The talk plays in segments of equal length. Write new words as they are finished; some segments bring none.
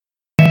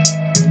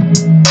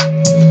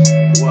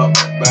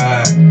Welcome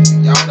back.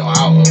 Y'all know I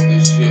own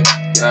this shit.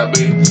 Yeah, I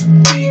mean,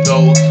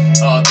 T-Ghost,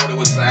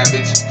 21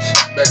 Savage,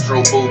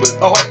 Metro Boomin.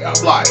 Oh, wait, I'm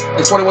lying.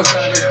 It's 21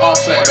 Savage,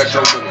 Offset,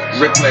 Metro Boomin,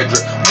 Rick Flair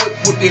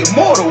with the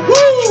immortal,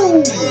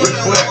 woo! Rick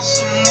Flair.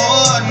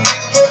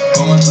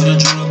 Going to the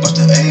jeweler, bust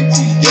the AP,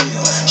 yeah.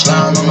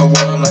 Sliding on the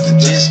water like a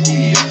jet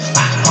ski,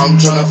 yeah. I'm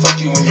tryna fuck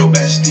you and your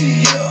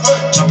bestie,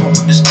 yeah. Jump up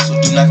with this so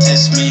do not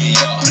test me,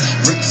 yeah.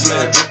 Rick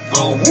Flair,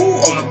 go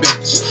woo on the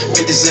bitch.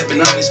 57,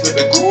 90, spit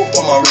the groove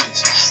on my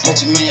wrist.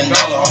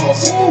 Multi-million-dollar, I'm a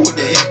fool with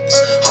the hits.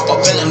 Hop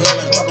up in the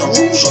lemon, drop the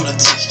rouge on the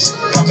tips.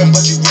 Poppin',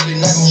 but you really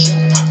not gon' shoot.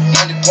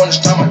 90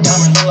 pointers, time my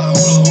diamond, look like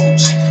hula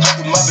hoops. I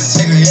can mop and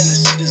take her in the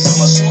cities of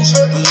my suits.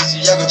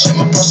 Balenciaga, check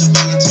my purse and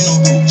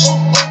Valentino boots.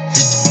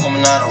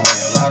 Coming out of way,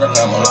 a lot of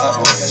them, a lot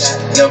of ways.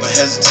 Never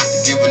hesitate to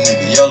give a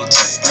nigga yellow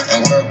tape.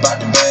 And worry about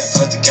the bag,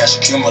 cause the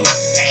cash accumulate.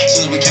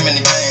 Soon as we came in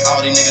the game,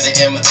 all these niggas they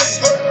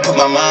imitate. Put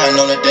my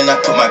mind on it, then I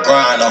put my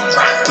grind on it.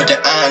 Put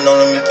the iron on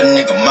him if a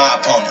nigga my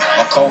opponent.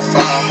 My code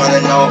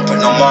 500, no, put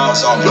no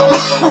miles on me.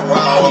 Always gonna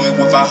ride on me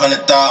with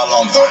 500,000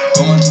 on me.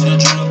 Going to the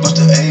jeweler,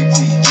 bust the AP,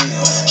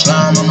 yeah.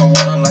 Sliding on the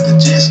water like a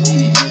jet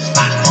ski,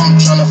 yeah.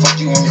 I'm tryna fuck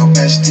you and your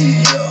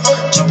bestie,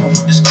 yeah. Jump up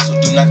with this so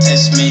do not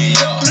test me,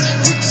 yeah.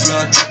 Rick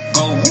Flair,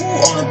 go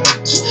woo on the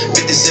bitch.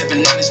 57,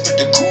 90,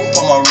 spit the coupe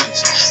on my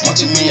wrist.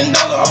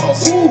 Multi-million-dollar, I'm a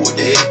fool with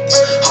the hits.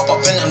 Hop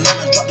up in the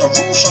lemon, drop the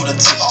roof, show the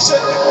tips.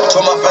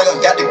 Told my finger,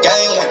 got the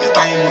game with me.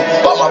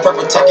 Bought my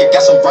purple ticket,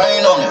 got some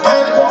brain on it.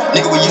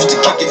 Nigga, we used to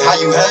kick it, how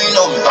you hang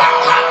on me?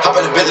 Hop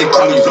in the Bentley,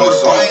 come and blew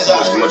the brains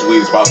out. As much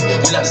weed as possible.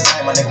 We not the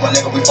same, my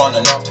nigga, we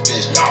falling off the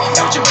bitch.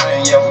 Got with your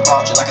brain, yeah, we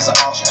bought you like it's an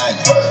auction,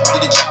 ain't it? Get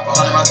the chopper,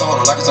 100 rounds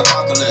total, like it's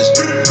apocalypse.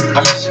 I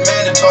met your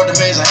man that told the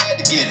means I had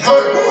to get it.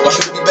 My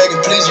shooter be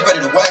begging, please, you ready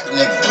to whack a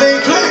nigga?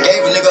 I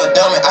gave a nigga a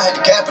dummy, I had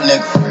to cap a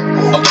nigga.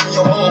 I'm giving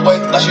your whole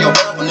weight, like she a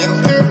rapper, nigga.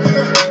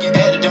 We get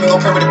added, then we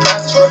gon' pray with the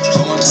plastic structure.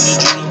 So much to the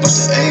jeweler,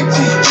 bust the AP,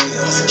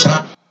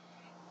 yeah.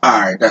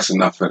 Alright, that's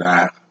enough of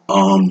that.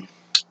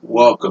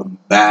 Welcome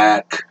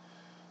back.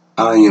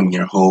 I am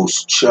your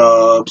host,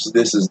 Chubbs.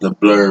 This is the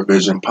Blur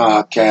Vision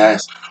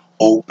Podcast,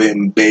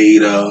 Open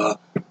Beta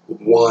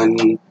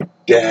 1-19,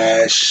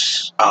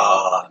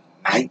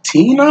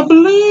 I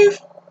believe.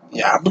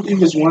 Yeah, I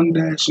believe it's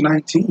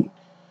 1-19.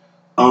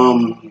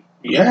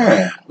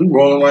 Yeah, we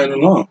rolling right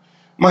along.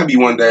 Might be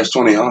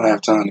 1-20. I don't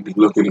have time to be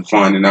looking and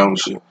finding out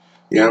shit.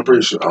 Yeah, I'm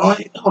pretty sure. Oh,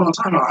 wait, hold on,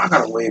 time out. I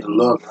got a way to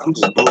look. I'm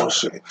just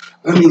bullshit.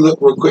 Let me look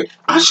real quick.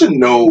 I should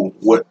know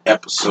what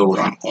episode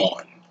I'm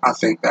on. I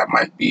think that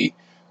might be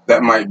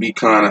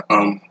kind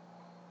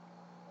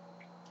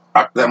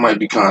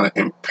of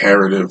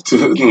imperative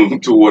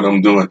to what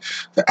I'm doing,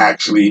 to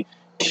actually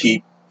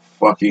keep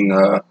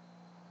fucking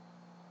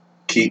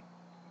keep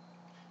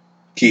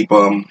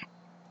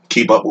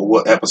up with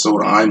what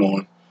episode I'm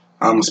on.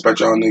 I don't expect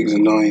y'all niggas to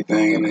know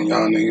anything, and then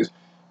y'all niggas,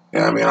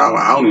 yeah, I mean,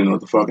 I don't even know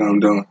what the fuck I'm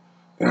doing.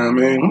 You know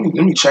what I mean?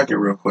 Let me check it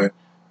real quick.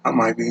 I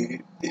might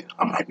be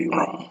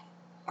wrong.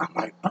 I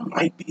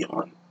might be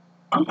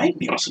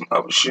on some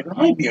other shit. I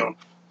might be on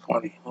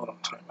 20. Hold on,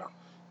 time out.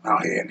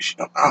 Out here and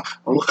shit. I'm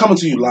coming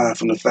to you live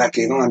from the Fat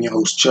Cave. I'm your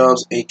host,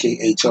 Chubbs,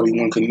 aka Chubby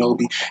One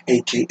Kenobi,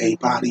 aka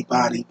Body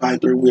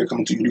Viper. We're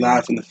coming to you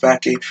live from the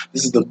Fat Cave.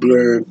 This is the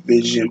Blur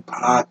Vision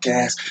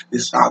Podcast.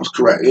 I was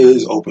correct. It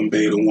is Open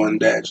Beta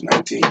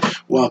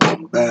 1-19.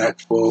 Welcome back,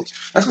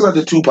 folks. That's because I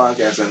did 2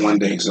 podcasts in one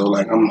day, so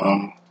like I'm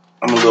a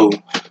little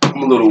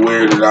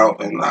weirded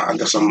out, and I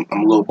guess I'm a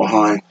little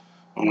behind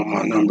on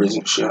my numbers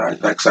and shit.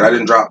 Like I said, I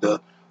didn't drop the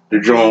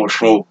joint with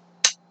Smoke.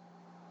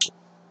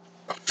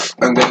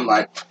 And then,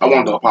 like, I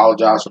wanted to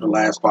apologize for the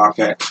last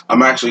podcast.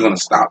 I'm actually going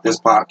to stop this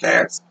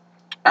podcast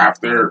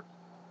after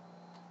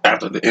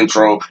the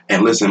intro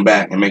and listen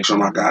back and make sure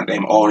my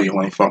goddamn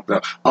audio ain't fucked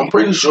up. I'm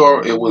pretty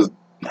sure it was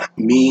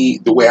me,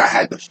 the way I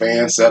had the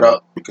fan set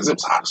up, because it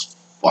was hot as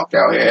fuck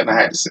out here, and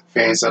I had the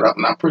fan set up,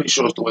 and I'm pretty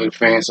sure it's the way the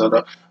fan set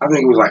up. I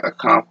think it was like a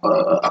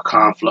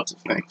conflux of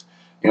things.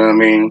 You know what I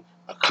mean?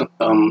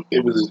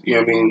 It was, you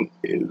know what I mean?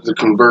 It was a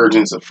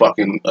convergence of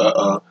fucking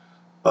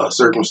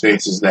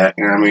circumstances that,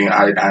 you know what I mean,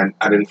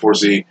 I didn't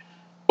foresee.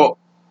 Oh,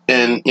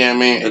 and, you know what I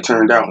mean, it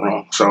turned out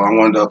wrong. So I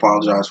wanted to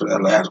apologize for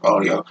that last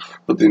audio.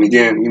 But then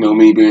again, you know,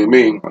 me being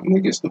me,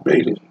 nigga, it's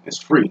debated. It's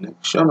free, nigga.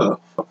 Shut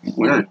up. Fuck you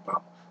worrying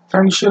about?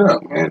 Turn your shit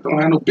up, man.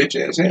 Don't have no bitch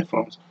ass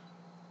headphones.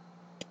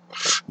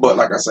 But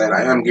like I said,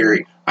 I am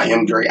Gary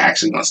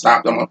actually gonna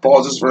stop. I'm gonna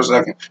pause this for a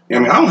second. You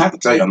know what I mean? I don't have to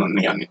tell y'all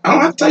nothing. I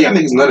don't have to tell y'all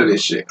niggas none of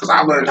this shit, because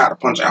I learned how to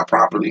punch out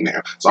properly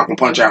now. So I can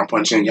punch out and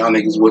punch in. Y'all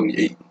niggas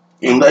wouldn't,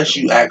 unless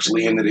you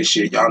actually into this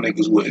shit, y'all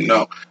niggas wouldn't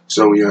know.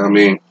 So, you know what I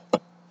mean?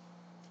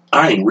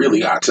 I ain't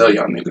really gotta tell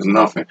y'all niggas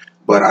nothing,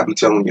 but I be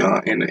telling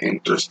y'all in the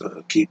interest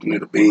of keeping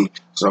it a bean.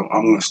 So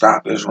I'm gonna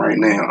stop this right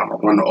now. I'm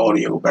gonna run the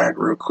audio back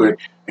real quick,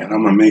 and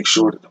I'm gonna make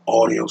sure that the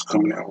audio's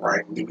coming out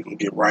right, and then we can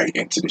get right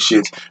into the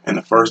shits. And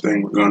the first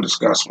thing we're gonna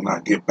discuss when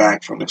I get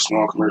back from this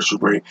small commercial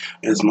break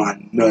is my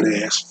nut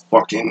ass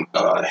fucking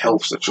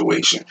health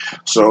situation.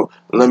 So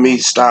let me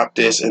stop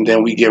this, and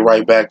then we get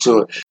right back to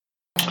it.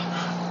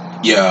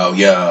 Yo,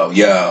 yo,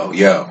 yo,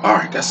 yo.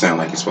 Alright, that sounds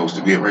like it's supposed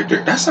to be it right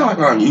there. That sounds like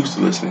what I'm used to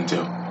listening to.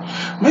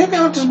 Maybe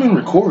I've just been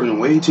recording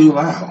way too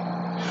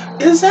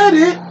loud. Is that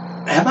it?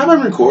 Have I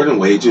been recording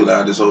way too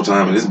loud this whole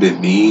time and it's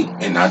been me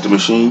and not the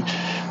machine?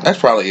 That's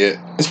probably it.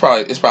 It's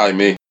probably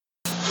me.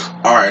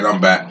 Alright, I'm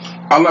back.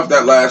 I left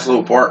that last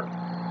little part.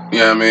 You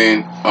know what I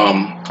mean?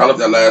 I left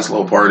that last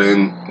little part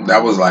in.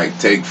 That was like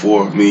take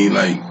 4 of me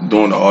like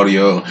doing the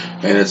audio,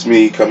 and it's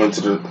me coming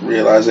to the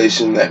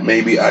realization that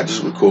maybe I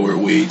just record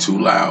way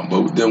too loud.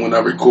 But then when I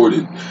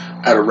recorded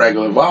at a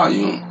regular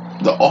volume,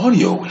 the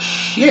audio was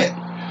shit.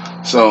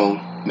 So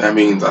that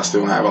means I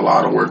still have a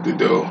lot of work to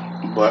do.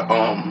 But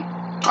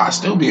I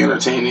still be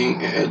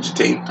entertaining and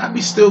edutainment. I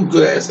be still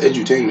good at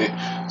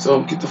edutainment.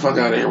 So get the fuck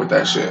out of here with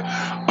that shit.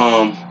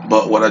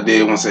 But what I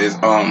did want to say is,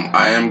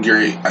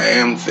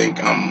 I'm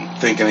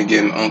thinking of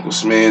getting Uncle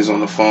Smiz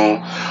on the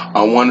phone.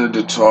 I wanted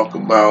to talk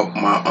about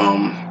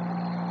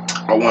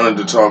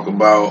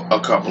a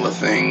couple of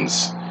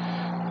things.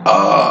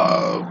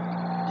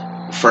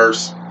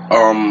 First,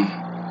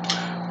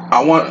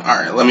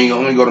 alright, let me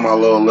go to my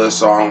little list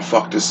so I don't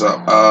fuck this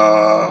up.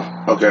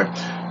 Okay.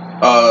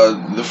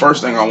 The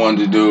first thing I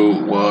wanted to do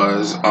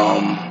was,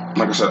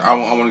 like I said, I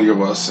want to give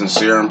a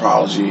sincere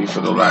apology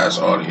for the last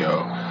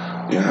audio.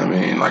 You know what I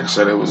mean? Like I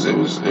said, it was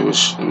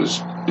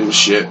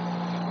shit. You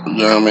know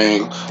what I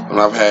mean? And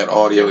I've had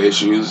audio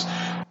issues,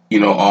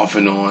 off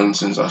and on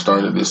since I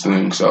started this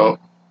thing. So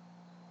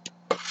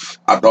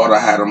I thought I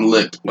had them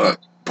licked, but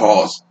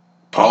pause.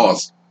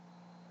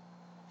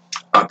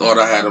 I thought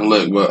I had them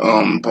licked, but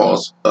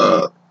pause.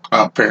 I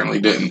apparently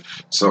didn't.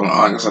 So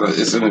like I said,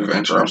 it's an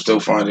adventure. I'm still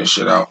finding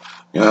shit out.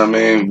 You know what I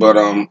mean? But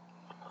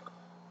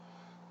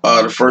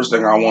the first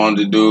thing I wanted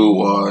to do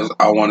was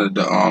I wanted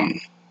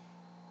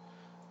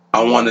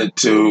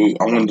to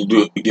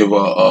give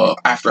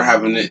after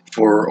having it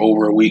for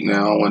over a week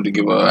now, I wanted to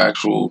give a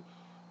actual,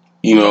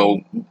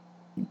 going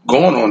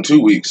on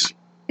 2 weeks.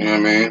 You know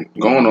what I mean?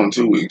 Going on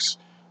 2 weeks.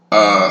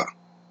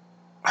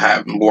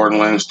 Having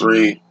Borderlands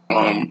 3.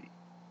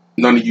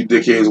 None of you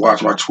dickheads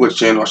watch my Twitch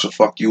channel. I should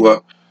fuck you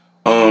up.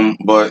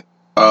 But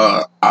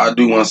I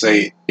do want to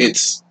say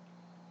it's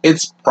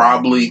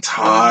probably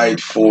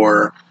tied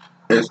for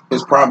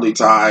it's probably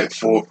tied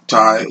with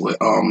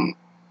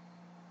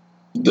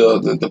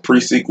the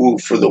pre-sequel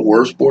for the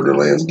worst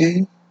Borderlands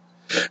game.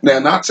 Now,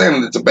 not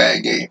saying that it's a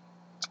bad game.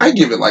 I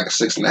give it like a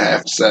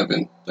 6.5,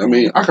 7. I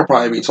mean, I could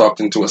probably be talked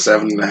into a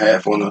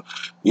 7.5 on a,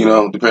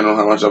 depending on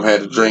how much I've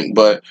had to drink.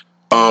 But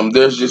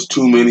there's just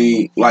too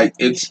many. Like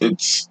it's a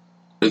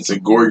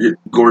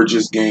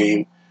gorgeous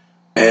game,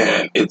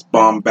 and it's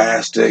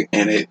bombastic,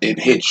 and it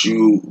hits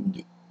you.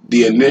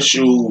 The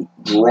initial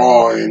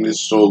drawing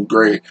is so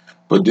great,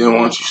 but then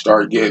once you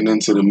start getting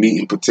into the meat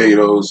and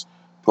potatoes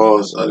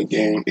pause of the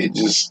game,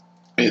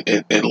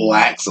 it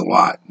lacks a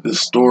lot. The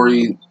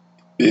story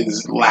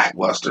is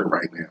lackluster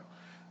right now.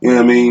 You know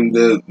what I mean?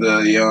 The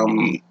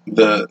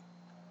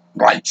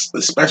like,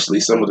 especially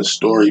some of the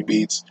story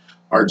beats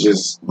are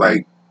just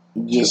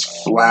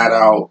flat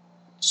out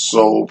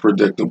so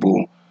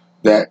predictable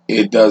that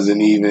it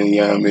doesn't even,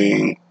 you know what I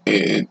mean?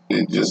 It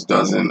just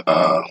doesn't,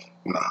 nah,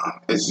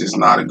 it's just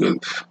not a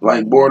good,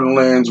 like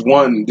Borderlands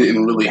 1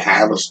 didn't really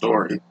have a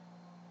story,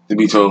 to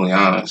be totally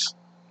honest.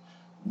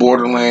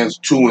 Borderlands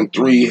 2 and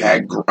 3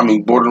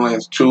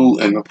 Borderlands 2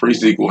 and the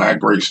pre-sequel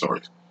had great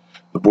stories.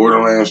 The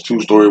Borderlands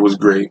 2 story was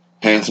great.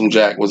 Handsome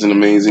Jack was an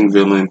amazing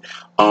villain.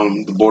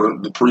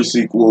 The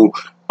pre-sequel,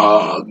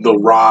 the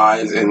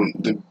rise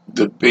and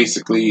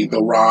basically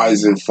the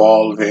rise and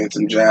fall of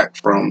Handsome Jack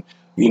from,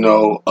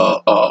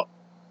 a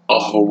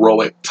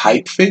heroic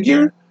type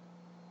figure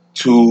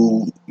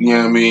to,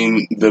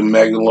 the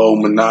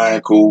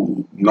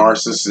megalomaniacal,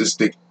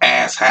 narcissistic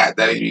asshat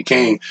that he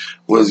became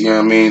was,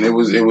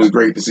 it was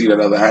great to see that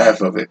other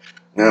half of it.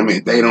 You know what I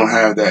mean? They don't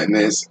have that in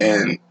this,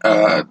 and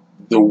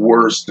the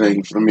worst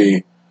thing for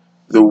me,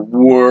 the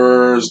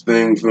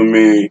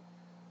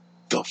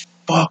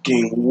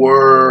fucking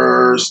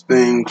worst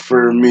thing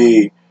for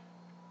me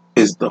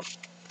is the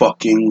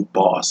fucking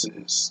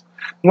bosses.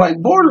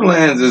 Like,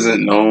 Borderlands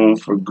isn't known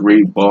for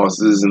great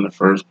bosses in the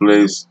first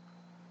place.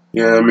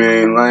 You know what I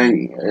mean? Like,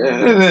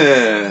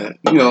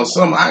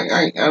 some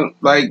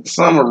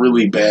some are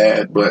really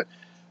bad, but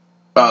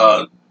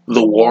the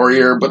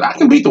warrior. But I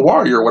can beat the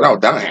warrior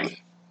without dying.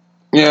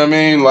 You know what I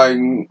mean? Like,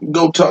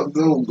 go.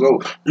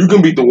 You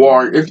can beat the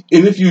warrior.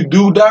 If you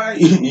do die,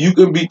 you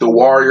can beat the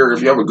warrior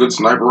if you have a good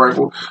sniper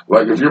rifle.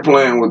 Like, if you're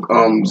playing with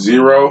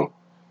Zero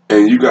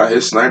and you got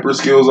his sniper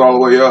skills all the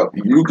way up,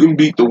 you can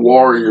beat the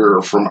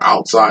warrior from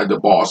outside the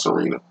boss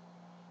arena.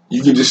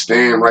 You can just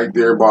stand right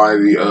there by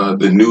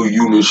the new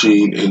U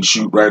machine and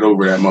shoot right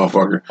over that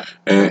motherfucker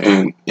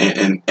and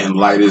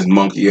light his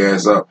monkey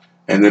ass up,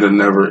 and it'll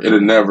never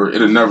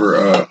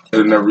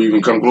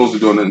even come close to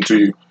doing nothing to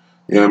you.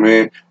 You know what I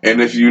mean?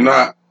 And if you're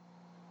not,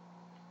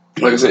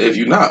 like I said,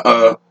 you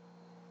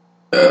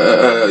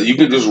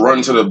can just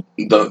run to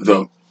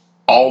the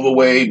all the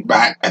way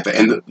back at the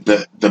end of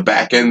the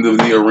back end of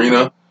the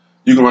arena.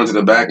 You can run to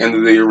the back end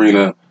of the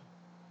arena,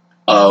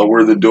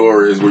 where the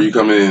door is, where you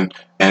come in,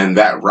 and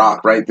that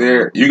rock right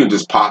there, you can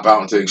just pop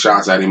out and take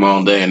shots at him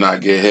all day and not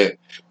get hit.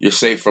 You're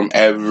safe from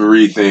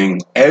everything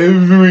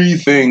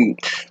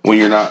when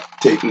you're not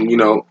taking,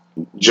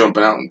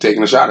 jumping out and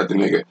taking a shot at the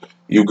nigga.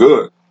 You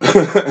good.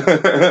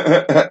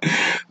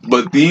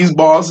 But these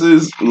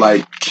bosses,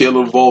 like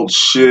Kilovolt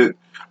shit,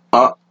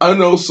 I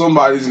know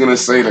somebody's gonna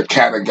say the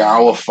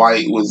Katagawa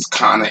fight was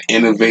kind of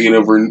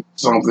innovative or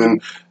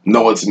something.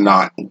 No, it's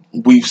not.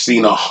 We've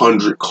seen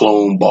 100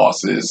 clone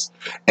bosses,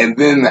 and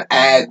then to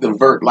add the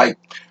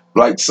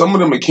like some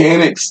of the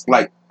mechanics,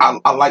 like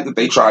I like that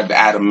they tried to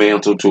add a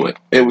mantle to it.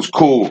 It was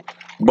cool,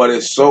 but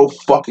it's so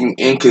fucking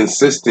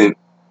inconsistent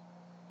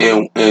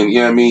and you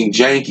know what I mean,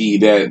 janky,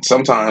 that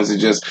sometimes it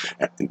just,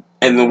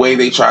 and the way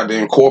they tried to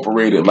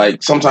incorporate it,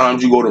 like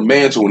sometimes you go to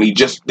mantle and they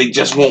just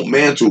won't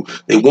mantle.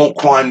 They won't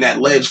climb that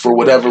ledge for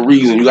whatever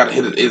reason. You gotta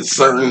hit it at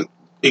certain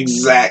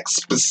exact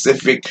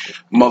specific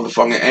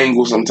motherfucking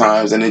angle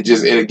sometimes, and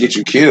it'll get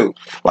you killed.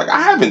 Like,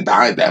 I haven't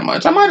died that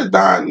much. I might have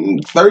died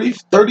in 30,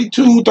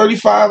 32,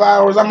 35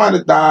 hours. I might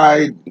have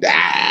died,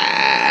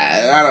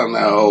 I don't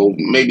know,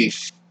 maybe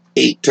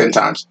 8, 10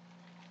 times.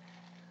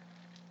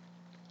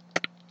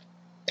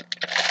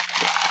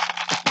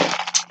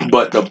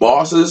 But the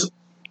bosses,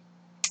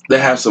 they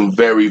have some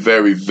very,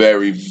 very,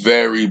 very,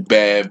 very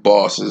bad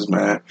bosses,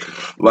 man.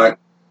 Like,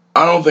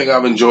 I don't think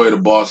I've enjoyed a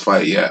boss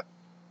fight yet.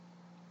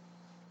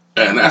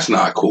 And that's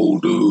not cool,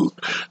 dude.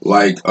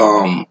 Like,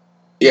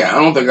 yeah,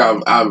 I don't think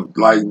I've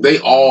like, they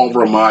all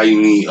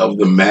remind me of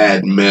the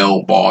Mad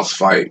Mel boss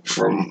fight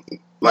from,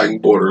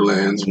 like,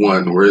 Borderlands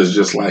 1, where it's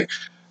just like,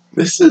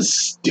 this is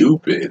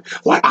stupid.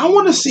 Like, I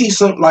want to see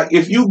some, like,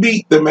 if you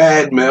beat the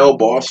Mad Mel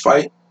boss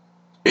fight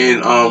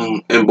in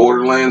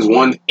Borderlands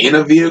 1 in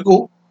a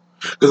vehicle,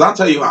 because I'll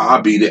tell you how I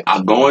beat it.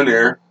 I go in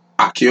there,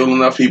 I kill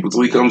enough people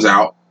till he comes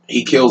out,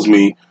 he kills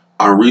me,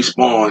 I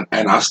respawn,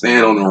 and I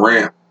stand on the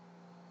ramp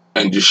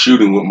and just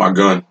shoot him with my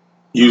gun.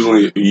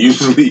 Usually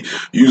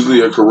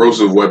a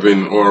corrosive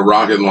weapon or a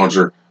rocket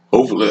launcher.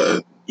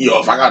 Hopefully,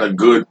 if I got a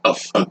good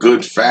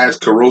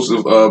fast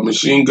corrosive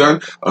machine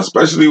gun,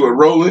 especially with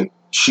rolling,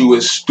 shoot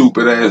his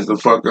stupid ass the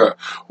fuck up.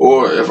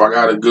 Or if I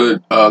got a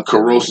good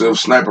corrosive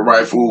sniper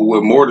rifle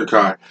with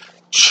Mordecai,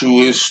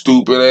 chew his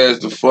stupid ass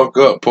the fuck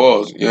up.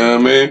 Pause. You know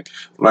what I mean?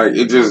 Like,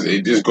 it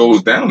just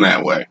goes down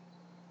that way.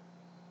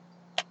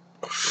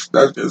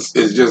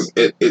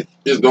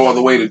 It's no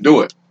other way to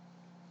do it.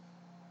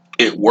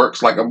 It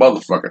works like a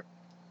motherfucker.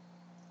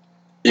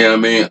 You know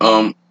what I mean?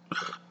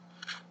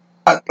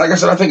 Like I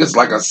said, I think it's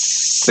like a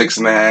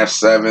 6.5,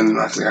 7.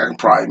 I think I can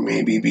probably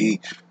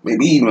maybe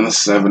even a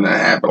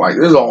 7.5. But like,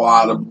 there's a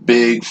lot of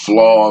big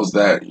flaws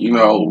that,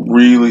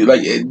 really,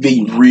 like,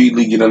 they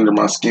really get under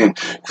my skin,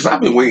 because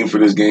I've been waiting for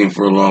this game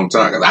for a long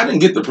time. Cause I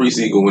didn't get the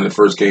pre-sequel when it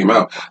first came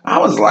out. I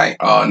was like,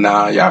 oh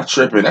nah, y'all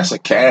tripping. That's a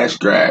cash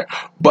grab.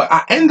 But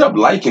I end up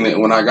liking it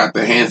when I got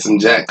the Handsome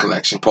Jack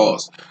collection.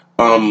 Pause.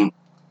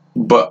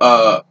 But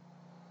I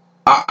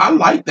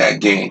like that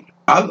game.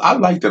 I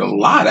liked it a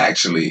lot,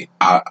 actually.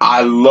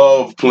 I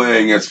love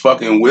playing as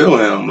fucking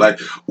Wilhelm. Like,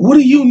 what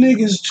are you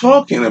niggas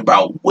talking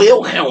about?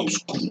 Wilhelm's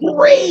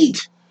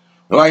great.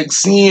 Like,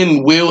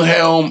 seeing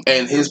Wilhelm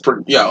and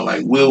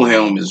like,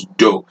 Wilhelm is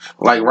dope.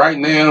 Like, right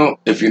now,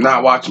 if you're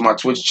not watching my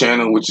Twitch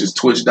channel, which is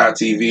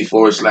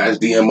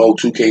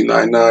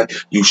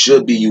twitch.tv/DMO2K99, you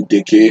should be, you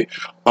dickhead.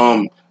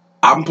 I'm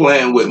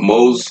playing with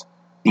Mose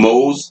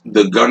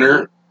the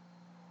Gunner.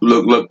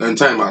 Look, and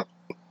time out.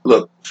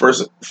 Look,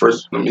 first,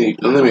 let me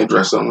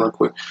address something real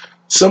quick.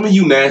 Some of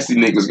you nasty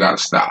niggas gotta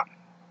stop.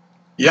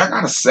 Y'all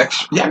gotta stop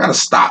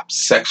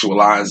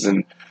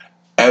sexualizing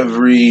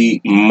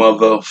every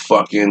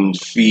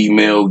motherfucking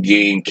female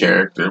game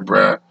character,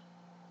 bruh.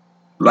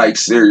 Like,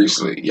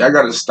 seriously, y'all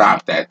gotta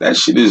stop that. That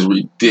shit is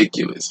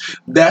ridiculous.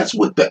 That's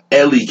what the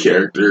Ellie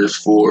character is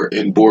for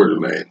in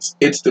Borderlands.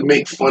 It's to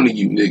make fun of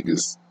you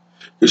niggas.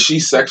 Cause she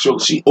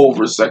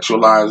over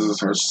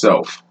sexualizes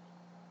herself.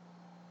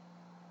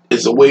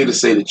 It's a way to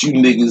say that you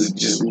niggas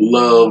just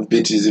love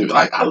bitches. And,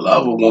 like, I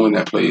love a woman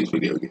that plays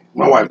video games.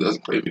 My wife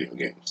doesn't play video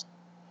games.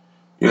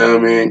 You know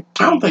what I mean?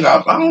 I don't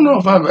know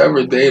if I've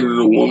ever dated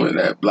a woman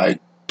that,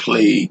 like,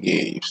 played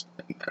games.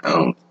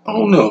 I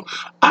don't know.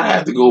 I'd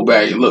have to go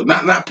back and look.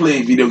 Not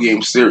play video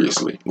games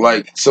seriously.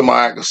 Like,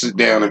 somebody I can sit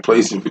down and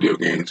play some video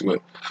games with.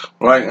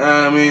 Like,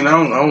 I mean, I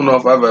don't know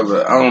if I've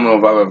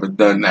ever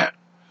done that.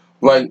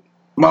 Like,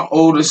 my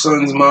oldest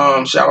son's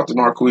mom, shout out to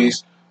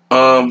Marquise,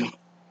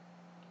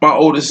 my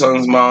oldest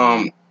son's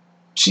mom,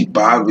 she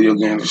buy video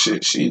games and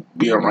shit. She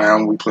be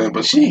around, we play,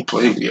 but she ain't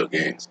play video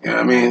games. You know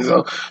what I mean?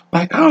 So,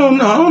 like, I don't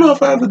know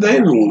if I ever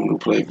dated a woman who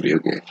play video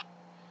games.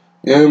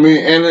 You know what I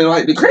mean? And then,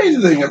 like, the crazy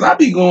thing is, I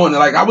be going,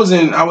 like, I was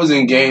in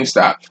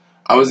GameStop.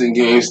 I was in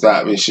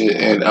GameStop and shit,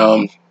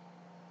 and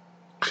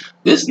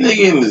this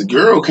nigga and this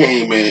girl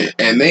came in,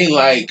 and they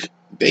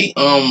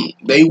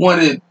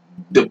wanted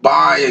to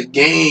buy a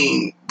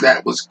game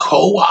that was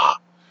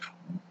co-op,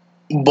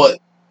 but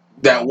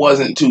that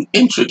wasn't too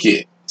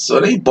intricate. So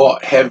they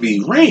bought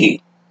Heavy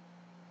Rain.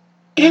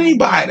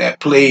 Anybody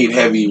that played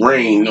Heavy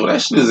Rain know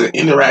that shit is an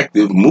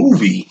interactive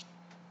movie.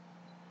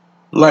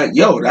 Like,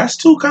 yo, that's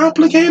too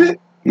complicated.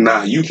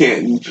 Nah, you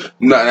can't.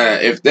 Nah,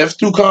 if that's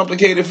too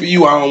complicated for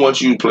you, I don't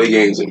want you to play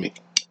games with me.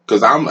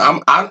 Cause I'm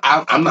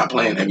not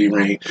playing Heavy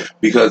Rain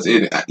because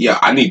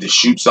I need to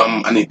shoot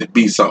something. I need to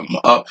beat something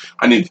up.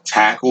 I need to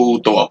tackle,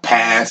 throw a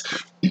pass.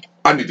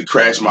 I need to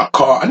crash my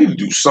car. I need to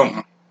do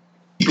something.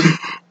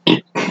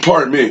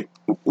 Pardon me.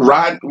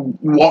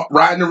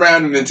 Riding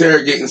around and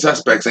interrogating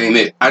suspects ain't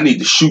it. I need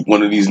to shoot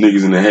one of these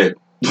niggas in the head.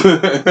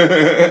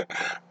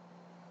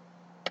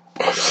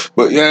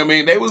 But yeah, I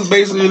mean, they was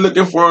basically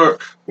looking for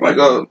like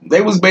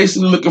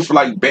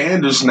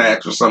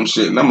Bandersnatch or some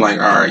shit, and I'm like,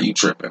 all right, you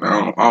tripping?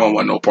 I don't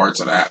want no parts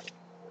of that.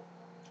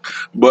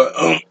 But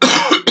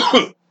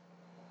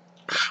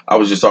I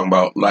was just talking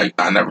about like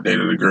I never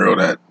dated a girl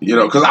that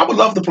because I would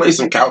love to play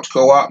some couch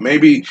co-op.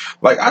 Maybe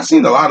like I've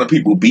seen a lot of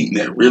people beating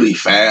it really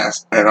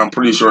fast, and I'm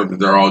pretty sure that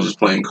they're all just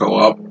playing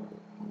co-op.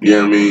 You know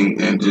what I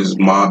mean? And just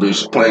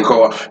mobbish playing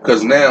co-op.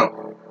 Because now,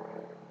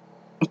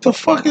 what the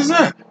fuck is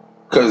that?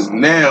 Because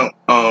now,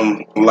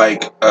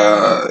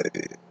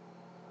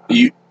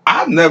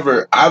 I've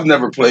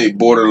never played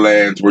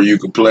Borderlands where you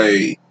could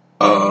play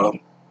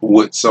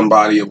with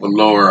somebody of a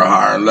lower or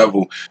higher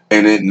level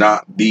and it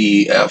not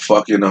be a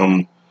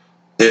fucking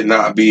it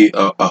not be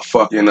a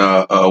fucking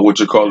what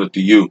you call it to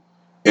you,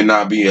 it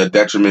not be a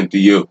detriment to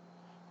you.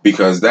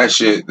 Because that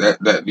shit,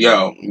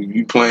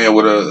 you playing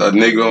with a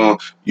nigga on,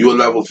 you a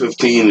level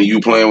 15 and you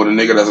playing with a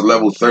nigga that's a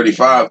level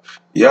 35,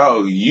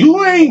 yo,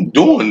 you ain't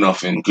doing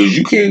nothing because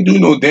you can't do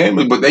no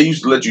damage, but they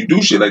used to let you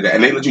do shit like that,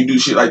 and they let you do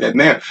shit like that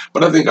now.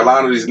 But I think a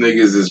lot of these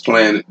niggas is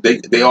playing,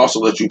 they also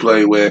let you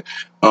play where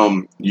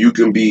you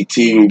can be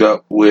teamed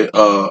up with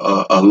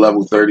a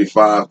level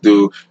 35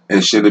 dude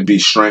and shit'll be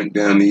strength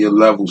down to your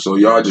level, so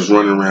y'all just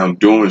running around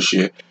doing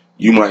shit.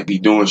 You might be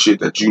doing shit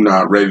that you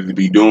not ready to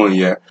be doing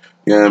yet.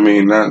 You know what I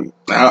mean?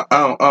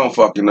 I don't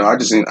fucking know. I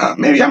just think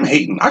maybe I'm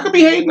hating. I could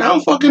be hating. I don't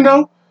fucking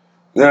know.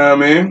 You know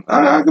what I mean?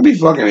 I could be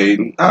fucking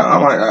hating.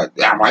 I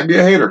might be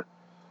a hater.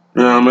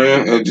 You know what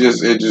I mean? It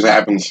just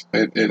happens.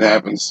 It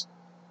happens.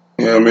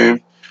 You know what I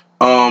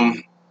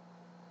mean?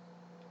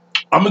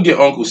 I'm gonna get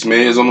Uncle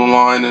Smiz on the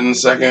line in a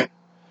second.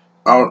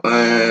 I'm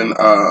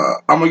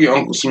gonna get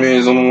Uncle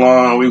Smiz on the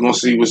line. We're gonna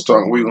see what's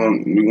talking. We're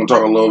gonna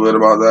talk a little bit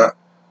about that,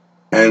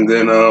 and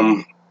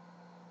then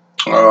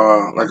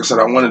like I said,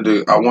 I wanted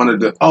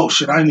to. Oh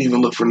shit! I didn't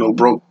even look for no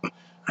broke.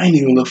 I ain't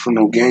even look for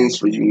no games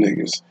for you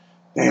niggas.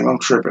 Damn, I'm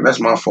tripping.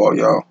 That's my fault,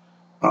 y'all.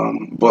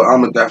 But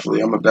I'm gonna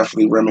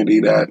definitely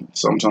remedy that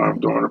sometime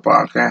during the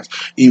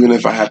podcast, even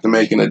if I have to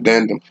make an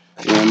addendum.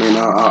 You know what I mean?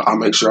 I'll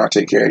make sure I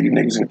take care of you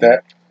niggas with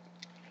that.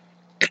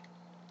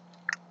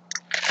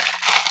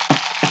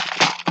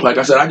 Like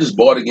I said, I just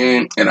bought a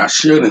game and I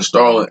should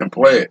install it and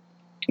play it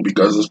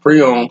because it's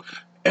pre-owned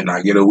and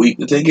I get a week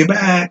to take it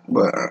back.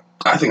 But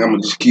I think I'm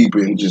gonna just keep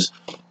it and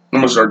I'm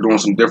gonna start doing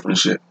some different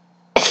shit.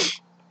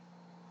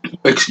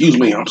 Excuse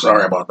me, I'm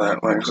sorry about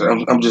that. Like I said,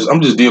 I'm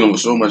just dealing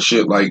with so much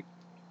shit like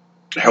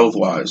health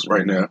wise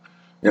right now.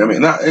 You know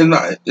what I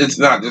mean? It's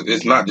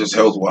not just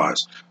health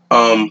wise.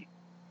 All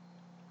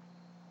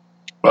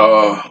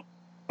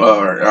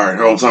right,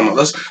 hold on.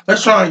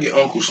 Let's try and get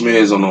Uncle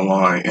Smiz on the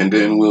line, and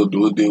then we'll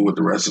deal with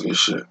the rest of this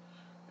shit.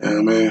 You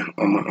know what I mean?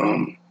 I'm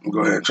gonna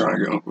go ahead and try and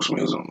get Uncle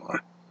Smiz on the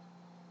line.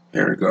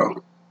 Here we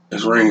go.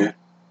 It's ringing.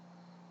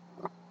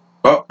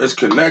 Oh, it's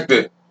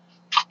connected.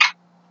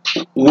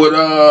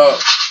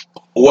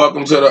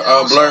 Welcome to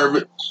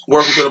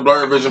the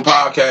Blur Vision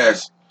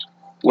podcast.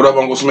 What up,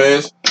 Uncle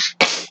Smiz?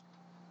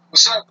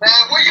 What's up, man?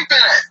 Where you been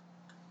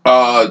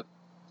at?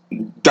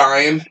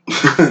 Dying.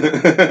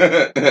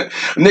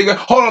 Nigga,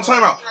 hold on,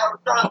 time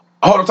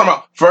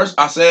out. First,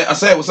 I said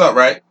what's up,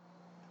 right?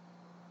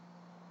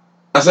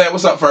 I said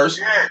what's up first.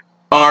 Yeah.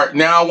 All right,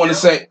 now I want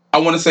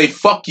to say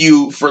fuck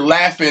you for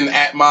laughing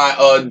at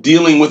my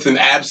dealing with an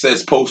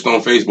abscess post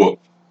on Facebook.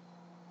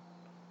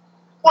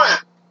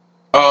 What?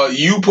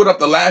 You put up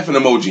the laughing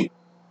emoji.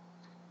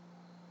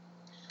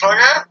 Oh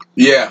yeah?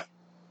 Yeah.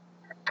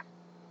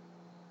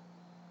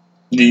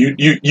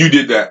 You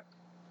did that.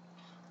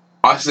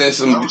 I said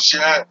some. Oh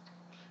shit.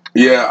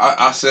 Yeah,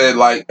 I said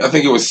like I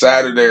think it was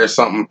Saturday or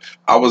something.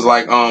 I was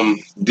like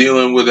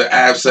dealing with an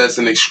abscess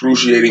and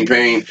excruciating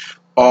pain.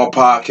 All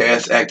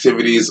podcast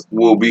activities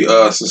will be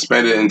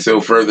suspended until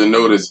further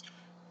notice.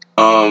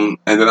 And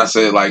then I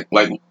said like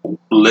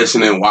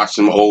listen and watch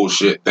some old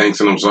shit. Thanks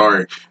and I'm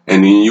sorry.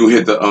 And then you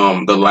hit the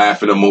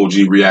laughing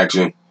emoji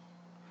reaction.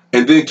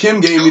 And then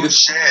Kim gave me the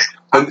shit.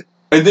 and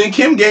then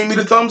Kim gave me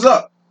the thumbs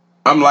up.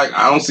 I'm like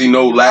I don't see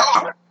no laugh.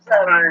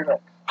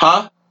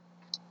 Huh?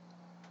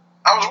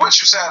 I was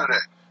with you Saturday.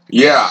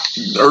 Yeah,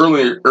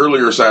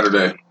 earlier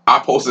Saturday. I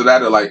posted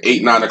that at like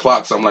 8, 9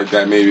 o'clock, something like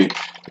that, maybe. You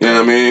know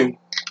what I mean?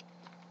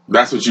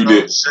 That's what you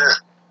did.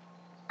 Shit.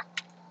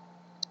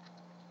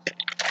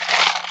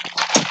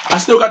 I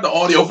still got the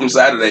audio from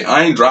Saturday.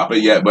 I ain't dropped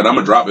it yet, but I'm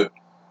gonna drop it.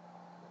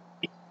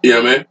 You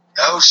know what I mean?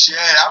 Oh shit.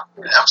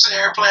 I'm sitting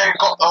here playing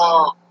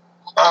Call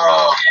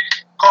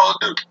of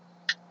Duty.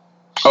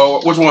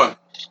 Oh, which one?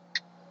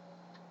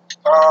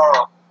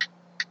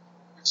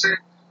 See,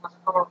 what's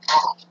it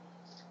called?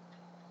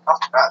 I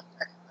forgot.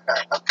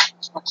 I'm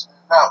switching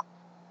it out.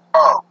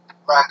 Oh,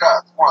 Black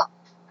Ops 1.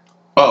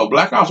 Oh,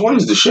 Black Ops 1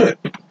 is the shit.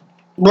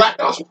 Black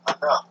Ops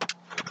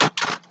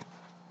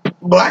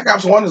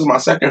 1 is my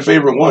second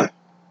favorite one.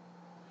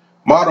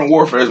 Modern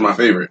Warfare is my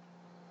favorite.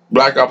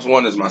 Black Ops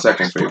 1 is my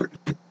second favorite.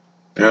 You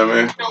know what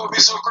I mean? You know what would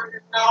be so crazy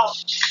now?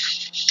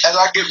 As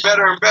I get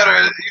better and better,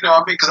 you know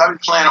what I mean? Because I've been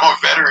playing on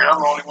veteran. I'm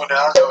the only one that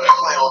I know that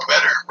play on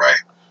veteran,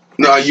 right?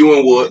 Nah, you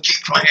and Wood.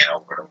 Keep playing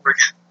over and over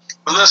again.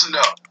 But listen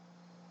though,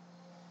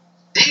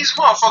 these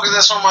motherfuckers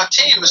that's on my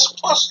team is some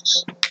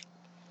pussies.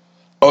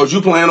 Oh, is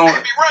you playing They on?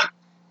 be running.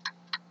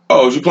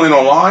 Oh, is you playing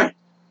online?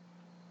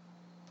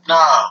 Nah.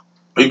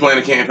 Are you playing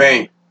a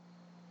campaign?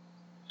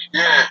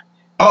 Yeah.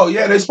 Oh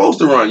yeah, they supposed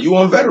to run. You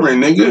on veteran,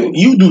 nigga.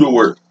 You do the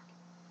work.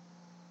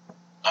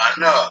 I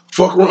know.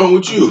 Fuck wrong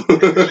with you? They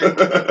be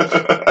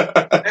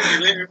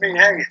leaving me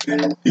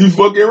hanging. You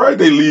fucking right.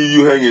 They leave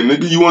you hanging,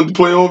 nigga. You want to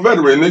play on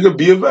veteran, nigga?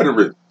 Be a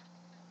veteran.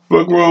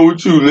 Fuck wrong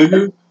with you,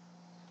 nigga?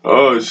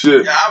 Oh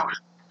shit. Yeah,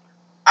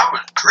 I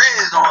was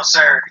grizzed on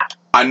Saturday.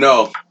 I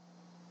know.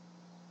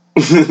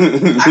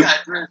 I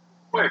got grizzed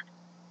quick.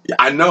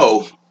 I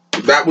know.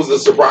 That was a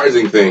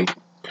surprising thing.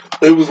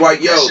 It was like,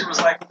 yo. That shit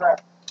was like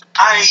that.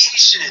 I ain't eat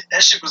shit.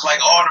 That shit was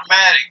like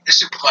automatic. That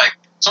shit was like,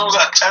 as soon as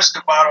I touched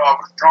the bottle, I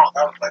was drunk.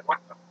 I was like, what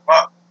the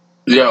fuck?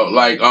 Yo,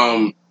 like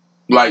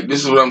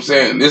this is what I'm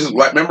saying. This is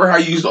like, remember how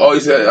you used to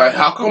always say, like,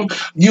 how come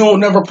you don't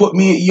never put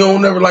me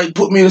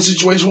in a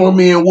situation where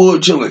me and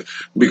Wood chilling?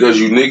 Because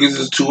you niggas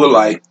is too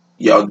alike.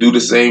 Y'all do the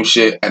same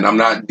shit, and I'm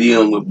not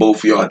dealing with both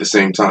of y'all at the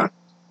same time.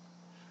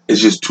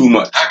 It's just too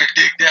much. I could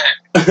dig that.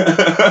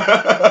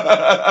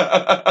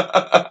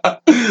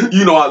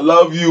 You know, I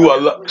love you. I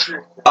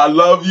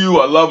love you.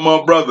 I love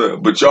my brother.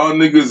 But y'all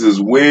niggas is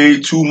way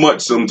too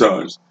much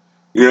sometimes.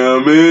 You know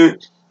what I mean?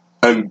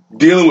 And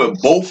dealing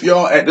with both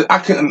y'all I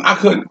couldn't,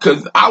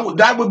 because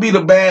that would be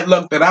the bad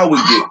luck that I would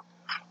get.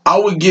 I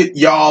would get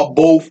y'all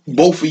both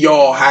of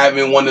y'all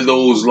having one of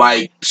those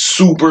like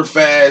super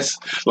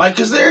fast, like,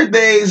 cause there are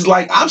days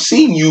like I've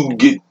seen you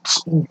get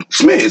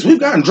Smiz. We've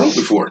gotten drunk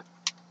before.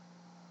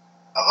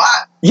 A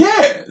lot.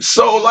 Yeah,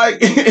 so like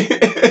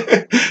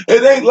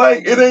it ain't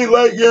like you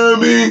know what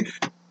I mean.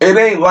 It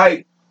ain't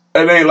like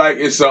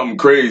it's something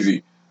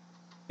crazy.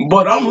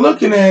 But I'm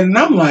looking at it and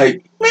I'm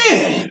like,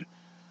 man,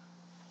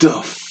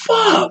 the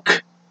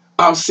fuck?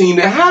 I've seen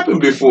that happen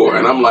before,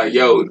 and I'm like,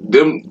 yo,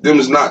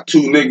 them's not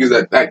two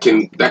niggas that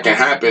can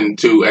happen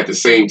to at the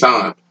same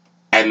time,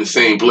 at the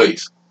same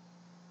place.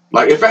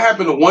 Like if it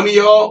happened to one of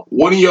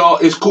y'all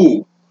is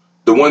cool.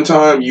 The one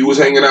time you was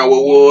hanging out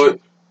with Wood,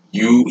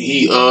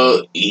 he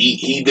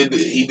did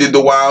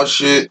the wild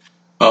shit.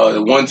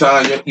 The one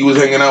time you was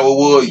hanging out with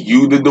Wood,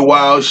 you did the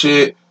wild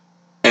shit,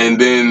 and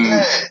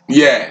then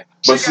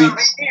but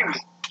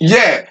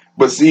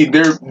see,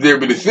 there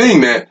be the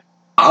thing that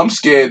I'm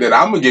scared that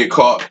I'm gonna get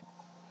caught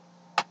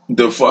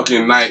the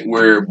fucking night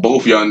where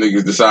both y'all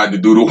niggas decide to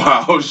do the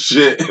wild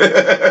shit.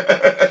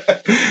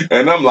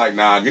 And I'm like,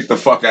 nah, get the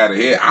fuck out of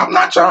here. I'm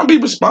not trying to be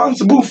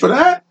responsible for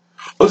that.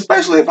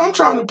 Especially if I'm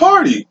trying to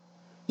party.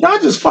 Y'all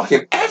just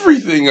fucking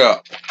everything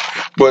up.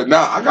 But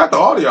nah, I got the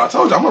audio. I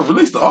told you I'm gonna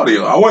release the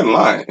audio. I wasn't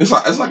lying. It's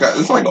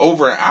like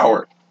over an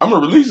hour. I'm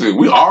gonna release it.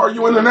 We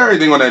arguing and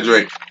everything on that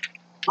drink.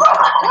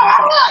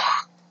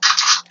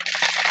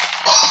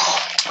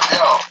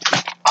 Yo,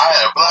 I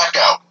had a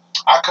blackout.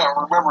 I couldn't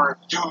remember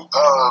you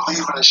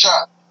leaving the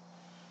shop.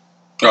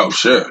 Oh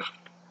shit.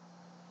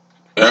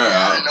 Yeah.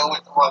 I didn't know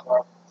what the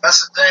fuck.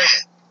 That's the thing.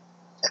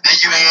 And then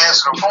you ain't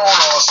answer the phone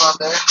on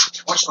Sunday,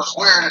 which was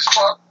weird as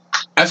fuck.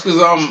 That's because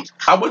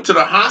I went to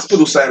the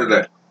hospital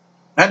Saturday.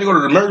 I had to go to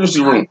the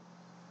emergency room.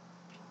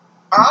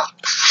 Huh?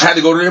 I had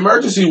to go to the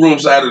emergency room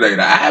Saturday.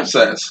 The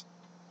abscess.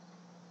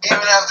 Even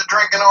after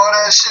drinking all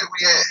that shit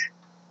we had.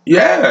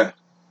 Yeah.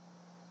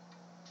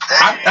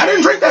 I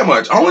didn't drink that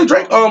much. I only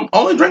drank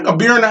a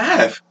beer and a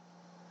half.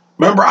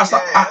 Remember I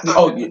stopped.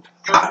 You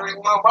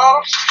drink one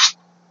bottle?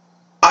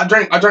 I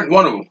drank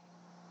one of them.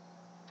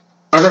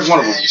 I drank one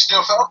of them. You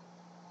still felt?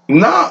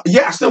 Nah,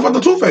 yeah, I still felt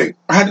the toothache.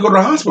 I had to go to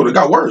the hospital. It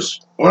got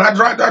worse. When I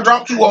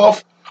dropped you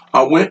off,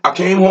 I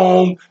came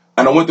home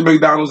and I went to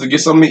McDonald's to get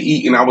something to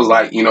eat, and I was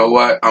like, you know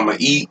what? I'm gonna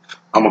eat,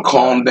 I'm gonna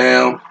calm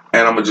down,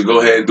 and I'm gonna just go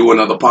ahead and do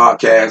another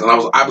podcast. And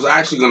I was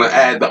actually gonna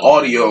add the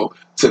audio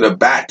to the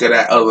back of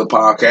that other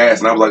podcast,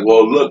 and I was like,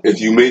 well, look, if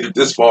you made it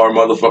this far,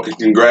 motherfucker,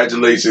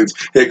 congratulations.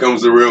 Here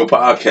comes the real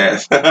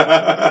podcast.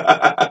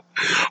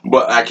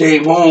 But I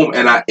came home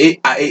and I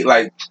ate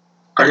like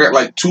I got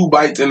like 2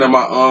 bites into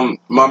my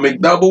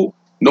McDouble,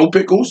 no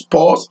pickles,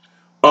 pause.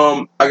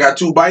 I got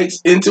 2 bites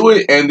into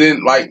it, and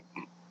then like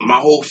my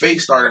whole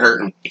face started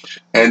hurting.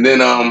 And then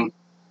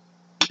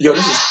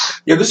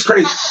this is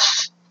crazy.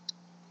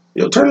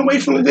 Yo, turn away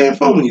from the damn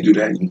phone when you do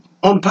that. You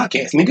on the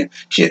podcast, nigga.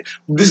 Shit.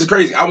 This is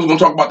crazy. I was gonna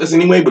talk about this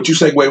anyway, but you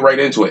segue right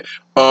into it.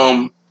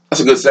 That's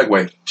a good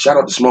segue. Shout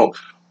out to Smoke.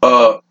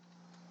 I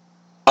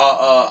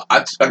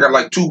got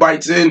like 2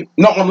 bites in.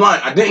 No, I'm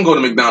lying. I didn't go to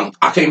McDonald's.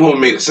 I came home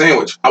and made a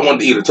sandwich. I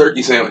wanted to eat a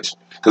turkey sandwich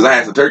because I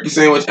had some turkey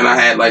sandwich and I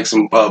had like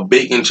some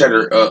bacon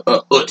cheddar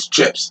Utz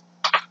chips.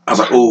 I was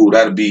like, oh,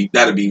 that'll be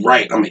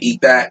right. I'm gonna eat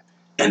that,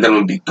 and then I'm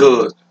gonna be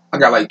good. I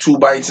got like 2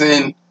 bites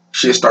in,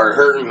 shit started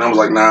hurting, and I was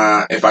like,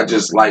 nah. If I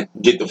just like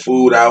get the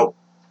food out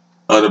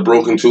of the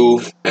broken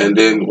tooth and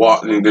then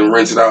walk and then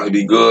rinse it out, it'd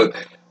be good.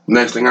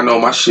 Next thing I know,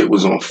 my shit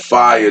was on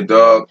fire,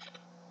 dog.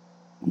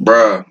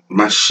 Bruh,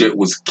 my shit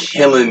was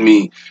killing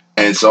me.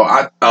 And so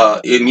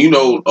and you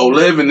know,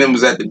 Olive and them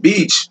was at the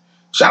beach.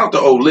 Shout out to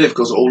Olive,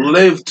 because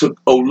Olive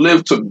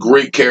took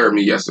great care of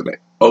me yesterday.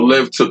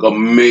 Olive took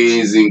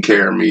amazing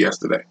care of me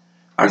yesterday.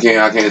 I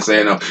can't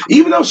say enough.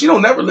 Even though she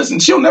don't never listen,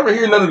 she'll never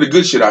hear none of the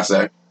good shit I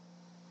say.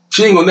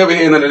 She ain't gonna never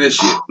hear none of this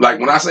shit. Like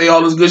when I say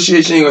all this good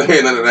shit, she ain't gonna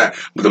hear none of that.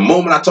 But the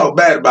moment I talk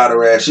bad about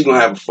her ass, she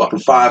gonna have a fucking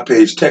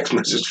 5-page text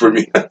message for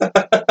me.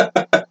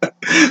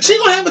 She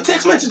gonna have a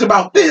text message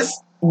about this,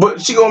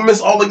 but she gonna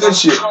miss all the good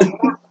shit.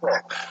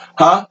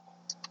 Huh?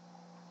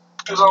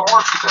 Nah,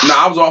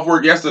 I was off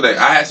work yesterday.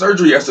 I had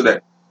surgery yesterday.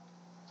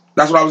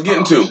 That's what I was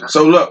getting to.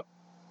 So look,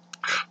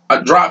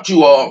 I dropped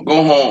you off,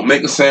 go home,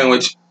 make a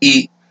sandwich,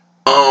 eat.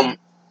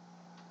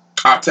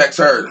 I text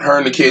her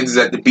and the kids is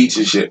at the beach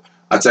and shit.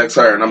 I text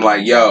her and I'm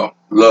like, yo,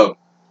 look,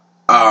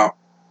 I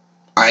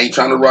ain't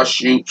trying to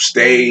rush you.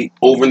 Stay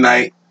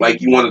overnight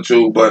like you wanted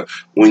to, but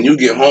when you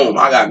get home,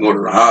 I gotta go to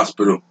the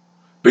hospital.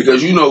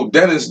 Because you know,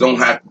 dentists don't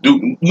have to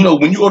do, you know,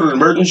 when you go to the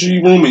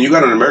emergency room and you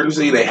got an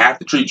emergency, they have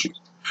to treat you.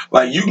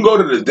 Like you can go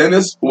to the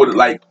dentist with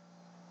like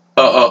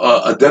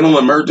a dental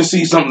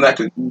emergency, something that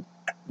could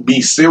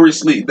be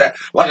seriously, that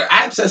like an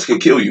abscess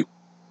could kill you.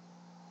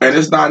 And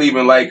it's not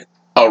even like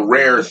a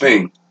rare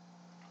thing.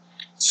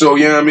 So,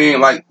 you know what I mean?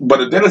 Like, but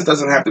a dentist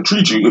doesn't have to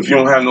treat you if you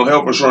don't have no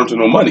health insurance or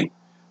no money.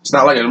 It's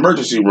not like an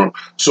emergency room.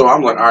 So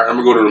I'm like, all right, I'm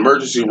going to go to the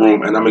emergency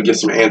room and I'm going to get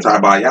some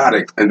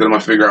antibiotics and then I'm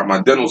going to figure out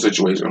my dental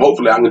situation.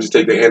 Hopefully I can just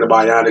take the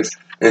antibiotics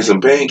and some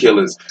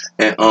painkillers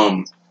and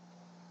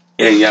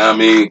you know what I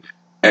mean?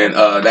 And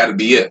that'll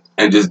be it.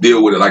 And just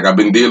deal with it like I've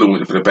been dealing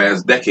with it for the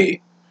past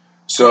decade.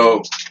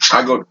 So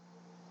I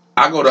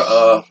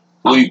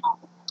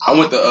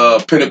went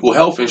to Pinnacle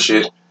Health and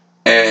shit.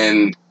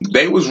 And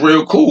they was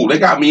real cool. They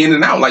got me in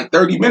and out like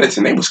 30 minutes,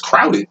 and they was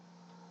crowded.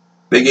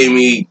 They gave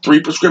me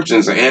 3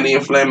 prescriptions: an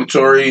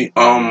anti-inflammatory,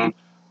 a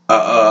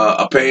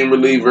pain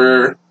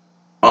reliever,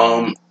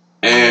 and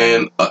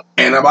an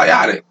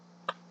antibiotic.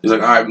 He's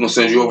like, all right, we're gonna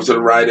send you over to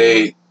the Rite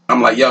Aid.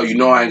 I'm like, yo, you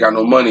know I ain't got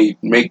no money.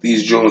 Make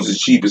these joints as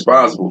cheap as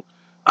possible.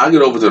 I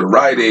get over to the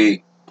Rite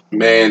Aid,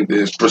 man.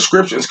 The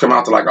prescriptions come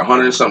out to like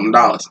 $100 and something.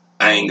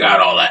 I ain't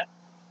got all that.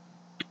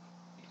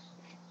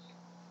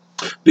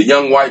 The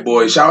young white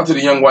boy, shout out to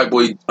the young white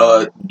boy,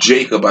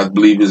 Jacob, I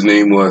believe his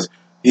name was.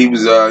 He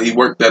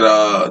worked at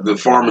the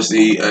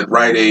pharmacy at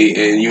Rite Aid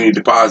and Union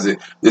Deposit.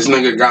 This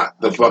nigga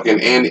got the fucking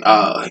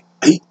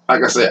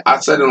like I said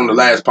it on the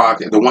last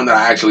podcast, the one that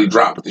I actually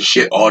dropped with the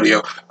shit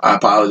audio. I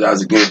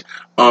apologize again.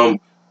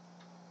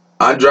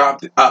 I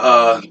dropped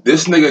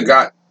this nigga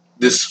got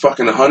this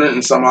fucking $100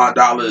 and some odd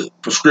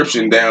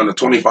prescription down to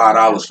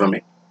 $25 for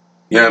me.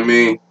 You know what I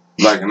mean?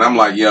 Like, and I'm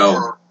like,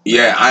 yo.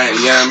 Yeah, you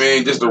know what I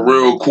mean? Just a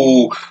real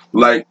cool,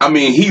 like, I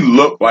mean, he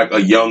looked like a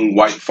young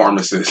white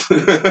pharmacist.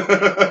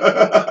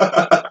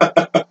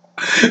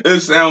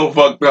 It sound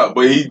fucked up,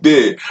 but he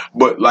did.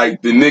 But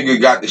like the nigga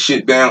got the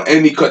shit down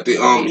and he cut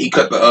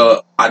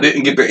the I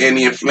didn't get the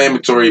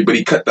anti-inflammatory, but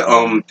he cut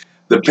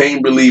the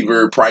pain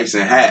reliever price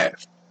in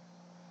half.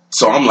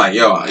 So I'm like,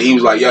 yo, he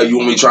was like, yo, you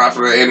want me to try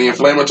for the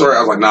anti-inflammatory?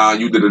 I was like, nah,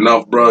 you did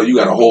enough, bro. You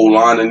got a whole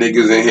line of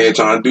niggas in here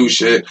trying to do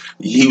shit.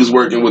 He was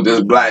working with this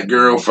black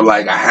girl for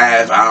like a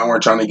half hour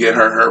trying to get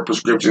her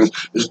prescriptions.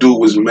 This dude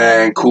was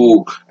mad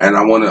cool, and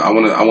I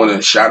wanna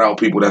shout out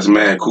people that's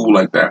mad cool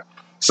like that.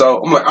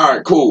 So I'm like, all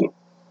right, cool.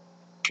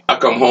 I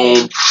come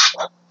home.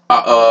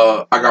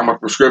 I got my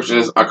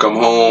prescriptions. I come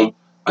home.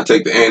 I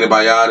take the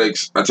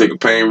antibiotics. I take a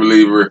pain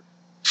reliever.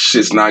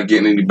 Shit's not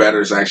getting any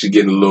better. It's actually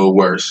getting a little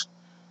worse.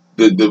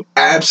 The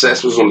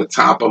abscess was on the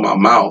top of my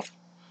mouth,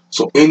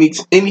 so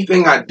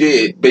anything I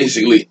did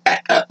basically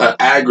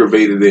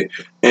aggravated it,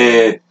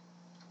 and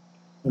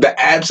the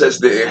abscess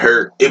didn't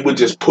hurt. It would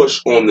just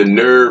push on the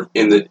nerve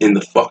in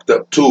the fucked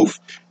up tooth,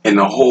 and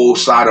the whole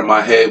side of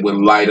my head would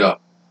light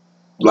up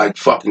like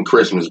fucking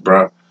Christmas,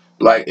 bro.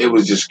 Like it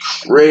was just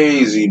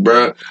crazy,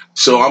 bro.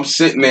 So I'm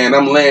sitting there and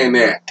I'm laying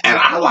there, and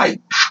I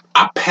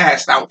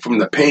passed out from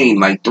the pain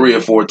like 3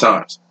 or 4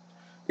 times.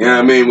 You know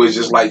what I mean? It was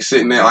just like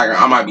sitting there, like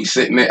I might be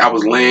sitting there. I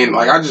was laying,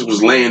 like I just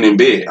was laying in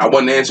bed. I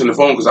wasn't answering the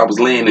phone because I was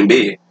laying in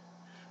bed.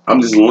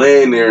 I'm just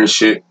laying there and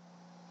shit.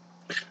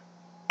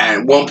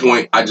 And at one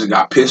point, I just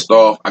got pissed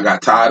off. I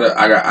got tired of,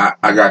 I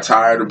got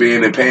tired of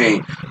being in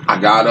pain.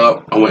 I got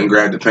up. I went and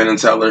grabbed the Penn and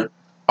Teller.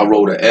 I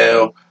wrote an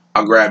L.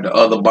 I grabbed the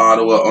other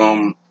bottle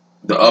of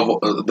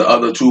the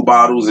other 2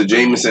 bottles of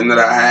Jameson that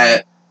I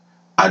had.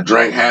 I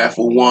drank half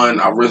of one.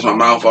 I rinsed my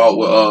mouth out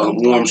with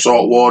warm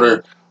salt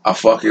water. I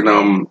fucking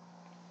and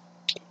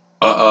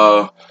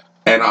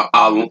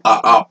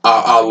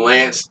I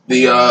lanced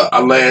the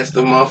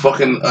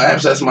motherfucking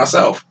abscess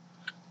myself.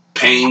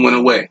 Pain went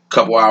away. A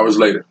couple hours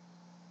later,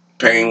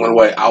 pain went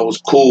away. I was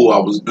cool. I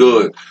was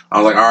good. I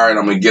was like, all right,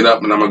 I'm gonna get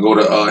up and I'm gonna go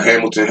to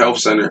Hamilton Health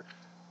Center.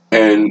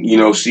 and, you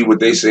know, see what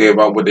they say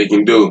about what they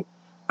can do.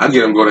 I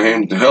get them go to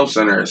Hamilton Health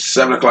Center at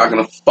 7 o'clock in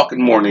the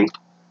fucking morning,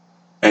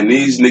 and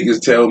these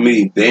niggas tell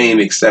me they ain't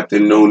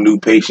accepting no new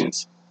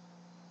patients.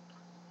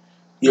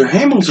 Your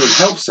Hamilton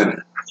Health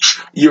Center,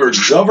 your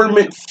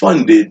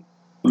government-funded,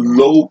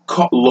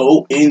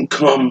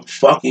 low-income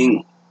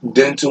fucking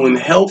dental and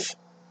health,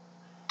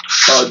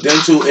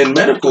 dental and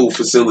medical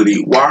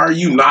facility. Why are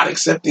you not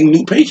accepting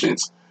new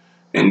patients?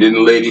 And then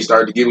the lady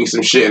started to give me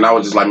some shit, and I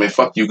was just like, man,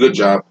 fuck you, good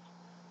job.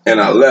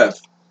 And I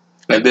left.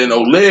 And then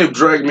Olive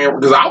dragged me over,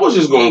 because I was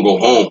just going to go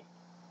home.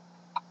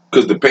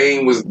 Because the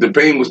pain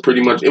was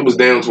pretty much, it was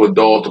down to a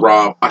dull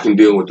throb. I can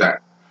deal with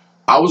that.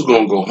 I was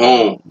going to go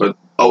home, but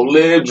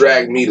Olive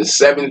dragged me to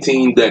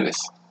 17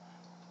 dentists.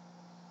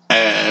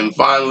 And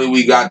finally,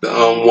 we got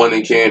the one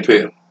in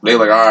Campbell. They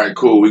like, all right,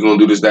 cool. We're going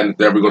to do this, that, and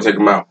that. We're going to take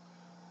them out.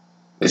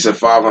 They said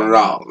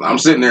 $500. I'm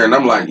sitting there, and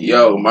I'm like,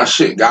 yo, my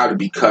shit got to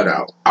be cut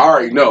out. I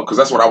already know, because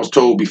that's what I was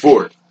told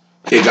before.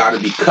 It got to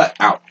be cut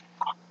out.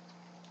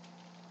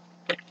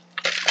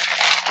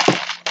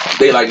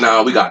 They like,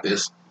 nah, we got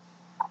this.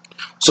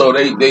 So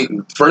they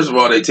first of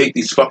all, they take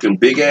these fucking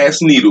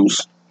big-ass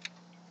needles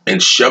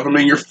and shove them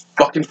in your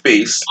fucking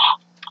face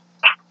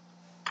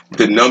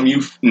to numb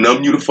you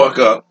the fuck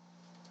up.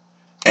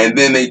 And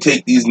then they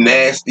take these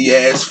nasty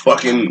ass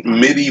fucking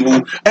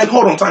medieval. And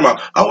hold on, time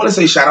out. I want to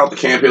say shout out to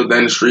Camp Hill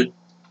Dentistry,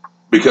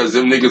 because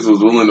them niggas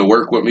was willing to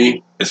work with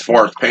me as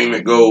far as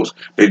payment goes.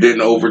 They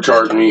didn't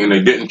overcharge me, and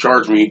they didn't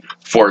charge me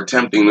for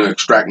attempting to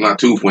extract my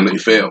tooth when they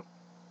failed.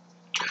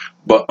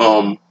 But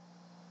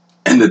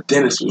and the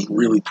dentist was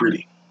really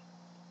pretty,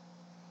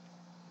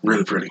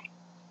 really pretty.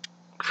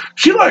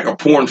 She like a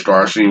porn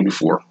star I've seen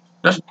before.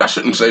 I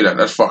shouldn't say that.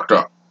 That's fucked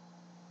up.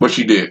 But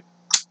she did.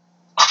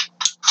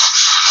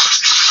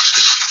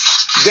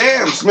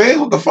 Damn, Smith,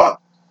 what the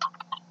fuck?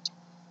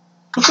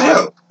 What the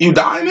hell? You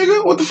die,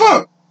 nigga? What the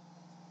fuck?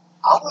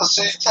 I was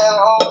just telling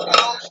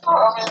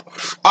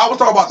I was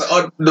talking about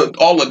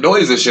all the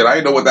noise and shit. I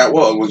didn't know what that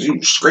was. Was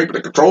you scraping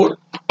the controller?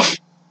 I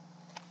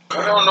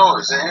don't know.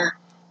 Is it here?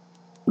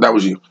 That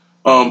was you.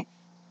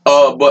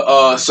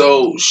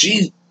 So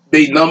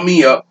they numb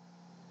me up,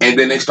 and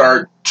then they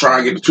start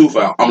trying to get the tooth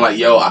out. I'm like,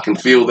 yo, I can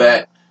feel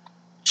that.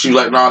 She's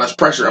like, no, that's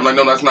pressure. I'm like,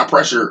 no, that's not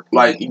pressure.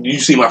 Like, you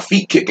see my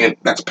feet kicking.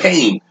 That's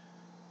pain.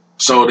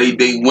 So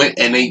they went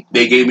and they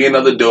gave me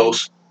another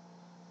dose.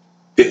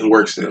 Didn't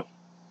work still.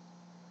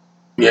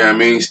 Yeah, I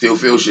mean, still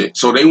feel shit.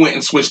 So they went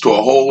and switched to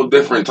a whole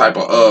different type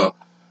of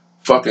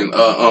fucking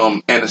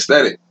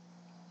anesthetic.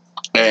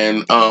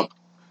 And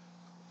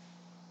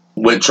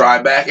when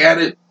try back at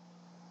it,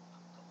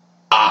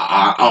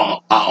 I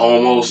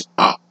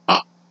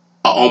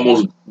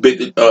almost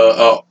bit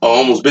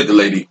the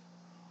lady.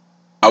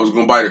 I was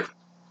gonna bite her.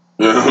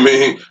 You know what I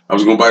mean? I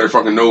was gonna bite her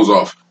fucking nose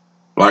off.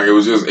 Like,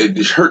 it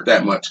just hurt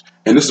that much.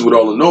 And this is with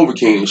all the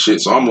Novocaine and shit.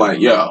 So I'm like,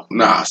 yo,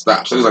 nah,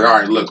 stop. So he's like, all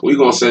right, look, we're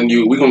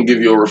gonna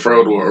give you a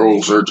referral to an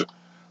oral surgeon.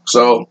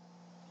 So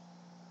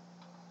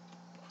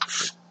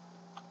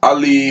I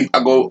leave.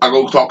 I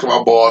go talk to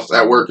my boss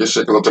at work and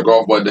shit, because I took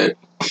off one day.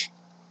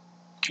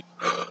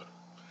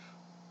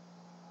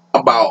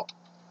 About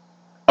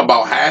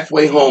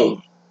halfway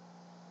home,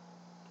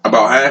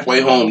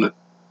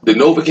 the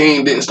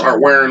Novocaine didn't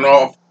start wearing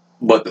off,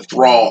 but the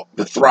throb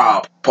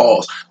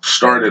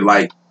started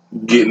like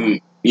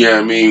getting, you know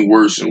what I mean,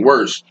 worse and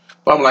worse.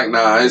 But I'm like,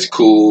 nah, it's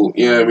cool.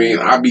 You know what I mean?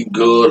 I be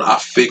good. I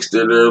fixed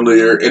it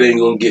earlier. It ain't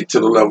gonna get to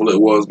the level it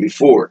was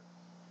before.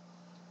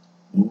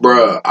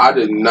 Bruh, I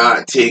did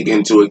not take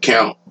into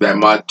account that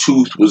my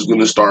tooth was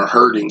gonna start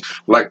hurting.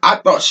 Like, I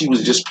thought she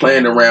was just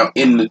playing around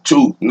in the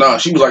tooth. Nah,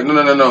 she was like,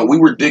 no. We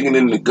were digging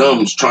in the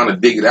gums trying to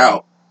dig it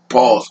out.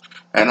 Pause.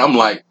 And I'm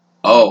like,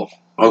 oh,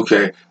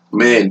 okay.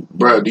 Man,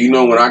 bruh, do you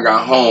know when I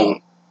got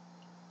home,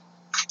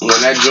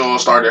 when that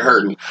joint started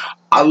hurting,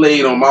 I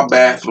laid on my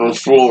bathroom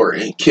floor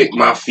and kicked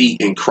my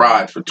feet and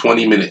cried for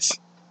 20 minutes.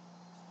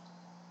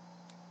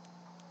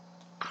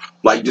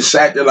 Like, just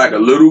sat there like a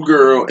little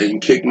girl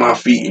and kicked my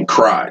feet and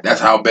cried.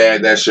 That's how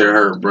bad that shit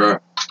hurt, bro.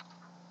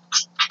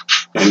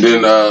 And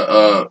then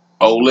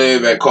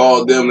Olive had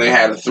called them. They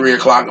had a 3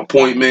 o'clock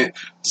appointment.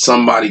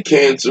 Somebody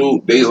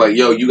canceled. They was like,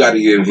 yo, you got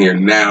to get in here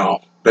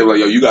now. They were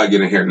like, yo, you got to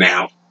get in here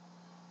now.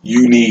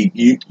 You need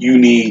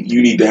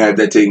to have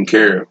that taken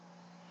care of.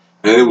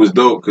 And it was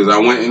dope, because I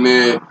went in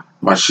there.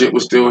 My shit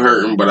was still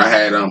hurting, but I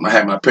had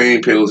my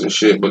pain pills and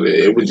shit, but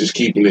it was just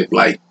keeping it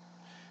like,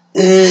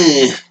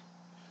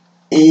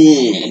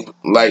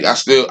 like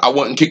I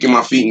wasn't kicking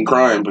my feet and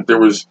crying, but there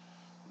was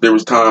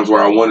times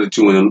where I wanted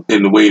to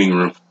in the waiting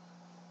room.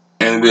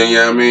 And then, you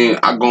know what I mean,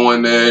 I go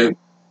in there.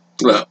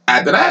 Look,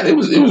 after that, it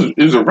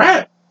was a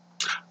wrap.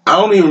 I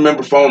don't even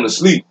remember falling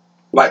asleep.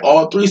 Like,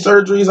 all 3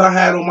 surgeries I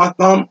had on my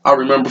thumb, I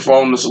remember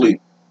falling asleep.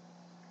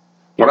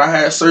 When I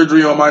had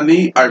surgery on my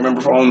knee, I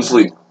remember falling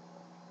asleep.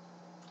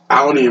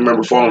 I don't even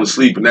remember falling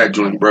asleep in that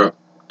joint, bro.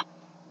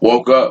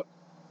 Woke up.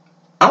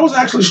 I was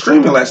actually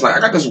streaming last night.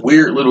 I got this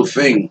weird little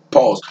thing.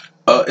 Pause.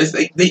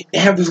 They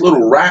have this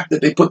little wrap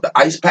that they put the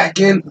ice pack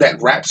in that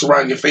wraps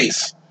around your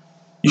face.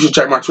 You should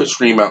check my Twitch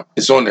stream out.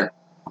 It's on there.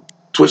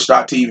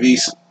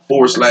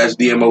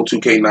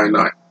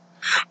 twitch.tv/DMO2K99.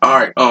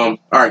 All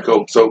right,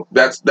 cool. So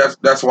that's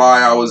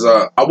why I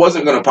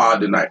wasn't gonna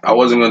pod tonight. I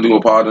wasn't gonna do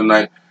a pod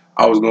tonight.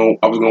 I was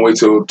gonna wait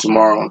till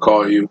tomorrow and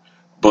call you.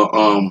 But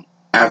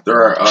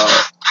after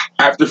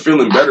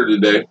feeling better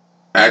today,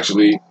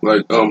 actually,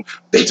 like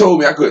they told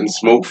me I couldn't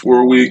smoke for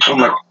a week. I'm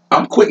like,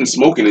 I'm quitting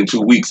smoking in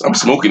 2 weeks. I'm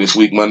smoking this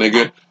week, my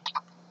nigga.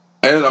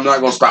 And I'm not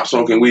gonna stop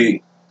smoking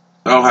weed.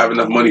 I don't have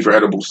enough money for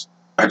edibles.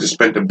 I just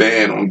spent the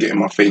band on getting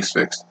my face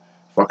fixed.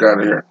 Fuck out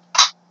of here.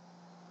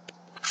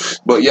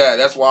 But yeah,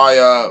 that's why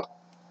I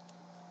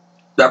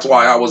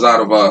was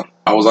out of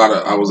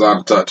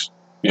touch.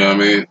 You know what I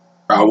mean?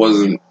 I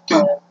wasn't.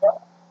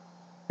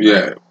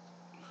 Yeah.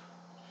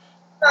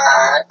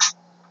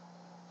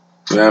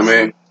 You know what I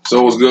mean?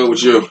 So what's good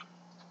with you?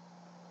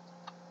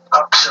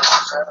 I'm chilling,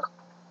 man.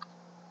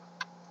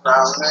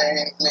 Nah,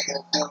 man,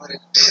 nigga, do what it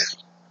did.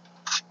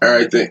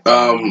 Everything.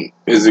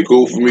 Is it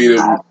cool for me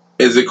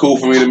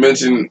to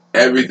mention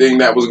everything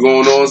that was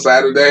going on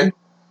Saturday?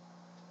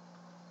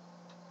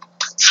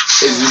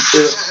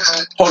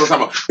 Hold on,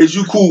 time out. Is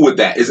you cool with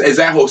that? Is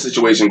that whole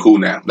situation cool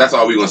now? That's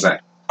all we gonna say.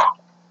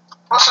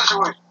 What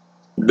situation?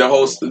 The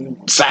whole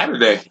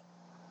Saturday.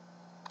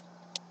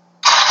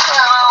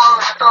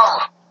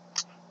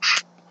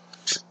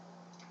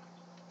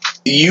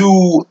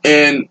 You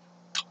and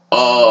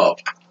a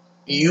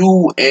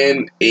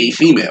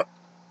female.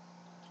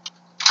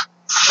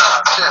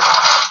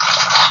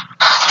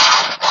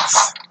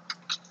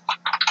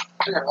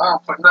 Yeah, I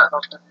don't put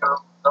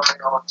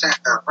nothing on tape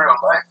in real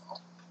life.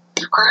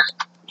 You crazy?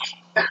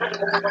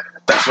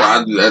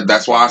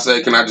 That's why I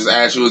said, can I just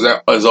ask you,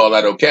 is all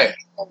that okay?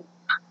 I'm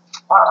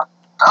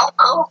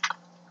cool.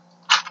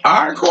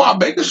 Alright, cool, I'm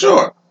making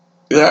sure.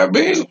 You know what I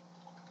mean?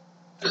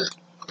 You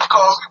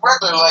call me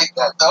regular like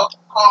that, though.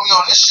 Call me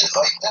on this shit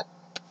like that.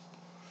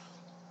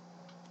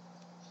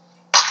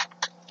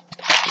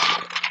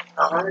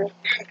 You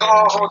can go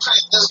on to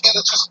just get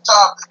into some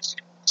topics.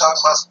 Talk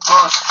about some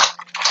first.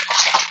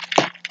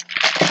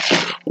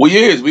 Well,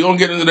 yes, we gonna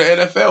get into the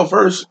NFL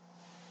first.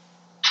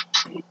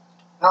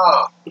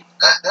 No,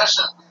 that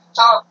shouldn't be the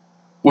topic.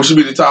 What should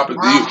be the topic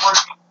to you?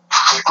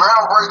 The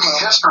groundbreaking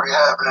history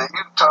happening.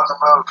 You talking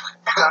about?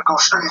 You gotta go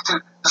straight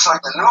to just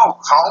like the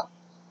news, huh?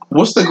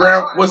 What's the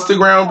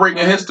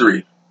groundbreaking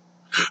history?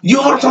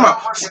 You hold on, talking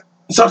about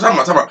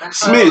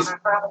Smith. They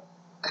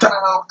found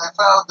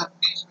the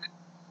impeachment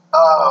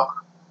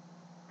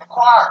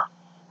inquiry.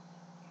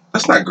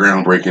 That's not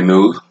groundbreaking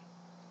news.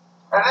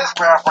 That is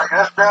groundbreaking.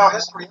 That's ground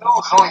history news.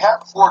 It only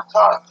happened 4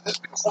 times. This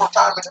be the 4th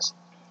time in history.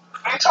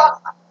 What are you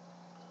talking about?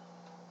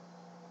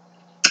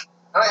 It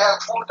only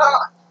happened 4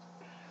 times.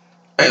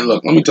 Hey,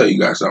 look, let me tell you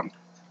guys something.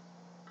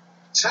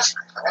 It's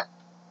history, man.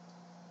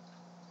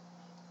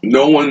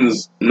 No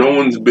one's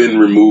been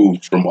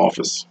removed from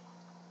office.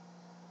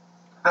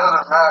 It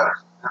doesn't matter.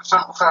 The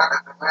simple fact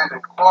that they made an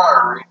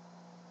inquiry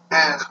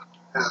is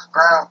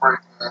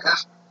groundbreaking in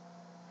history.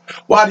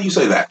 Why do you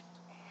say that?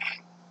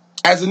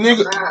 As a nigga,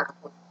 it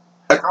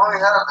only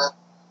happened.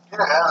 Yeah,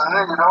 as a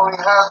nigga, it only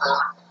happened.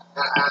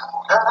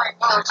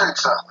 Let me tell you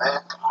something,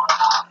 man.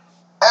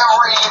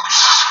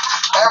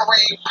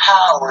 Every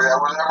power that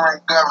was ever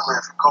in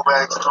government, if you go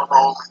back to the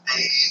Roman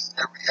days,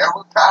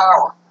 every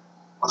power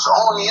was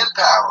only in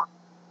power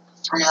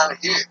for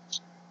 300 years.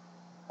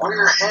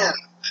 We're in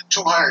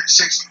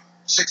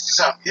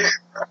 260-something years,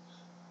 bro.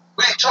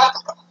 What are you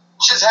talking about?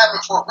 Shit's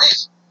happening for a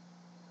reason.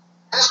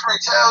 History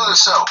tells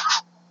itself.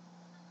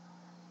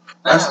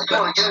 Now, you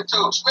want to get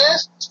into it.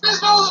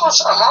 Smith knows what's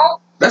something wrong.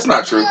 That's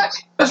not true.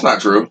 That's not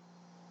true.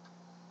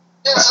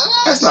 Yes, it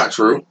is. That's not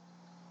true.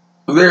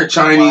 There are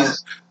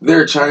Chinese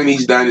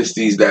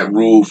dynasties that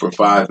rule for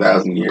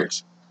 5,000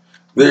 years.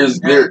 They were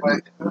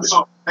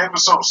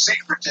so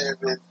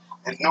secretive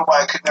and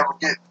nobody could never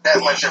get that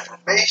much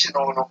information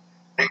on them.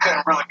 They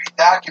couldn't really be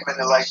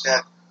documented like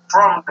that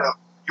from the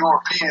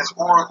Europeans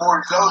or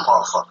these other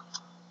motherfuckers.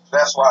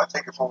 That's why I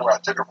take it from where I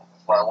took it from.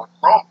 That's why I went to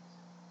Rome.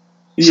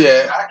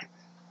 Yeah.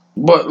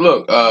 But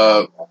look,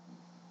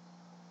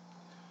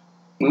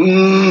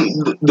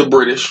 the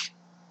British,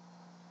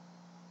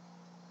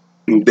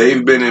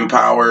 they've been in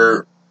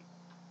power.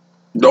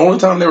 The only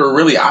time they were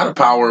really out of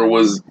power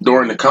was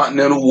during the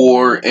Continental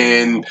War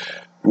and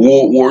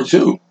World War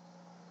II.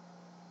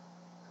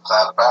 It's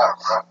out of power,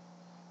 bro.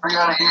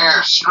 300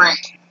 years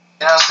straight.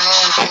 You know what I'm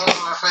saying? Ain't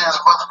even fans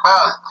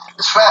about it.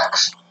 It's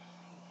facts.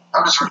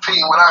 I'm just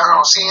repeating what I heard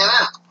on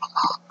CNN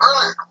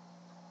earlier.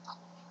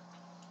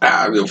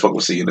 I don't give a fuck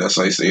with CNN.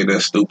 So they say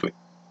that's stupid.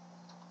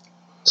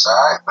 It's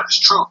alright, but it's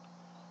true.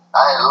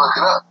 I had to look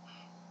it up.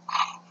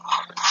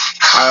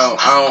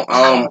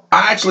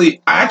 I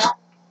actually.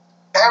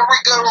 Every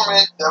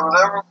government that was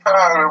ever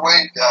power the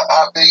way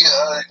how big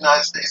the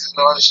United States is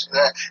and all this shit,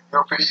 that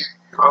European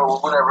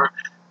or whatever,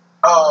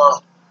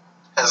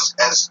 has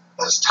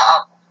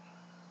toppled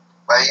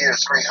by year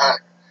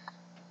 300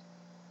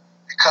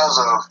 because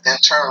of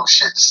internal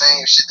shit, the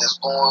same shit that's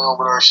going on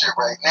with our shit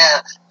right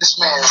now. This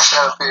man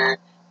sat up here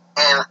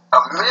and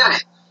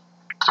admitted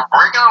to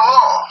breaking a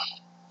law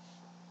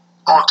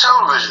on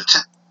television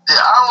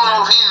I don't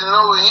know if he didn't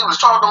know what he was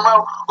talking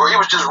about, or he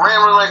was just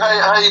rambling like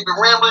how he been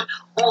rambling,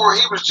 or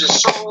he was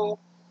just so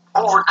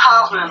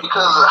overconfident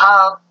because of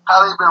how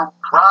they've been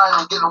riding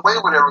and getting away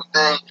with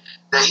everything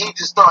that he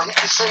just thought he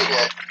could say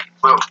that.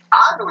 But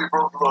I knew he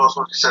broke the laws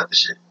when he said the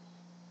shit.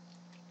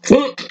 You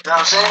know what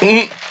I'm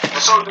saying?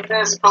 And so did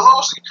Nancy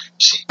Pelosi.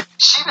 She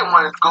didn't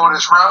want to go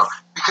this route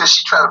because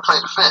she tried to play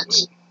the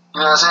fence.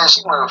 You know what I'm saying?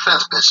 She one of the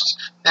fence bitches.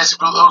 Nancy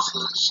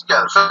Pelosi, she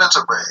got a fence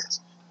up her ass.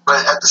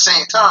 But at the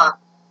same time,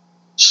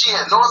 she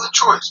had no other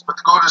choice but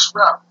to go this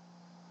route.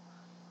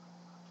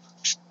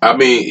 I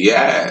mean,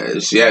 yeah,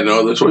 she had no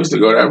other choice to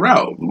go that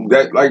route.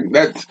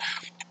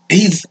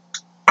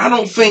 I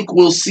don't think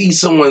we'll see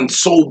someone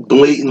so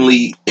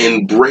blatantly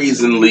and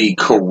brazenly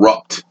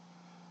corrupt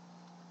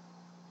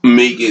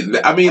make it.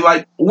 I mean,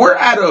 like, we're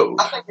at a.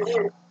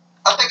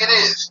 I think it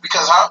is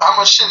because how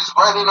much shit is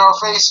right in our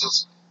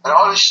faces, and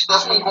all this shit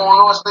that's been going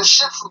on. It's been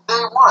shit from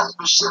day one. It's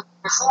been shit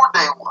before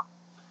day one.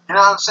 You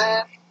know what I'm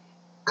saying?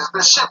 There's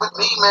been shit with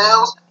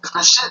emails. There's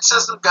been shit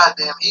since the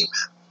goddamn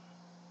email.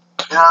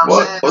 You know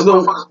what I'm saying? These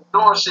motherfuckers been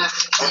doing shit,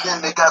 and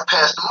then they got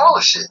past the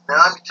Mueller shit. Now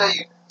let me tell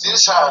you,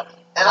 this how,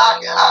 and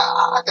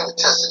I can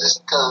attest to this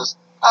because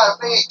I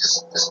made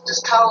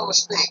this common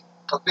mistake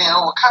of being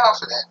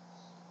overconfident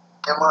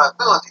in my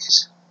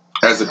abilities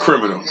as a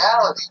criminal.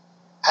 Reality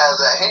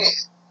has a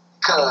hand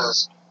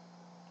because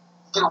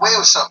you get away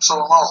with something so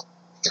long.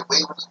 You get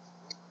away with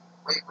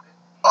it.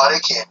 Oh, they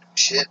can't do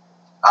shit.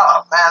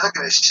 Oh man, look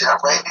at this shit. I'm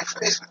right in their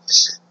face with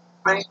this shit.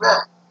 Bring it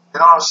back.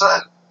 Then all of a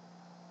sudden,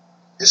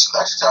 it's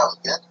election time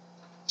again.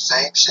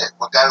 Same shit.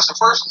 What got us the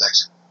first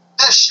election?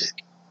 This shit.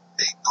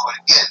 They do it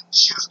again.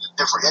 It's using a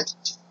different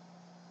entity.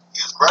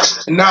 Use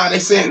Russia. Nah, they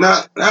saying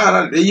nah,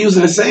 they're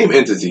using the same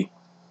entity.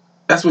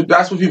 That's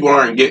what people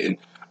aren't getting.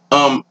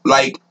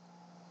 Like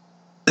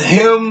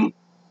him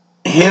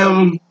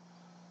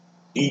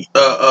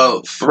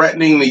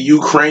threatening the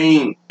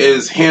Ukraine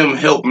is him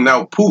helping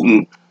out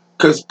Putin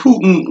because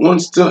Putin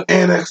wants to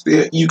annex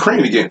the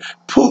Ukraine again.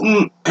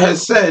 Putin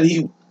has said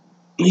he's a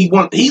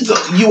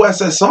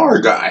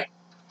USSR guy.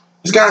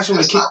 This guy should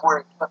have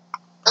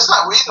He's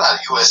not a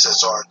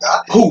USSR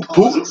guy. Who?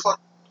 Putin? What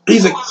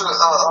was the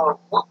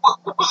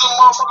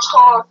motherfuckers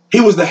called?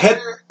 He was the head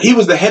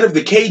of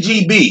the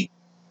KGB.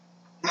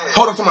 Yeah,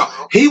 Hold on, come out.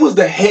 He was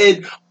the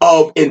head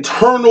of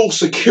internal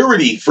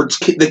security for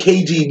the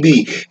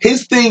KGB.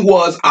 His thing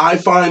was, I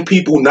find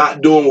people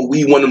not doing what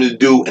we want them to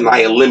do, and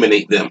I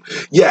eliminate them.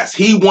 Yes,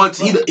 he wants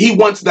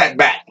that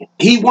back.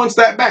 He wants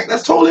that back.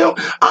 That's totally.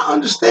 I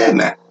understand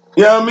that.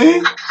 You know what I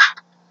mean?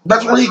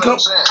 That's where he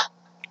comes.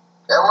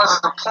 That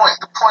wasn't the point.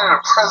 The point of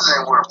the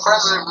president, where the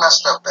president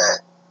messed up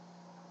at,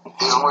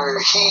 is where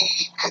he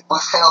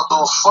withheld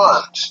those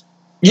funds.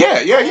 Yeah.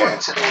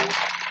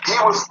 He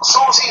was, as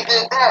soon as he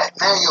did that,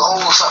 now you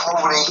hold something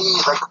over their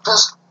head like a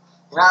pistol.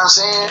 You know what I'm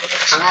saying?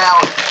 So now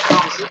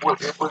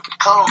what it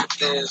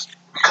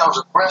becomes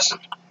aggressive,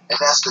 and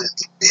that's the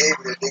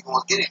behavior that they're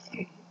gonna get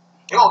him.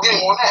 You're gonna get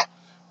him on that.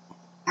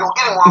 You're gonna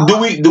get him on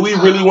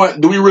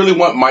that. Do we really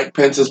want Mike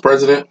Pence as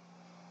president?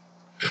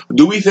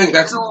 Do we think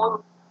that's?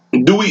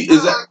 Do we?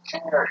 Is that?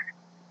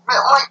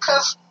 Man, Mike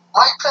Pence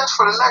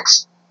for the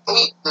next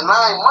 8 to 9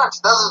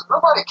 months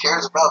nobody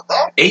cares about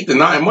that. 8 to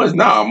 9 months?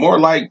 Nah, more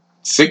like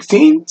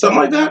 16, something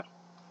like that.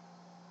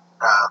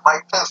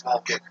 Mike Pence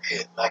won't get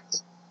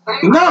elected.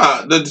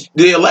 Nah,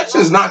 the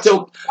election's not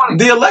till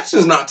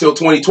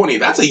 2020.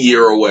 That's a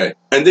year away,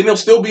 and then he'll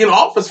still be in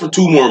office for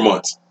 2 more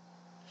months.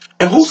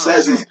 And who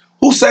says he?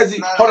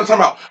 Hold up,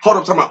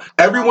 time out.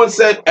 Everyone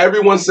said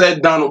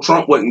Donald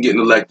Trump wasn't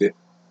getting elected.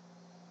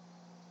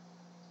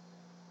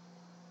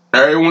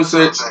 Everyone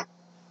said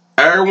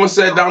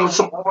Donald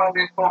Trump.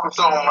 Nobody focus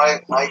on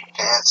Mike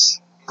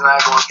Pence. He's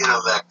not going to get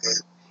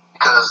elected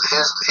because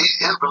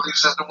his belief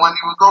system when he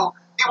would go,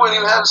 he wouldn't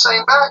even have the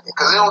same backing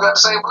because they don't got the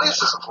same belief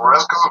system for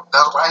us.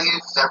 That's why he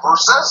never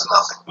says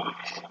nothing.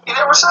 He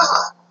never says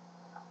nothing.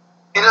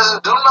 He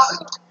doesn't do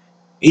nothing.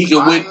 He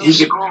could win. He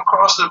could go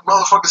across the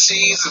motherfucking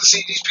seas and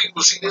see these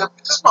people. See them.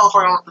 This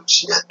motherfucker don't do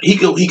shit. He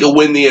could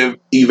win the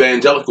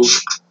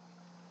evangelicals.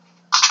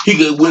 He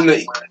could win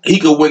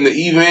the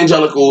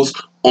evangelicals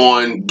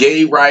on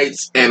gay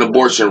rights and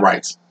abortion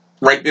rights,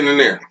 right then and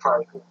there. He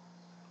probably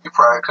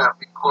couldn't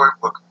beat Cory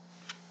Booker.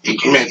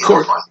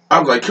 I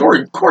was like,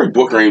 Cory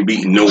Booker ain't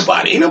beating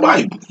nobody. Ain't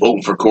nobody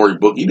voting for Cory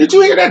Booker. Did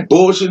you hear that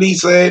bullshit he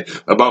said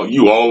about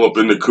you all up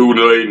in the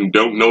Kool-Aid and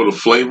don't know the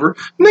flavor?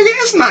 Nigga,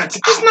 it's not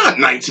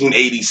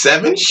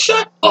 1987.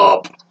 Shut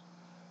up.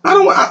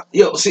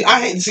 See,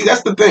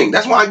 that's the thing.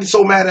 That's why I get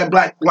so mad at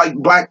black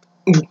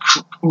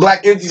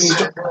entities. He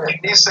said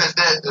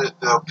that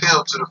the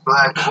appeal to the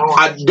black voter.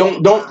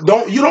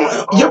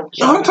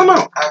 I'm talking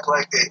about. Act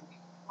like that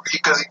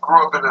because he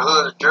grew up in the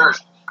hood of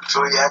Jersey,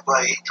 so he act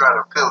like he tried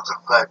to appeal to the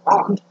black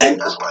voter. And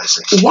that's why I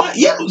say. Why?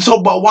 Yeah.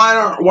 So, but why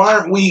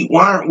aren't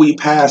we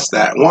past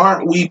that? Why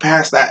aren't we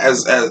past that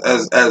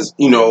as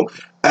you know?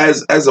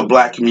 As a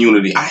black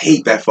community, I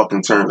hate that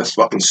fucking term. That's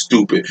fucking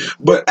stupid.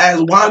 But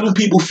why do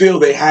people feel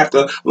they have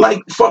to, like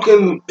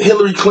fucking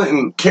Hillary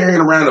Clinton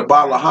carrying around a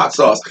bottle of hot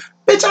sauce?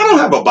 Bitch, I don't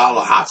have a bottle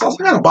of hot sauce.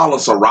 I got a bottle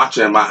of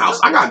sriracha in my house.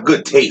 I got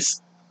good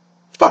taste.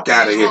 Fuck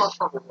out of here. Out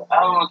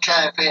on the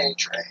campaign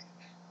trail.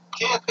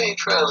 Campaign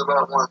trail is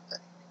about one thing.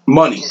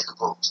 Money.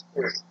 Votes.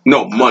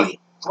 No, money.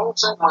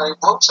 Votes and money.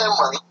 Votes and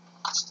money.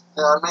 You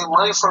know what I mean?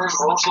 Money first,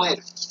 votes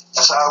later.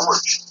 That's how it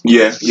works.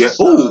 Yeah, yeah.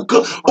 Ooh,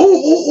 good.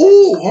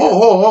 Ooh.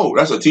 Ho.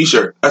 That's a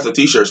t-shirt. That's a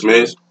t-shirt,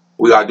 Smiz.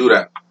 We gotta do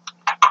that.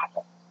 I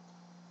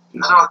know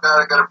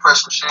I gotta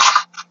press some shit.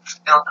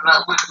 You know, I'm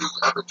not with you.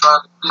 I've been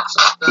trying to get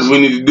something. We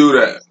need to do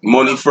that.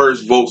 Money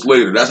first, votes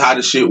later. That's how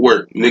the shit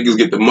work. Niggas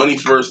get the money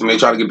first and they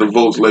try to get the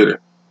votes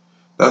later.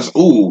 That's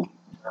ooh.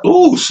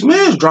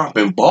 Smiz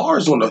dropping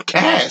bars on the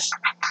cast.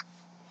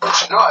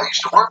 But you know, I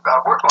used to work. I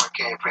worked on the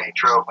campaign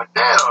trail with my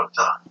dad all the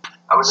time.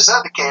 I was just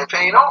at the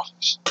campaign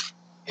office.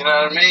 You know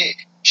what I mean?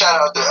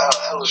 Shout out to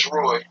Ellis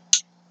R. Roy,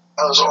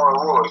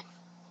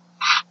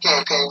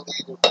 campaign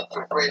leader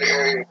for the greater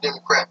area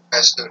Democrat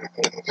of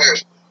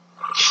Harrisburg.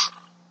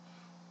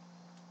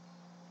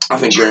 I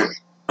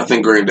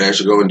think Granddad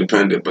should go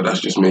independent, but that's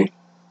just me.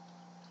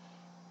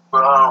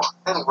 But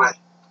anyway,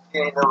 he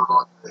ain't never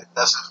going to do that.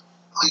 That's his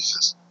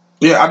allegiance.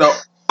 Yeah, I know.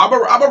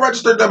 I'm a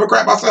registered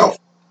Democrat myself.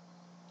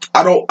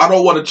 I don't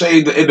want to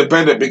change the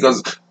independent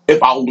because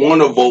if I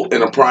want to vote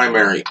in a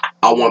primary,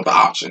 I want the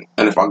option,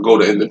 and if I go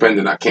to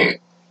independent, I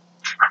can't.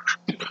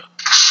 You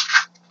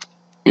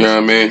know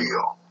what I mean?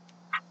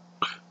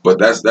 But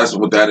that's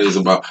what that is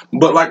about.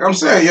 But like I'm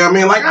saying, you know what I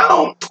mean? Like I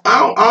don't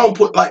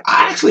put, like,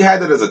 I actually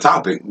had that as a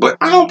topic, but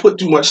I don't put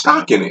too much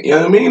stock in it. You know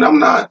what I mean? I'm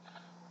not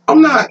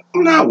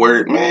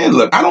worried, man.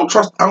 Look, I don't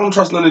trust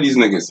none of these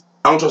niggas.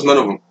 I don't trust none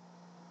of them.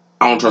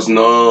 I don't trust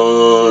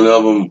none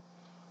of them.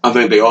 I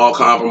think they all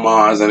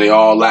compromise and they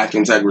all lack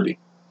integrity.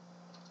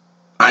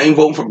 I ain't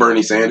voting for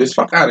Bernie Sanders.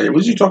 Fuck out of here.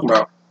 What you talking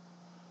about?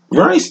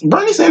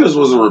 Bernie Sanders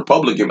was a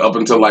Republican up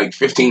until like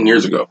 15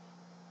 years ago.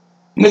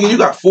 Nigga, you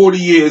got 40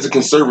 years of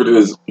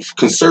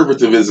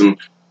conservatism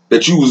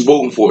that you was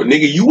voting for.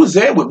 Nigga, you was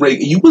there with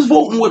Reagan. You was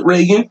voting with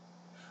Reagan.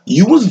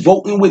 You was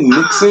voting with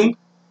Nixon.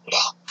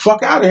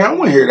 Fuck out of here. I don't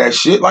want to hear that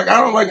shit. Like,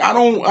 I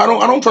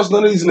don't trust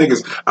none of these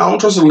niggas. I don't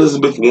trust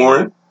Elizabeth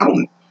Warren.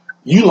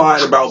 You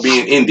lying about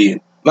being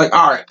Indian. Like,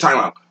 all right, time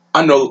out.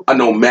 I know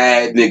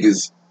mad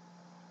niggas,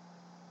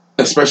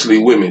 especially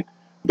women,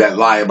 that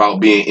lie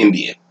about being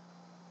Indian.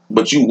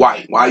 But you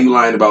white. Why are you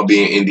lying about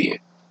being Indian?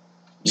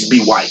 Just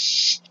be white.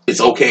 It's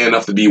okay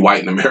enough to be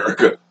white in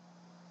America.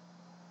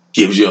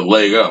 Gives you a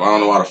leg up. I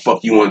don't know why the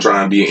fuck you want to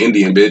try and be an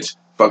Indian, bitch.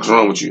 Fuck's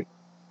wrong with you?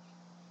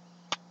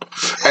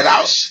 And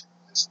I was...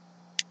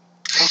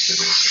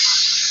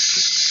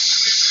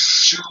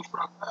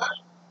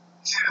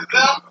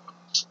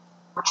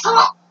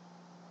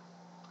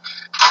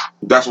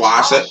 That's why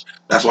I said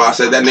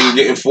that nigga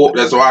getting 4.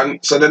 That's why I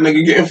said that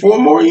nigga getting 4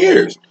 more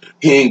years.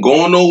 He ain't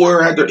going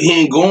nowhere after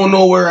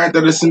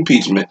this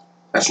impeachment.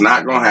 That's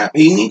not gonna happen.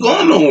 He ain't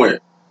going nowhere.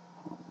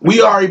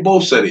 We already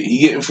both said it. He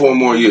getting 4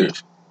 more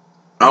years.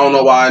 I don't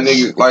know why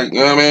niggas, like, you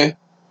know what I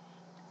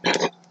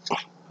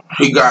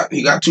mean?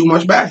 He got too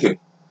much backing.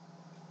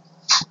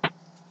 Nah,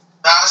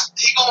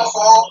 he gonna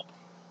fall.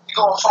 He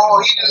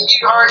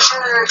already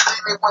said everything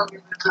they wanted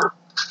him to do.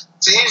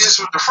 See, he just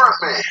was the front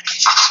man.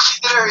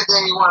 He did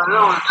everything he wanted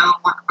them to do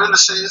with the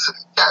businesses and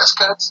tax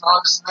cuts and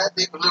all this and that.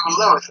 They've been living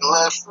alone for the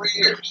last 3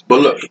 years. But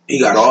look, he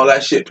got all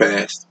that shit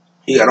passed.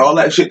 He got all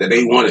that shit that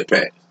they wanted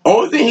passed.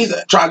 Only thing he's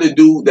tried to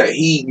do that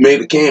he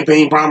made a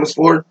campaign promise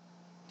for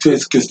to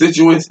his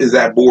constituents is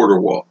that border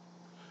wall.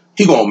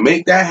 He gonna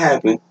make that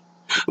happen.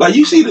 Like,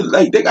 you see,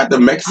 they got the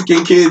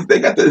Mexican kids. They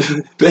got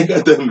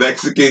the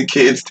Mexican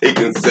kids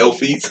taking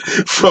selfies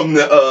from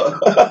the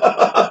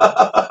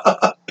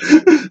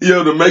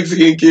yo, the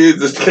Mexican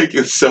kids is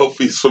taking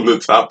selfies from the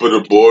top of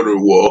the border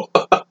wall.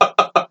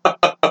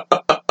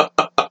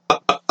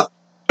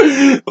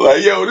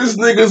 Like, yo, this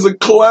nigga's a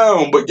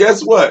clown. But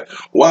guess what?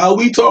 While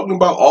we talking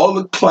about all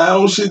the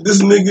clown shit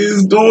this nigga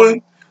is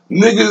doing,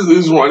 niggas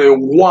is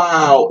running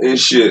wild and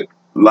shit.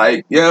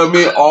 Like, you know what I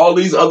mean? All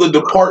these other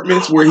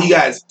departments where he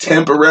has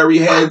temporary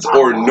heads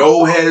or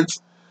no heads.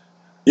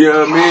 You know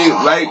what I mean?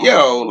 Like,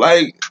 yo,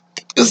 like,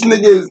 this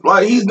nigga is,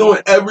 like, he's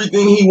doing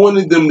everything they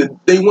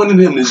wanted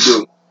him to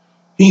do.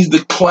 He's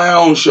the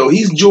clown show.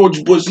 He's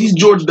George Bush. He's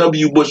George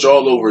W. Bush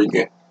all over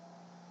again.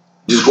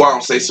 Just go out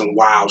and say some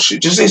wild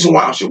shit. Just say some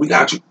wild shit. We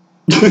got you.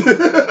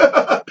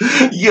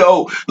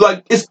 Yo,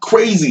 like, it's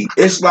crazy.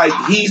 It's like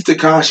he's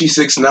Tekashi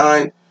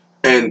 6ix9ine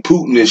and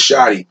Putin is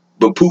Shotty,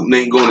 but Putin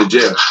ain't going to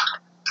jail.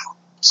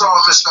 It's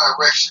all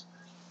misdirection.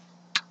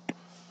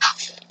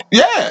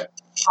 Yeah.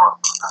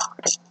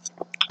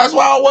 That's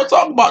why I want to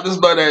talk about this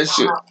nut ass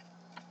shit.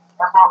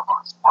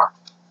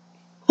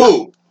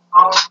 Who?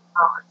 I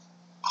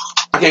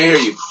can't hear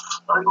you.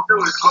 All you do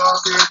is go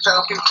out there and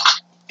tell people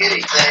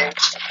anything, let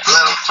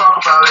them talk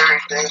about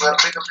everything, let them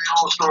make up their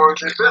own stories.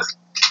 They're busy.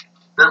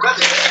 They're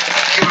busy.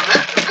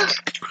 They're busy.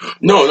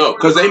 No,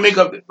 because they make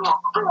up.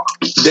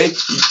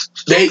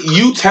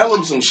 You tell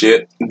them some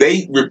shit,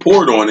 they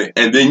report on it,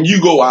 and then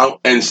you go out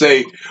and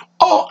say,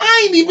 "Oh,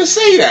 I ain't even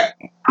say that."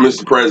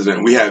 Mr.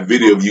 President, we have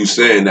video of you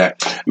saying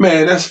that.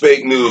 Man, that's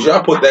fake news.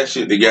 Y'all put that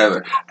shit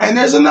together. And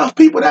there's enough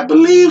people that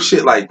believe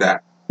shit like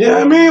that. You know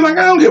what I mean? Like,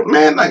 I don't get,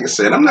 man, like I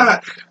said, I'm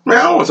not, man,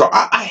 I don't want to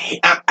talk. I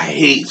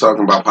hate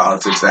talking about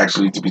politics,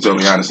 actually, to be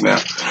totally honest now.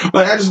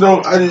 Like, I just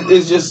don't,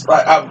 it's just,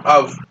 like,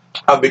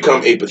 I've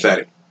become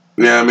apathetic.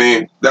 You know what I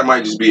mean? That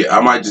might just be it.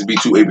 I might just be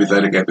too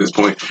apathetic at this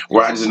point,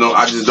 where I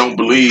just don't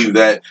believe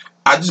that,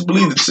 I just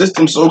believe the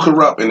system's so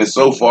corrupt and it's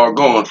so far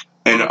gone,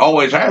 and it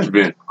always has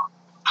been.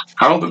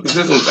 I don't think the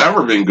system's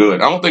ever been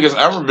good. I don't think it's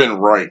ever been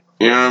right.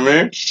 You know what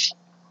I mean?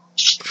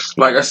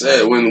 Like I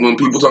said, when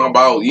people talk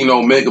about, you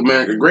know, make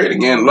America great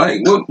again,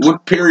 like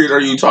what period are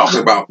you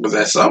talking about? Because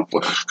at some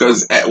point,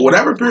 because at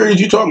whatever period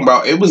you're talking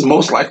about, it was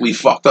most likely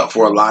fucked up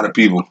for a lot of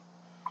people.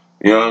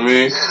 You know what I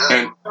mean?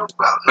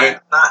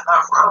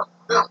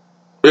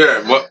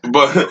 Yeah,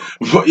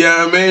 but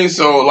yeah, I mean,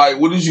 so like,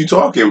 what is you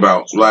talking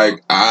about?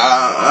 Like,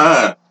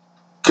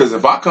 because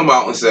if I come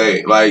out and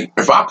say,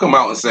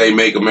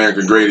 make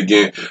America great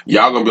again,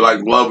 y'all gonna be like,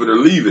 love it or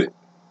leave it.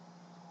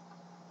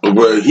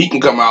 But he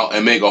can come out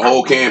and make a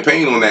whole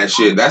campaign on that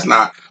shit. That's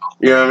not,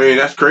 you know what I mean?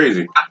 That's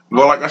crazy.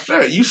 But like I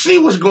said, you see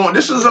what's going.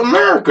 This is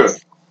America.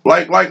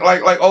 Like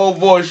old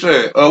boy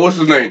said. What's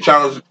his name?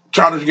 Childish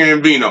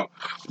Gambino.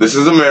 This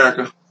is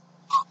America.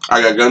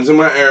 I got guns in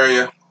my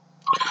area.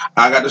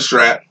 I got the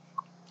strap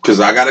because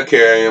I gotta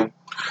carry them.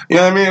 You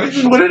know what I mean? This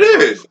is what it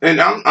is.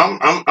 And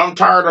I'm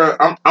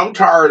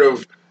tired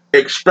of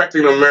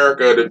expecting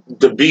America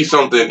to be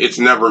something it's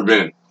never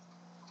been.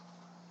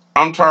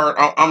 I'm tired.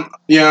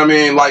 You know what I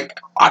mean? Like,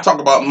 I talk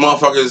about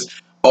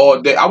motherfuckers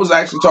all day. I was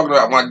actually talking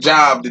about my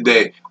job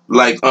today.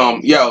 Like,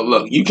 yo,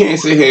 look, you can't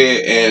sit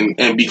here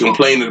and be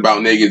complaining about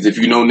niggas if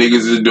you know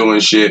niggas is doing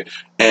shit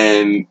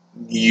and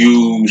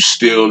you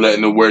still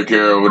letting them work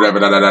here or whatever,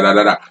 da da da da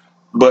da da.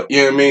 But, you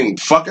know what I mean?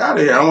 Fuck out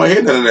of here. I don't want to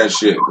hear none of that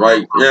shit.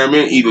 Like, you know what I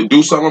mean? Either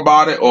do something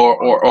about it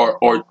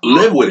or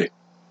live with it.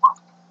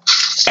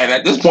 And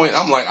at this point,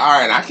 I'm like, all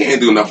right, I can't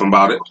do nothing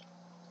about it.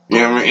 You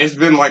know what I mean? It's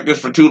been like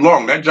this for too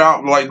long. That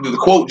job, like the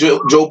quote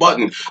Joe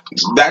Button,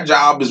 that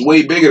job is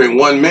way bigger than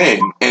one man.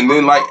 And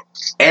then like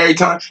every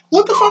time,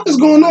 what the fuck is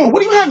going on?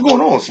 What do you have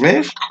going on,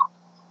 Smith?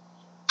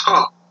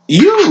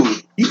 You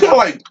got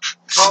like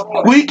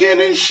squeaking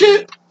and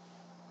shit.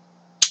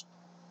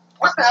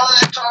 What the hell are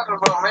you talking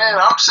about, man?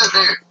 I'm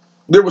sitting there.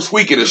 There was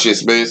squeaking and shit,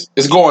 Smith.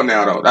 It's going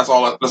now though. That's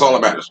all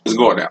that matters. It's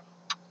going now.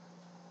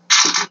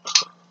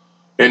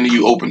 And then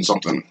you open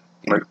something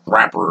like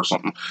wrapper or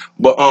something.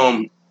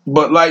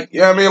 But like,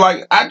 you know what I mean?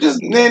 Like,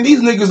 these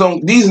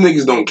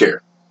niggas don't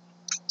care.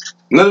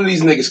 None of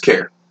these niggas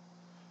care.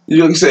 You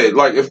know what I said?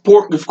 Like, if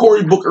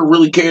Cory Booker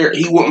really cared,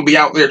 he wouldn't be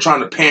out there trying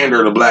to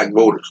pander to black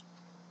voters.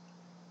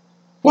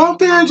 Go out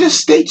there and just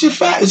state your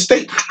fact.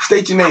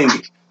 State your name.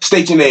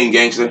 State your name,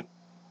 gangster.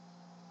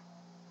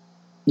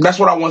 That's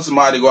what I want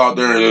somebody to go out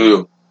there and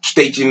do.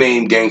 State your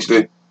name,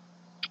 gangster.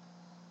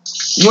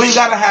 You ain't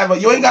gotta have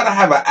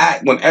an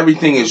act when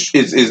everything is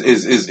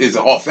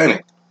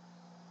authentic.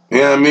 You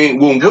know what I mean?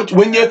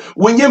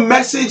 When your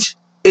message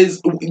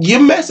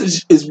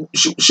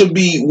should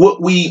be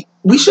what we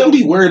shouldn't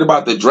be worried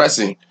about the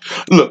dressing.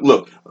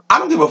 Look, I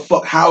don't give a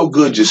fuck how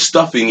good your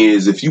stuffing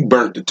is if you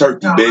burnt the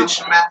turkey,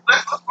 bitch. Man,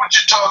 look what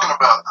you're talking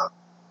about, though.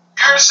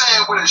 You're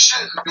saying what it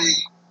shouldn't be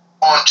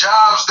on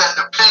jobs that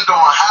depend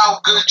on how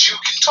good you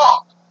can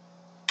talk.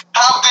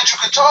 How good you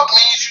can talk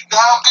means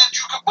how good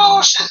you can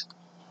bullshit.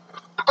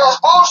 The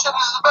best bullshit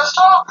is the best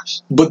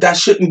talkers. But that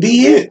shouldn't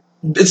be it.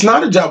 It's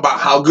not a job about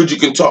how good you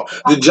can talk.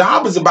 The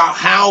job is about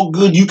how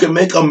good you can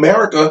make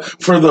America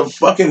for the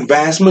fucking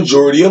vast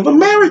majority of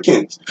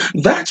Americans.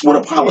 That's what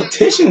a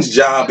politician's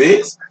job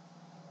is.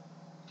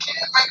 You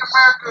can't make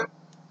America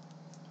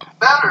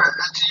better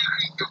until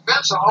you can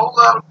convince a whole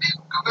lot of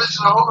people.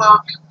 Convincing a whole lot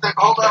of people take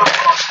a whole lot of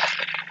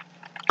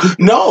bullshit.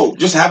 No,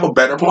 just have a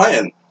better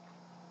plan. You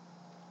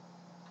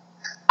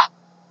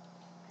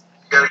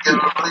gotta get them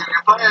to believe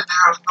your plan,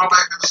 there, go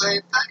back to the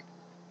same thing.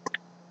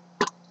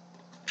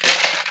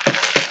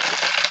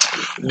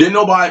 Didn't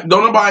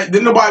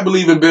nobody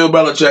believe in Bill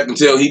Belichick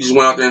until he just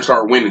went out there and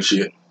started winning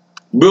shit.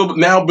 Bill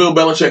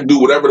Belichick do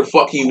whatever the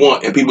fuck he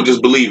want and people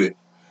just believe it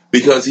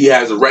because he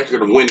has a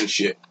record of winning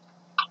shit.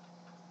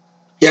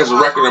 He has a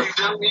record of.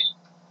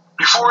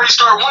 Before he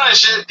started winning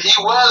shit, he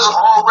was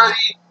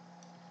already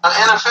an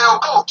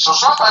NFL coach, so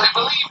somebody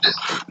believed it.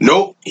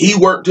 Nope, he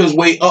worked his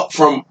way up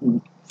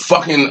from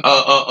fucking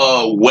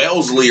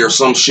Wellesley or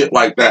some shit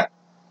like that.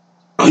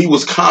 He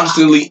was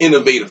constantly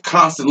innovative,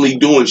 constantly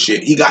doing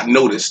shit. He got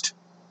noticed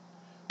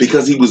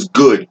because he was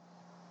good.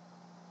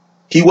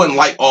 He wasn't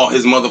like all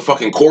his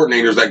motherfucking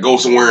coordinators that go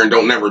somewhere and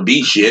don't never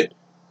be shit.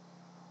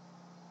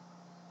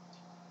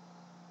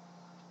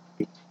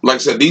 Like I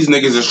said, these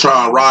niggas is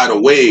trying to ride a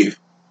wave.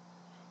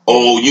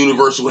 Oh,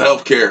 universal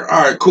health care.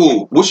 All right,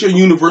 cool. What's your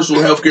universal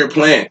health care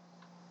plan?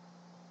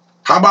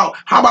 How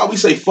about we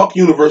say fuck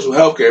universal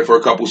health care for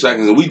a couple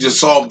seconds and we just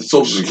solve the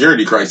Social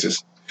Security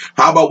crisis?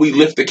 How about we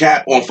lift the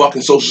cap on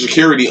fucking Social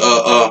Security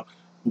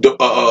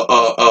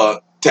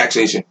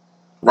taxation?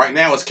 Right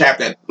now it's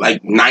capped at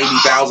like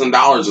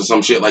 $90,000 or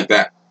some shit like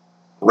that.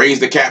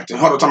 Raise the captain.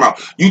 Hold on, talking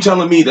about you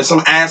telling me that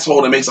some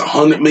asshole that makes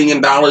 $100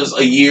 million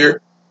a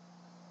year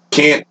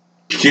can't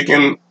kick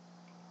in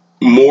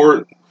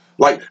more?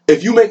 Like,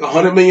 if you make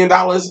 $100 million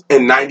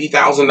and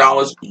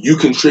 $90,000, you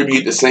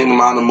contribute the same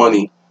amount of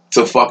money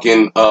to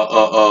fucking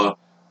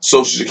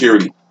Social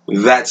Security.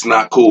 That's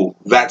not cool.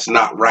 That's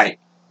not right.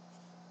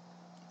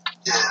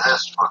 Yeah,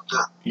 that's fucked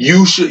up.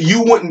 You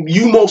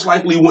most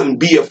likely wouldn't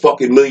be a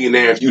fucking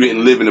millionaire if you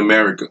didn't live in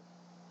America.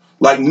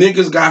 Like,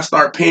 niggas gotta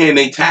start paying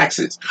their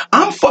taxes.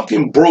 I'm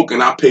fucking broke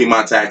and I pay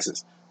my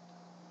taxes.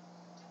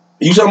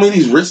 You tell me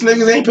these rich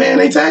niggas ain't paying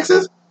their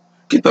taxes?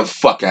 Get the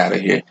fuck out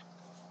of here.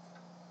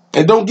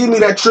 And don't give me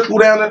that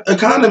trickle-down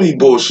economy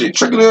bullshit.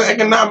 Trickle-down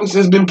economics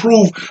has been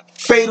proved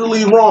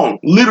fatally wrong.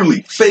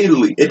 Literally,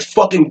 fatally. It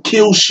fucking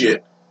kills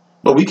shit.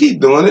 But we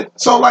keep doing it.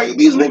 So, like,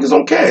 these niggas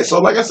don't care.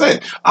 So, like I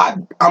said,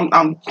 I'm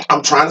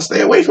trying to stay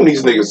away from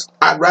these niggas.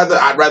 I'd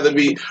rather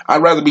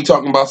be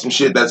talking about some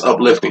shit that's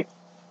uplifting.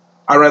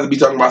 I'd rather be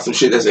talking about some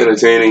shit that's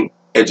entertaining,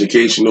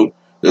 educational.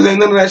 Because ain't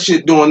none of that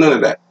shit doing none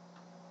of that.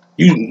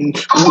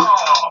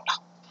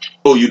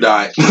 Oh, you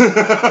died.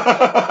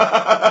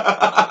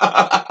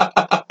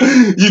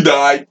 You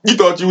died. You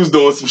thought you was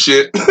doing some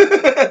shit.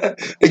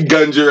 They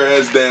gunned your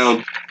ass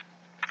down.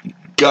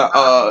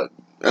 I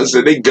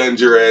said they gunned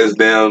your ass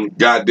down.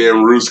 Goddamn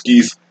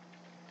Ruskies.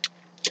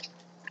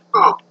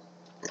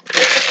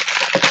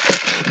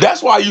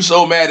 That's why you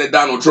so mad at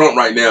Donald Trump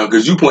right now,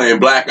 because you playing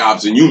Black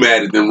Ops and you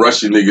mad at them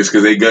Russian niggas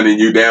because they gunning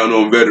you down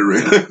on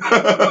veteran.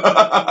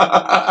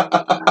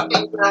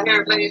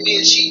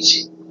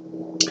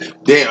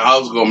 Damn, I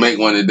was gonna make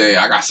one today.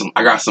 I got some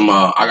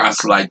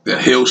like the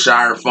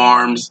Hillshire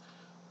Farms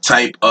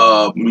type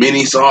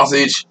mini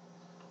sausage.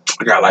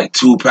 I got like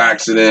 2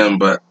 packs of them,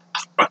 but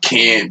I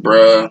can't,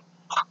 bruh.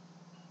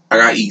 I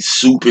gotta eat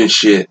soup and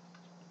shit.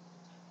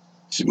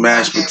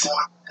 Mashed potatoes.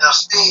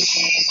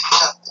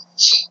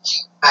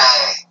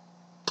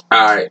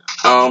 Alright,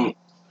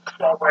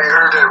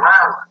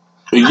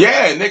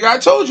 yeah, nigga, I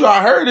told you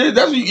I heard it.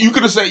 That's what you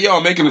could have said, yo,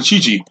 I'm making a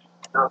chi-chi.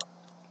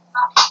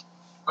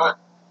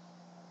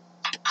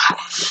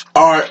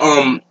 Alright,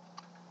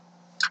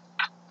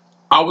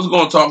 I was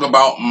going to talk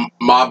about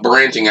my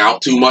branching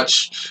out too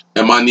much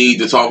and my need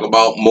to talk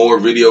about more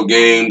video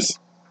games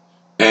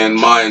and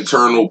my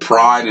internal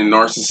pride and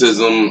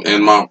narcissism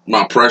and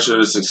my pressure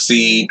to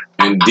succeed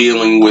and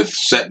dealing with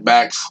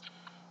setbacks.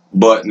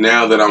 But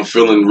now that I'm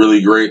feeling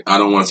really great, I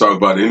don't want to talk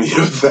about any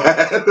of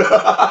that.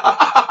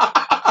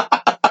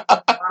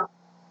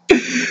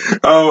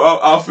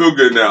 I'll feel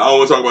good now. I don't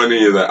want to talk about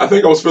any of that. I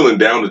think I was feeling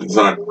down at the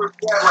time.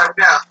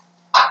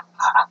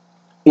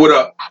 What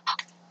up?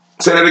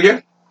 Say that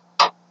again?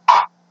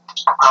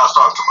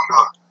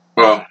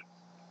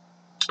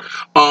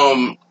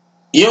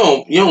 You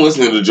don't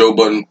listen to the Joe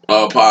Budden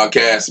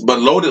podcast, but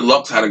Loaded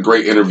Lux had a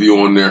great interview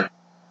on there.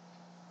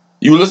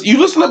 You listen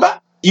to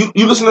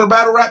the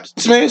battle rap,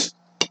 Smith?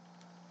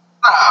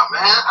 Nah,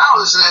 man, I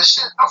don't listen to that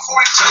shit. I'm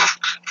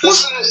 42.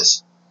 Listen to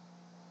this.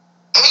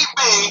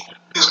 AB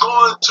is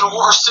going to the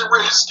Washington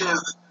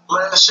Redskins.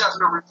 Last shot in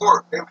the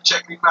report. They were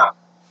checking him out.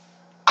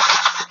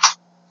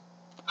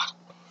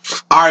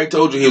 I already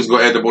told you he was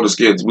going to end up on the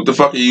Skins. What the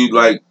fuck are you,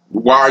 like,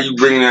 why are you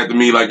bringing that to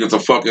me like it's a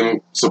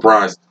fucking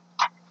surprise?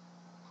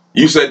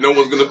 You said no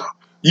one's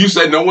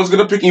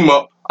gonna pick him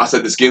up. I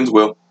said the Skins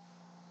will.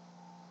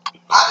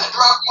 I didn't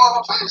drop him on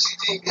my fantasy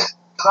team yet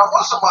because I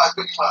want somebody to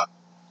pick him up.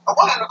 I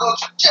want him to go to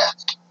the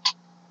Jets.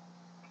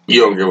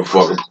 You don't give a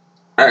fuck.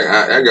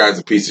 That guy's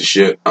a piece of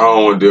shit. I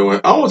don't want to deal with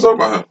it. I don't want to talk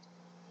about him.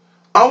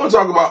 I want to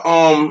talk about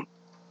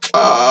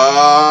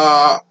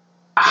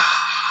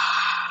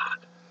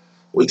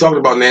we talked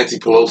about Nancy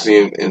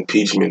Pelosi and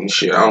impeachment and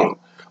shit. I don't.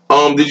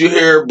 Did you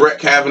hear Brett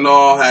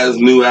Kavanaugh has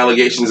new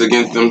allegations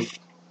against him?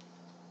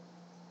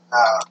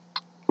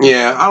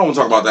 Yeah, I don't want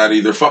to talk about that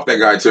either. Fuck that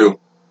guy too.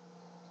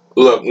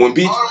 Look, when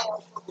people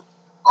all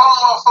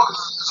motherfuckers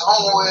is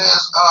homo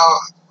ass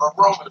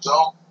Romans,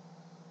 yo.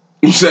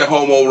 You said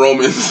homo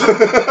Romans.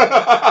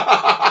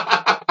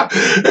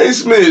 Hey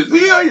Smith,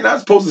 yeah, you're not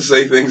supposed to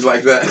say things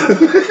like that.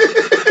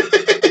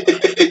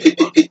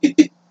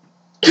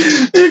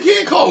 You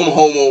can't call them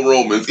homo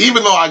Romans,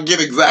 even though I get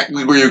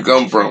exactly where you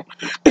come from.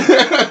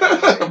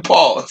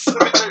 Pause.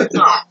 Let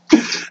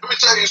me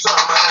tell you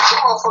something, man. Some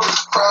motherfuckers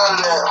is proud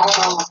of that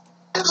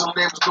homoism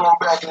they was doing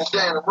back in the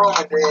day in the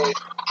Roman days.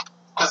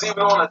 Because even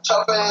on a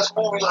tough ass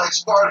movie like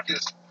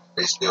Spartacus,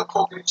 they still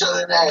poking each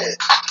other in the ass.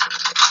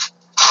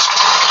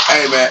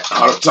 Hey man,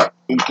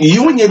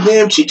 you and your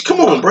damn cheeks.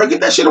 Come on, bro, get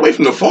that shit away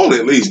from the phone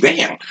at least.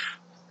 Damn.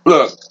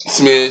 Look,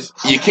 Smith,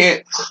 you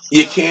can't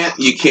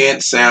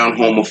sound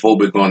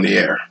homophobic on the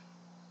air.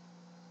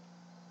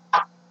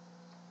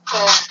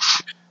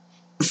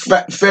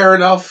 Fair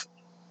enough.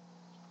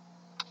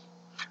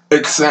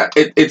 It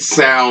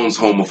sounds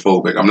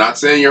homophobic. I'm not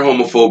saying you're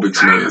homophobic,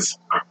 Smith.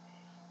 I'm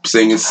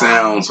saying it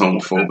sounds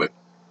homophobic.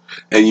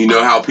 And you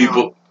know how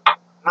people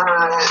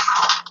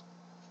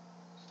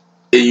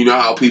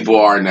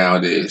are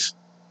nowadays.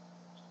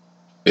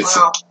 It's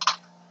well,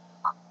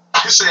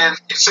 you saying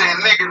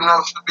nigga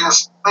enough to be a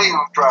slave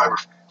driver.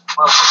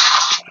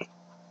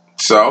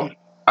 So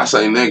I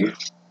say nigga.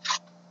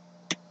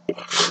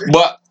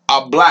 But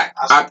I'm black.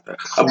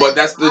 But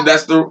that's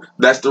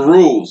the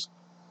rules.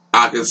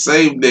 I can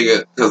say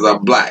nigga because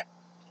I'm black.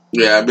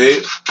 Yeah, I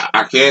mean,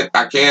 I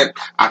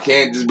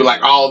can't just be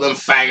like all them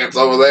faggots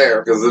over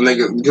there because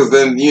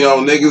then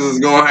niggas is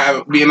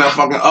gonna be in that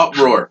fucking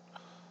uproar.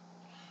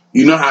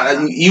 You know how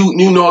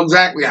you know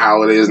exactly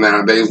how it is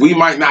nowadays. We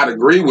might not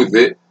agree with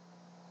it.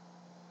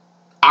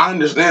 I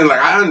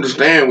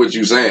understand what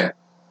you're saying.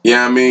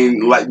 Yeah, I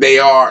mean, like they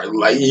are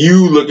like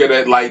you look at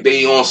it like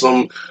they on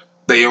some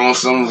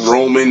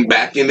Roman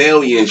back in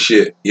alien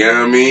shit. You know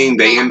what I mean?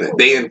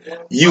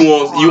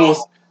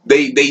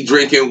 They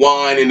drinking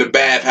wine in the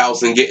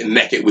bathhouse and getting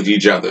naked with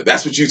each other.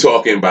 That's what you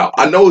talking about.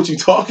 I know what you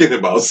talking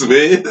about,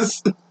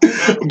 Smith.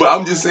 But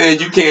I'm just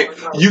saying you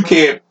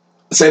can't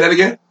say that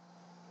again.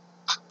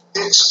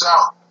 Hicks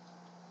out.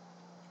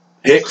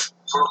 Hicks?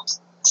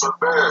 For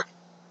Bear.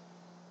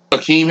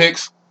 Akeem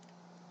Hicks?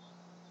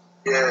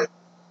 Yeah.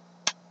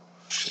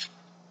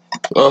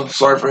 Oh,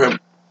 sorry for him.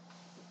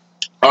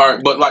 All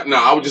right, but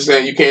I was just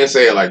saying you can't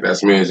say it like that,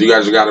 Smith. You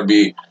guys gotta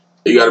be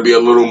a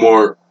little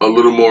more. I don't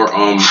know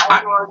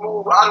I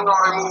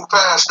move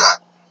past that.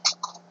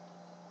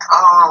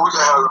 I don't know what the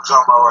hell you're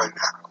talking about right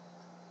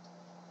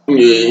now.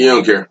 Yeah, you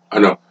don't care. I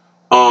know.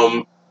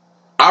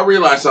 I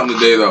realized something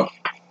today though.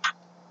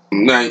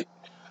 Night.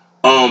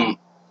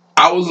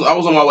 I was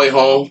on my way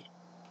home.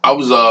 I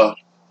ain't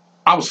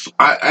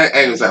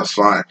gonna say I was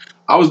flying.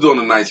 I was doing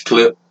a nice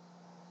clip.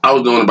 I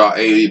was doing about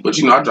 80, but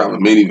I drive a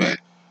minivan.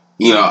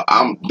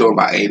 I'm doing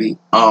about 80.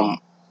 I'm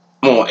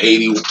on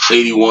 80,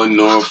 81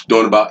 north,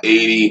 doing about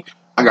 80.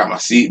 I got my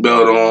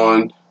seatbelt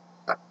on.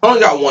 I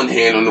only got one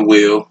hand on the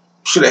wheel.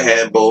 Should have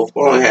had both.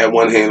 Only had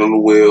one hand on the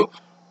wheel.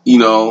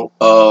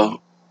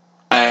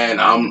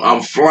 And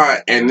I'm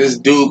flying, and this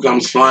dude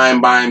comes flying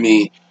by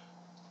me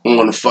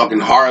on a fucking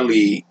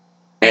Harley,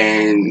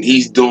 and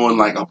he's doing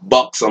like a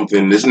buck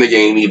something. This nigga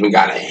ain't even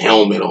got a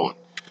helmet on,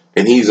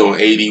 and he's on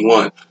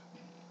 81.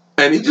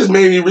 And he just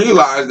made me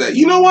realize that,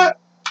 you know what?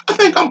 I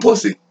think I'm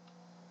pussy.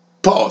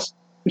 Pause.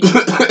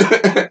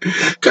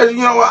 Because you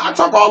know what? I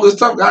talk all this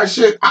tough guy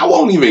shit. I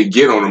won't even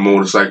get on a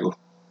motorcycle.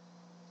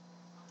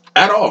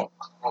 At all.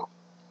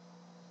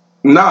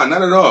 Nah,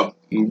 not at all.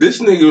 This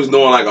nigga was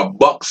doing like a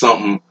buck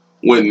something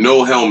with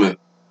no helmet,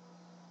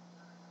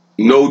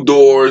 no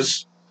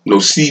doors, no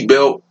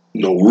seatbelt,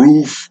 no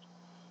roof,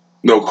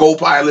 no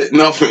co-pilot,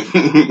 nothing.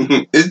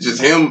 It's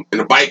just him and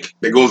a bike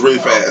that goes really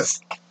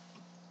fast.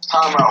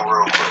 Time out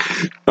real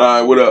quick.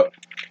 Alright, what up?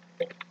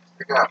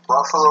 We got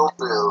Buffalo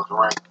Bills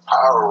ranked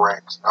power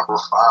ranks number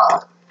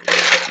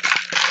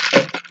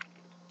 5.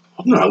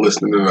 I'm not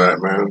listening to that,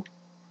 man.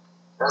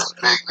 That's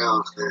big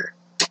news there.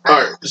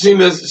 Alright,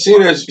 seeing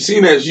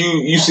as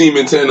you seem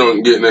intent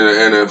on getting in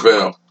the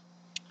NFL.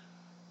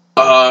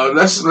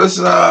 Let's I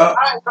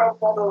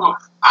don't want to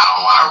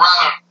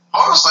ride a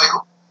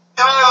motorcycle.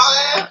 You know what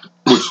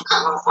I'm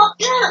saying? Fuck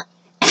yeah.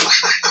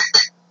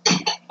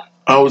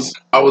 I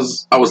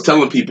was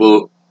telling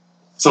people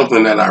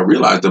something that I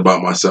realized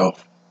about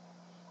myself.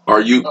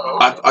 I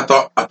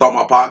thought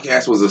my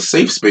podcast was a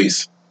safe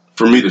space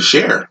for me to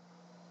share.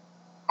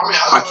 I mean,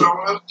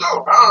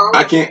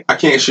 I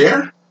can't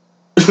share.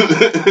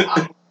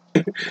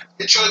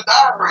 Get you a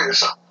diary or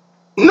something.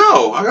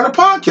 No, I got a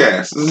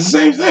podcast. It's the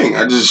same thing.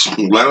 I just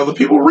let other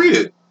people read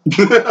it.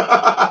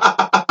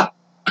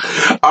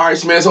 All right,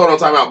 Smith, hold on,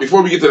 time out.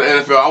 Before we get to the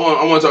NFL, I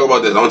want to talk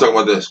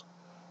about this.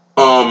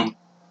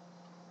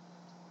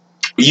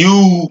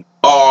 You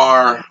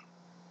are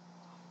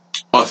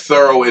a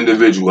thorough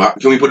individual.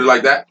 Can we put it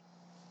like that?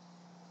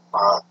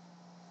 Huh?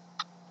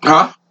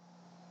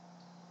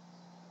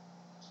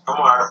 Come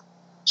on.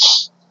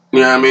 You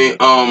know what I mean?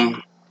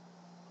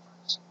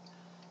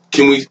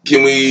 Can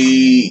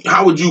we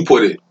how would you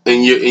put it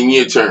in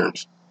your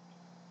terms?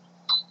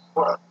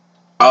 What?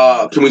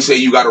 Can we say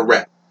you got a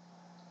rep?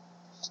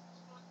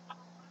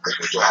 I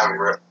used to have a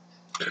rep.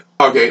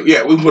 Okay,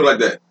 yeah, we can put it like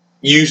that.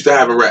 You used to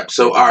have a rep.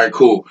 So all right,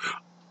 cool.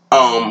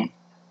 All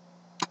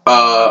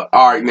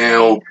right,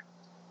 now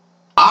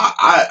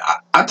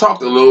I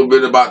talked a little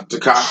bit about the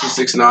Tekashi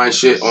 6ix9ine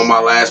shit on my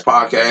last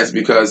podcast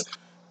because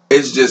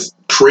it's just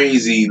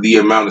crazy the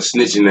amount of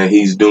snitching that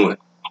he's doing.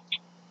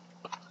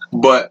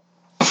 But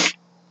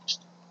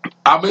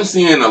I've been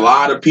seeing a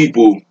lot of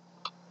people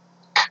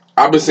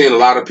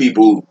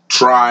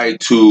try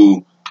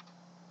to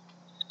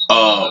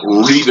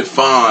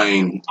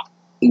redefine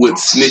what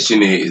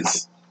snitching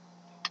is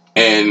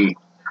and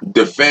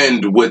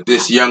defend what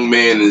this young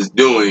man is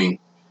doing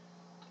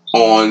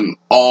on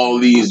all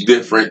these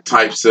different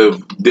types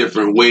of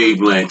different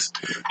wavelengths.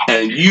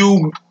 And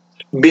you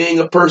being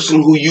a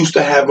person who used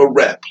to have a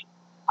rep,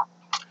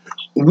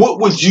 what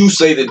would you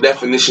say the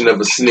definition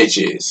of a snitch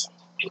is?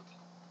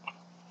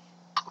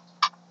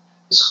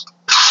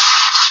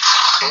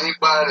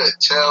 Anybody that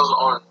tells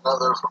on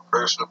another for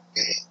personal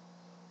gain.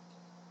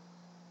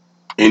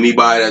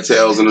 Anybody that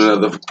tells on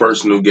another for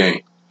personal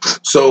gain.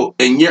 So,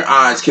 in your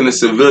eyes, can a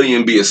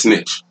civilian be a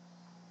snitch?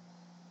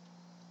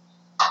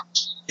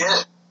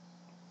 Yeah.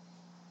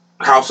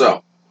 How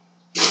so?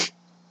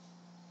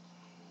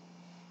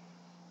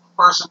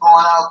 person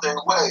going out their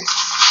way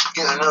to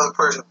get another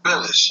person's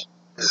business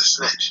is a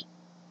snitch.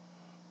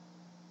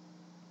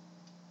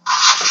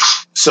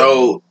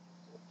 So,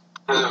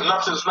 if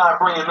nothing's not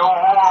bringing no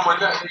harm or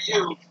nothing to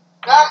you,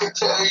 I can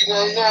tell you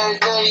now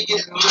you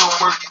getting little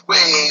murky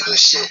waves and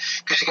shit,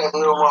 because you got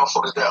little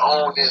motherfuckers that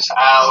own this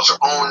house or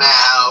own that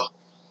house,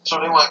 so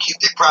they want to keep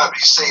their property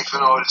safe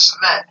and all this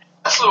and that.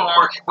 That's a little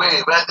murky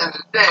wave, but at the end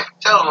of the day, if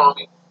you're telling on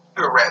me,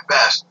 you're a rat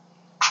bastard.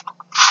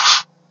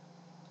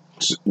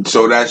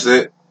 so that's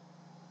it?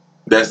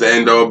 That's the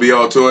end all be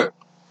all to it?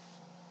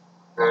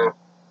 Yeah.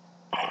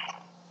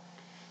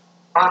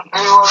 Ain't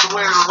other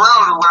way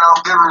around it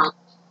without giving.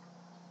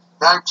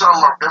 Now you're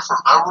talking about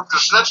different levels of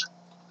snitching.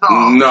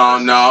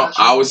 No.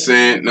 I was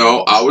saying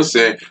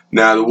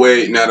now the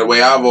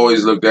way I've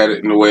always looked at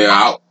it and the way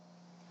out,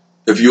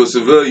 if you're a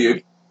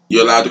civilian,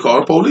 you're allowed to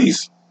call the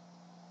police.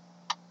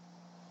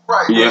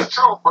 Right, yeah. That's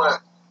true,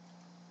 but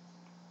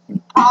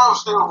I'm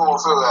still gonna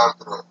feel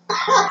after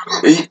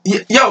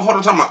that. Yo, hold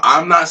on, talking about.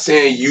 I'm not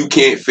saying you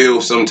can't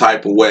feel some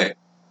type of way,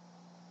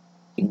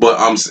 but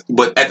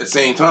at the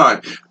same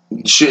time,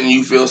 shouldn't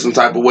you feel some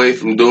type of way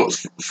for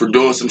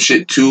doing some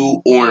shit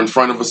to or in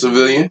front of a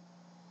civilian?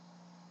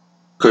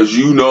 Because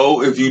you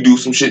know, if you do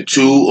some shit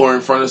to or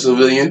in front of a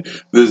civilian,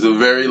 there's a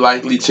very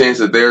likely chance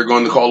that they're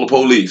going to call the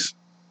police.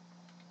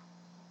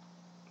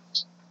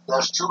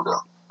 That's true, though.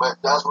 But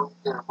that's when you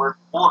get a murky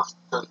waters,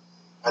 because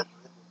at the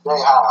end of the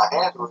day, how I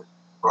handle it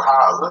or how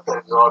I look at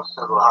it all depends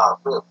on how I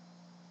feel.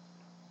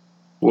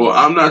 Well,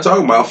 I'm not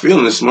talking about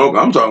feeling the smoke.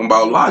 I'm talking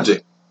about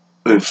logic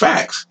and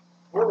facts.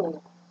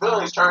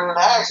 Feelings turn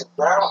into action,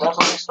 Daryl. That's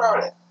where they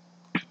started.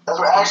 That's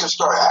where action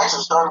started. Action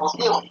started with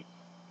feeling.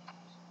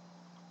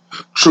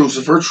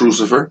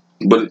 Trucifer.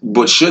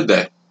 But should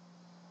they?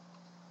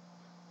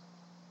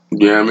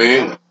 You know what I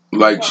mean?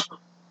 Like,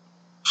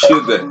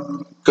 should they?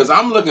 Because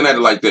I'm looking at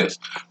it like this.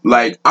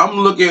 Like, I'm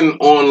looking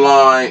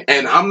online,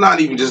 and I'm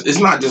not even just, it's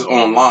not just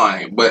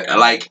online, but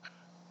like,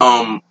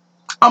 I'm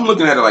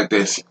looking at it like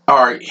this.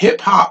 All right, hip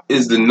hop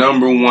is the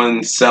number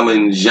one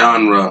selling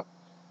genre.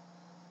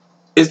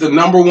 It's the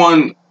number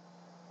one,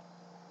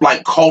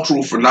 like,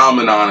 cultural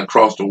phenomenon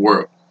across the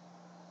world.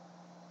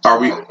 Are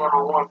we? The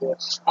number one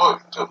that's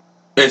exploited, too.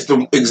 It's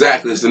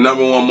the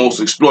number one most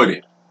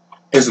exploited.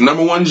 It's the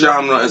number one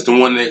genre. It's the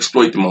one they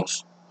exploit the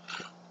most.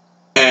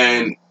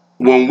 And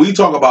when we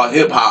talk about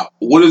hip hop,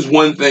 what is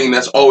one thing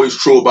that's always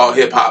true about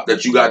hip hop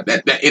that you got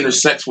that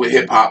intersects with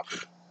hip hop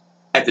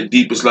at the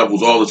deepest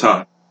levels all the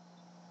time?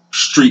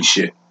 Street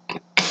shit.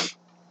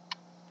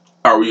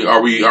 Are we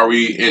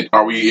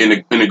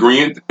in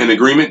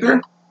agreement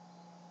there?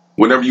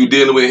 Whenever you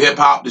dealing with hip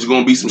hop, there's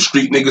gonna be some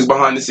street niggas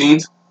behind the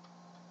scenes.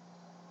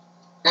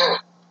 Yeah.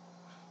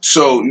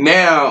 So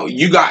now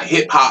you got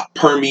hip hop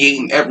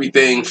permeating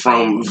everything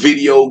from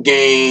video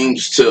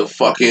games to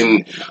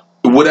fucking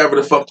whatever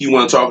the fuck you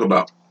want to talk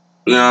about.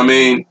 You know what I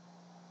mean?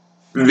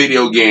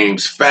 Video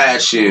games,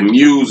 fashion,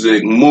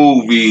 music,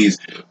 movies,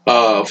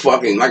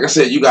 fucking, like I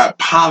said, you got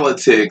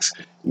politics.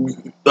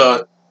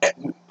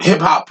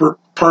 Hip hop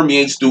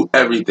permeates through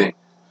everything.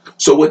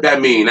 So what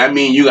that mean? That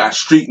mean you got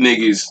street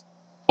niggas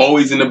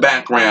always in the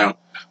background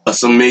of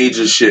some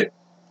major shit.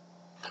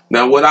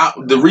 Now,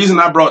 the reason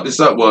I brought this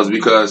up was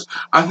because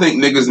I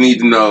think niggas need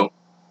to know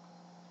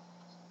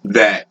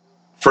that,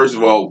 first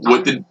of all,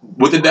 what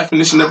the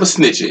definition of a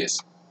snitch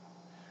is,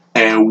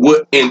 and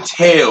what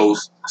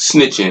entails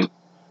snitching,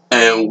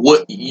 and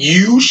what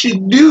you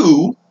should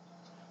do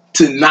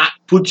to not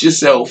put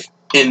yourself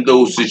in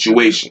those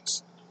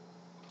situations.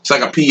 It's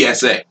like a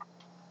PSA.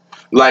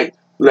 Like,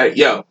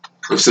 yo,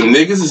 if some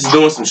niggas is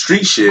doing some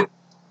street shit,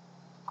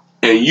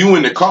 and you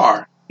in the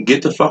car,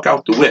 get the fuck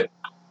out the whip.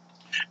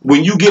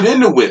 When you get in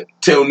the whip,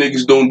 tell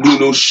niggas don't do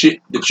no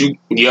shit that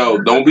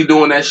don't be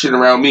doing that shit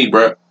around me,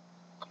 bruh.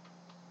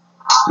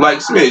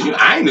 Like, Smith,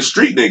 I ain't a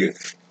street nigga.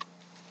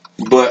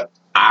 But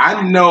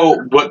I know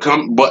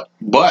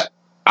but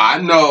I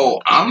know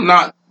I'm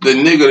not the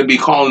nigga to be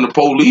calling the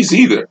police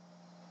either.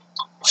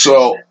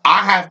 So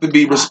I have to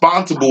be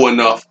responsible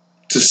enough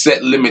to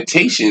set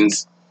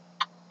limitations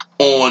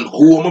on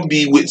who I'm gonna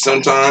be with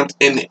sometimes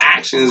and the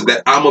actions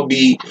that I'm gonna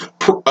be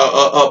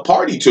a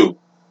party to.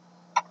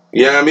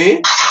 You know what I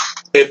mean?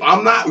 If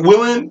I'm not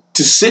willing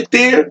to sit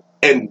there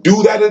and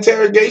do that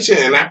interrogation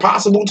in that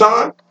possible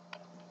time,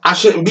 I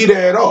shouldn't be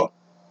there at all.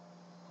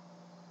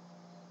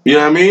 You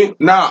know what I mean?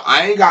 Now,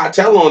 I ain't got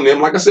to tell on them.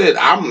 Like I said,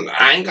 I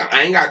ain't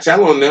got to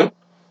tell on them.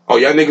 Oh,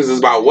 y'all niggas is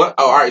about what?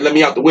 Oh, all right, let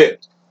me out the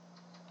whip.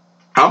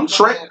 I'm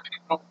Trey.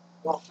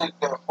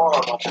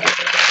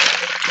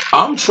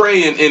 I'm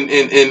Trey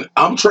and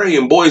I'm Trey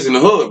and boys in the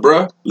hood,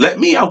 bruh. Let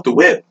me out the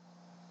whip.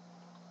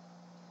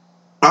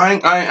 I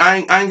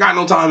ain't got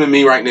no time in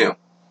me right now.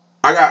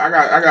 I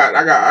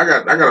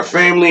got a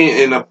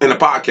family and a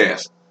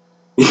podcast.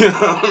 You know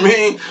what I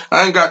mean?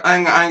 I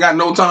ain't got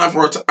no time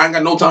for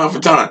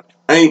time.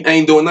 I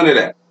ain't doing none of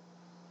that.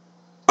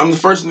 I'm the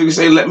first nigga to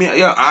say, let me,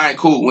 yeah, all right,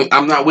 cool.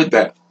 I'm not with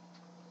that.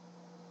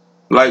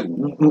 Like,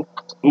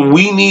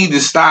 we need to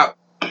stop.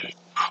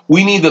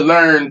 We need to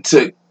learn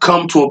to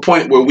come to a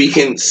point where we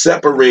can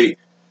separate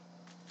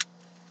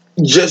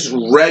just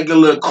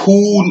regular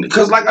cool.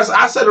 Because like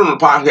I said on the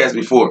podcast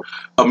before,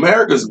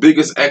 America's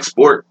biggest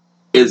export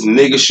is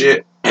nigga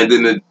shit, and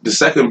then the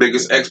second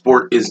biggest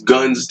export is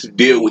guns to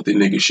deal with the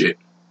nigga shit.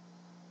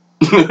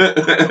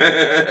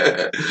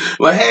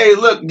 Like, hey,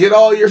 look, get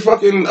all your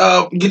fucking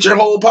get your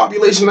whole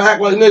population to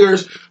act like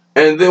niggers,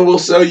 and then we'll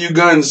sell you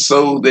guns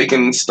so they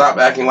can stop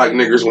acting like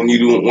niggers when you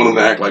don't want them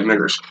to act like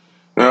niggers.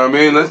 You know what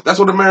I mean? That's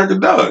what America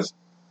does.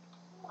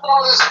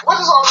 What is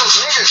all this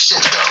nigger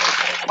shit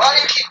though? Why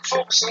do you keep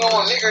focusing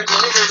on niggers?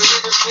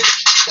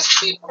 It's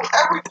people,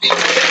 every people,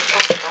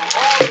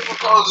 all different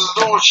causes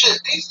doing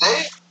shit these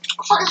days.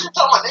 The fuck is you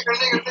talking about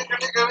nigger? What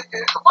the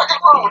fuck is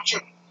wrong with you?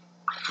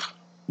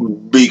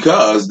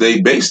 Because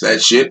they base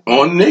that shit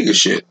on nigger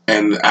shit.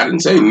 And I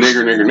didn't say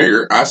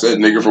nigger. I said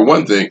nigger for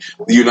one thing.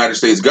 The United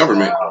States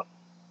government.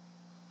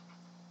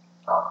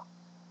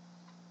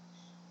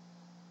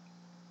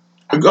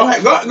 Go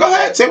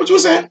ahead. Say what you were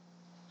saying.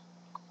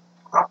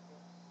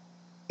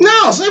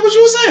 No, say what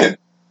you were saying.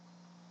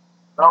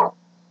 No.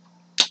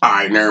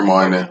 Alright, never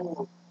mind then.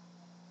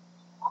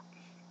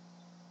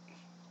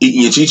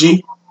 Eating your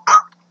chi-chi?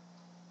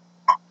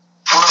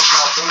 World's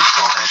not based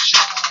on that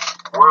shit.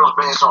 World's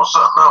based on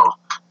something else.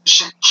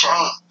 Shit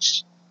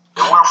changed.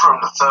 It went from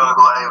the thug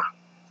life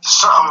to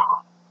something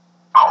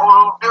a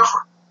whole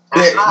different.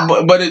 Yeah,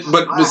 but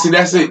see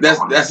that's it.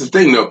 That's the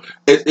thing though.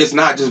 It's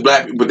not just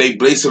black people, but they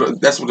base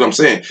it. That's what I'm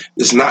saying.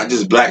 It's not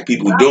just black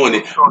people doing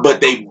it, but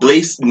they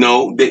base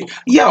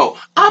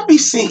I be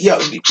seeing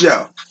get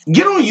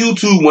on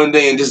YouTube one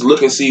day and just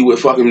look and see what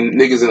fucking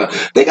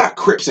niggas they got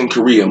Crips in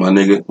Korea, my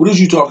nigga. What is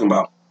you talking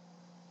about?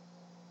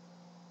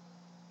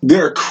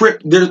 There are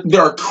Crip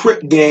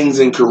gangs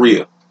in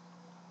Korea,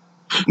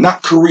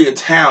 not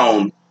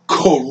Koreatown,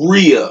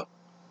 Korea.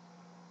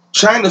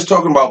 China's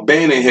talking about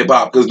banning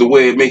hip-hop because the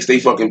way it makes they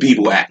fucking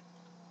people act.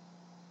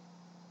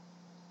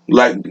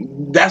 Like,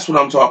 that's what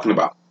I'm talking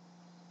about.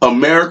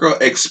 America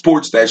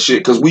exports that shit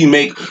because we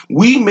make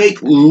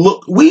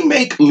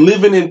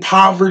living in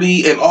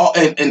poverty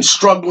and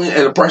struggling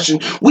and oppression,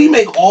 we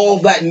make all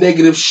that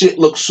negative shit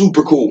look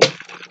super cool.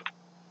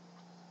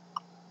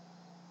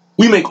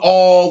 We make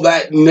all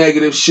that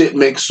negative shit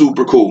make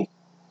super cool.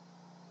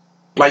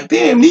 Like,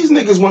 damn, these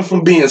niggas went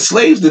from being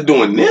slaves to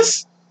doing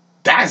this?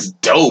 That's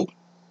dope.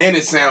 And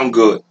it sound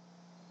good.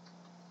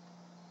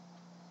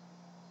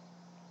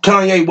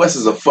 Kanye West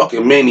is a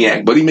fucking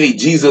maniac, but he made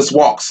Jesus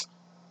Walks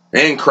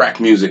and crack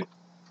music.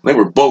 They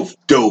were both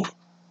dope.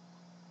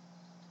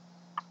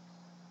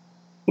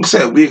 Like I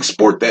said, we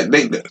export that.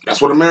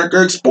 That's what America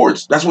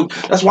exports. That's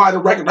why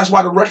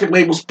the record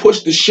labels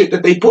push the shit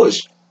that they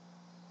push.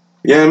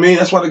 You know what I mean?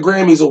 That's why the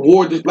Grammys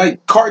awarded,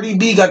 like Cardi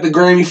B got the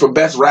Grammy for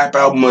Best Rap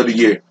Album of the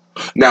Year.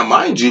 Now,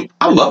 mind you,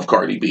 I love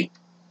Cardi B.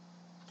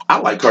 I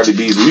like Cardi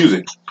B's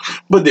music.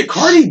 But did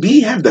Cardi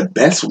B have the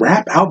best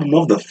rap album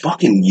of the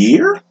fucking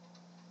year?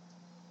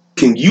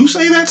 Can you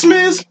say that,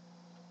 Smiz?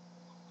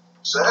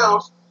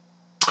 Sales.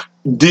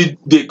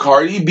 Did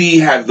Cardi B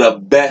have the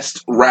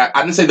best rap?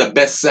 I didn't say the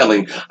best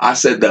selling. I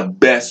said the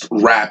best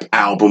rap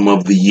album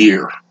of the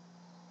year.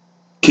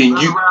 Can you?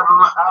 Best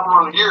rap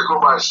album of the year go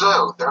by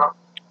sales, dog.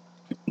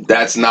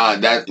 That's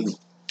not that.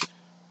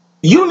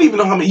 You don't even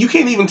know how many. You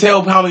can't even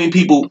tell how many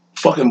people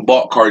fucking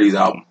bought Cardi's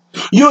album.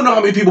 You don't know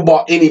how many people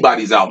bought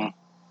anybody's album.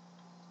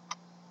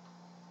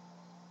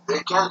 They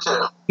can't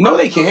tell. No,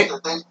 they can't.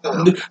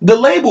 The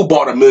label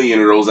bought 1 million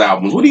of those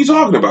albums. What are you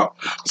talking about?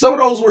 Some of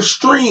those were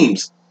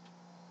streams.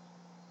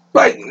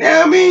 Like,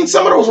 I mean,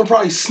 some of those were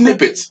probably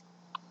snippets.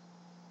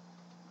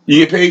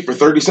 You get paid for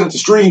 30 cents a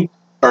stream,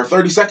 or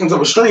 30 seconds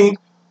of a stream.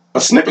 A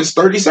snippet's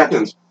 30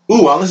 seconds.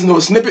 Ooh, I'll listen to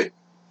a snippet.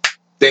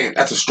 Damn,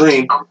 that's a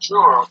stream. I'm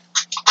sure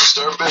it's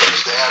their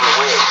business. They have a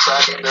way of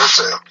tracking their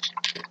sales.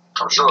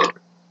 I'm sure.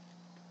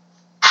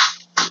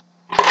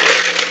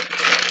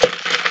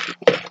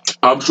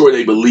 I'm sure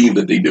they believe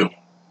that they do.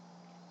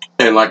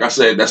 And like I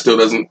said, that still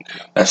doesn't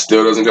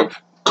come.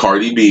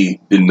 Cardi B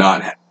did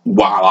not,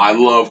 while I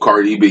love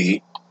Cardi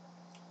B,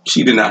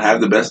 she did not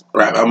have the best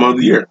rap album of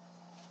the year.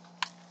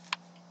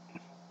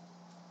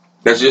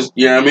 That's just,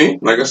 you know what I mean?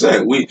 Like I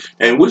said,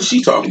 and what is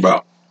she talking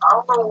about? I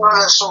don't know why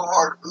that's so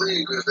hard to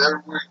believe, because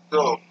everywhere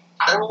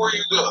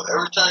you go,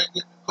 every time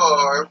you get in the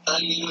car, every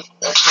time you use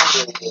extra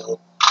radio,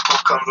 who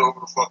comes over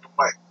the fucking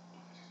mic?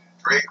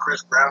 Drake,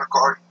 Chris Brown, and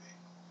Cardi B.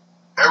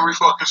 Every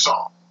fucking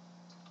song.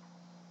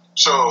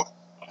 So,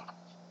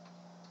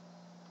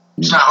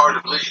 it's not hard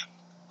to believe.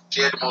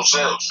 She had the most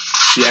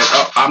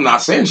sales. I'm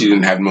not saying she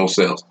didn't have the most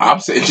sales. I'm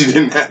saying she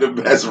didn't have the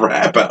best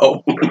rap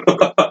album.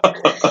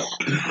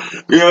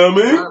 You know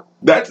what I mean?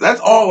 That's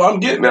all I'm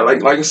getting at.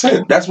 Like I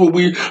said, that's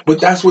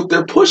what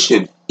they're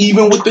pushing,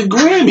 even with the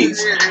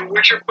Grammys. And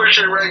what you're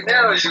pushing right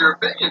now is your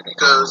opinion,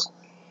 because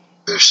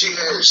if she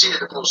had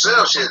the most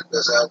sales, she had the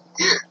best album of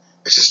the year.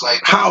 It's just like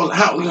how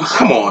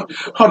come on,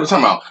 hold on,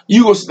 talking about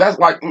that's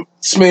like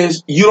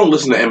Smiz. You don't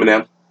listen to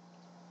Eminem.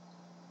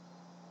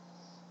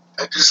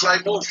 I just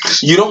like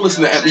movies. You don't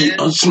listen to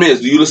Smiz.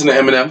 Do you listen to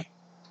Eminem?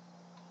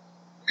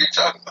 What are you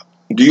talking about?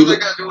 Do you?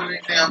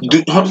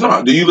 Hold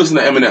on. Do you listen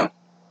to Eminem?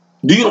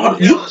 Do you know how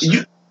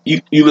to,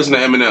 You listen to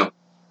Eminem?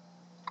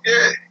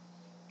 Yeah.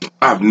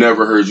 I've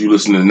never heard you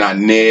listen to not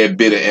near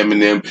bit of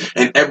Eminem,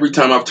 and every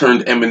time I've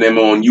turned Eminem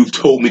on, you've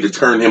told me to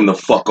turn him the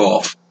fuck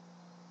off.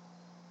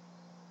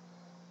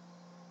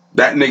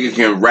 That nigga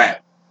can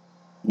rap,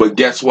 but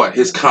guess what?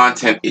 His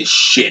content is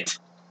shit.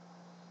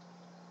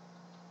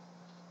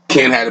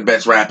 Can't have the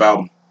best rap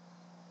album.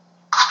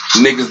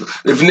 Niggas,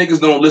 if niggas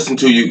don't listen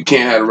to you, you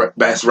can't have the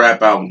best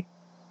rap album.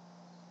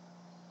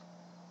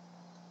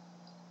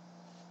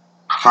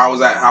 How is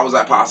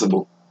that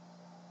possible?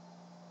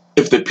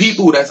 If the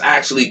people that's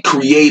actually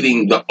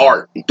creating the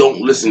art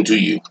don't listen to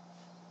you,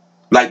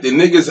 like the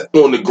niggas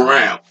on the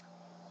ground,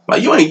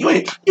 like you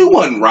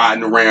wasn't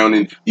riding around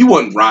and you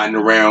wasn't riding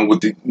around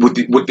with the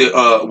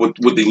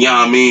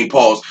Yamin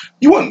pause.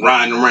 You wasn't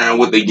riding around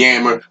with the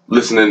Yammer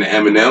listening to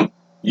Eminem.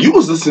 You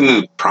was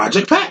listening to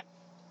Project Pat.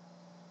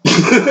 I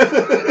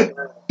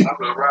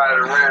was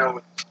riding around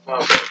with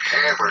motherfucking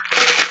Hammer,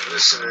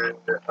 listening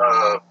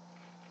to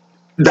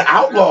The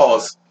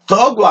Outlaws,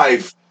 Thug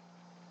Life.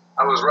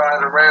 I was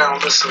riding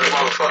around listening to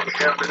motherfucking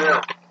Eminem. You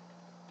know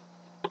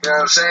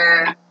what I'm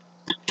saying?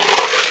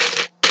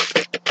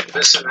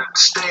 Listening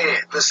to Stan,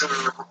 listening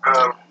to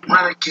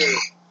Renegade.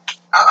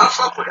 I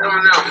fuck with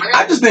Eminem, man.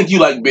 I just think you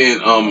like being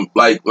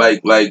Like the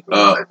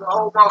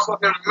whole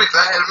motherfucking mix. I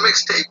had a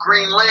mixtape,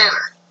 Green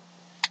Lantern.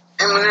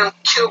 Eminem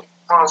killed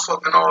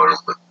motherfucking all them,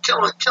 but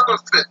killing 50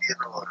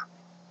 and all them.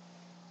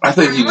 I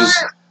think you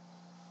just.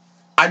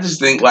 I just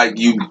think like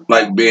you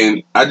like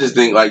being. I just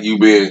think like you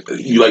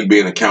like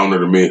being a counter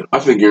to me. I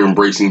think you're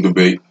embracing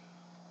debate.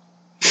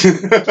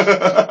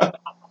 I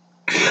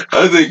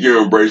think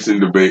you're embracing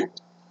debate.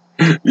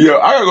 Yo,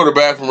 I gotta go to the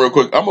bathroom real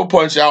quick. I'm gonna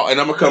punch out and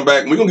I'm gonna come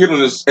back. We're gonna get on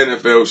this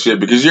NFL shit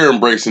because you're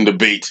embracing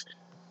debate.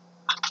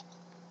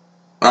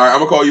 All right, I'm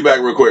gonna call you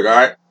back real quick. All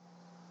right.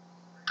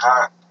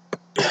 All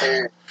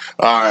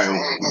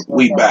right.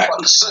 We back.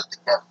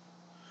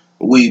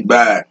 We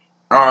back.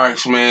 All right,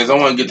 Schmans. I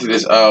want to get to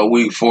this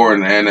week 4 in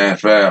the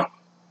NFL.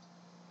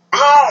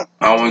 I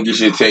want to get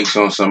your takes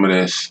on some of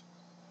this.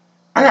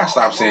 I gotta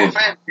stop saying.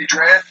 Fantasy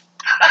draft.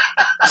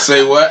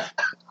 Say what?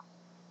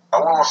 I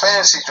want my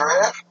fantasy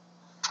draft.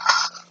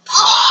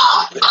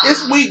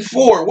 It's week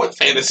 4. What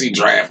fantasy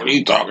draft? What are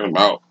you talking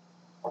about?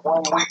 I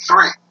won week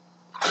 3.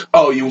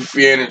 Oh, your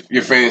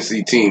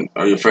fantasy team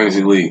or your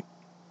fantasy league,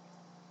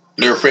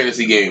 your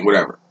fantasy game,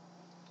 whatever.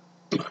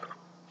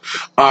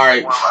 All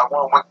right. I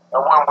won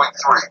week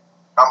 3.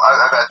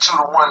 I got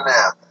 2-1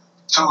 now.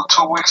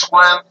 Two weeks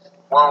win,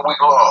 1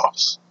 week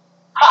loss.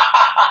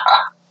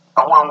 I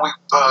won week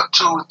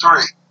 2 and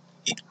 3.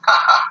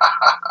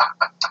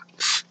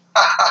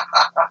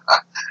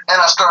 And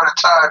I started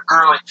tied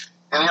early,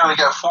 and he only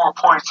got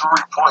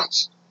 4.3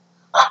 points.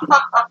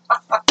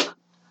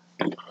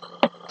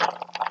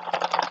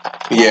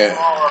 Yeah.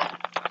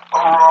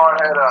 Overall, I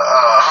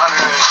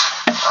had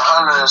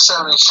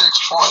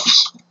 176 points.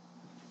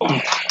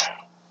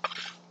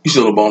 You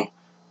still a bum.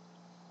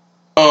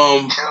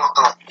 All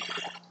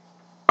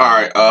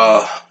right.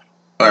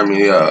 Let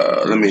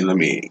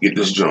me get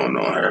this joint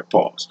on here.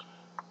 Pause.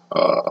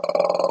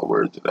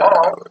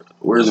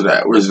 Where's it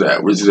at?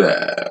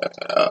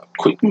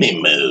 Quick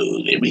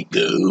memo. There we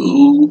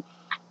go.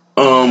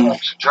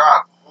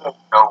 Drop.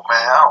 No,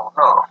 man, I don't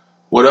know.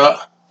 What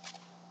up?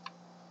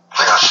 I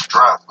think I should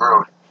drop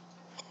early.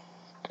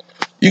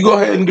 You go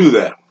ahead and do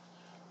that.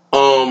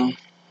 I'm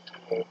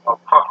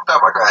fucked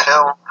up. I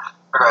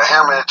got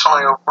him,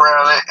 Antonio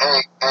Brown,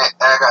 and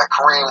I got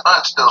Kareem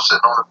Hunt still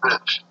sitting on the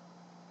bench.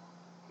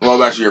 Well,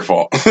 that's your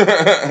fault.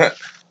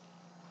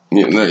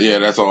 Yeah,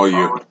 that's all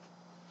you.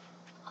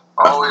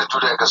 I always do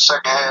that because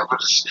second half of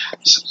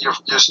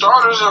your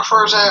starters in the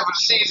first half of the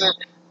season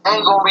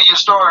ain't gonna be your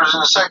starters in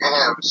the second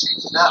half of the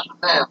season. That's for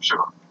damn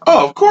sure.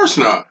 Oh, of course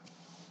not.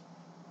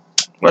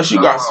 Unless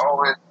you got.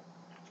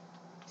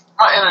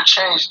 My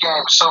interchange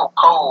game is so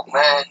cold,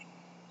 man.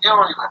 You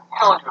don't even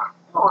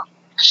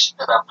shit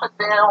that I put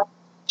down.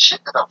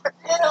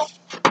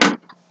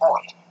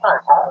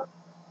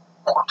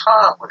 On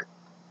time with it.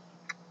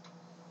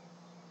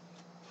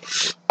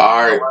 All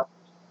right.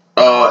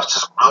 That's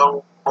just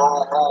blow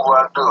move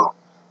I do.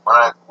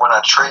 When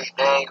I trade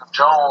Daniel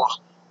Jones,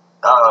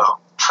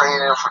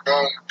 trade in for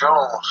Daniel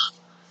Jones,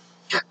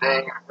 get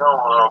Daniel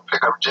Jones,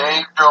 pick up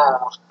James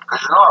Jones,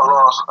 because I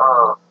lost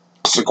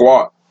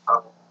Saquon. I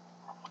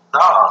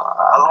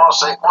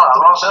lost Saquon. I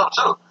lost him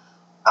too.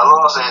 I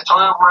lost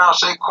Antonio Brown,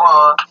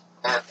 Saquon,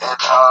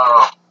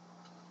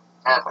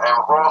 and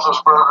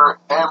Roethlisberger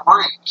and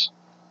Breeze.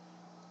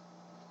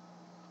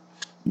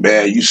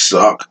 Man, you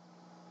suck.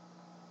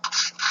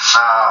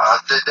 I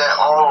did that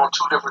all on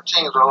 2 different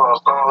teams. I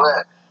lost all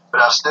that,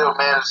 but I still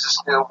managed to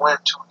still win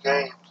 2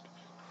 games.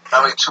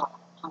 I mean, 2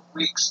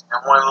 weeks in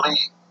 1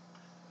 league.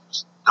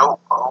 It's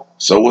dope, bro.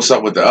 So what's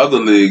up with the other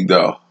league,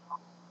 though?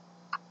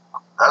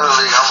 The other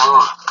league, I'm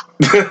losing.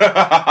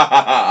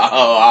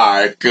 Oh, all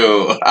right,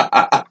 cool.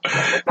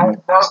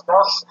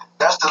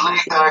 That's the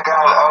league that I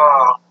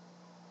got.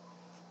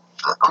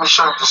 Let me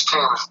show you this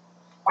team is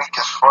weak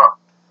as fuck.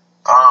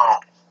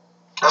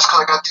 That's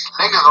because I got these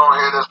niggas on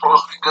here that's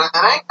supposed to be good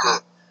that ain't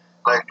good.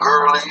 like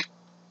Gurley,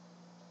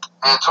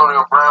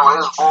 Antonio Brown with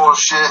his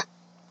bullshit.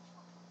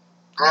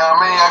 You know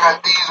what I mean? I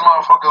got these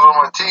motherfuckers on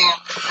my team,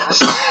 and this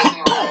team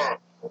had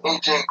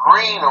AJ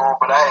Green on,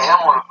 but I had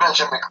him on the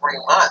bench and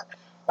Kareem Hunt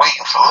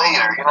waiting for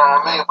later. You know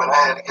what I mean? But I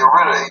had to get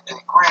rid of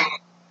AJ Green,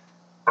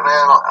 and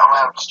then I'm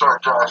gonna have to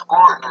start Josh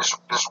Gordon this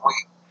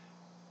week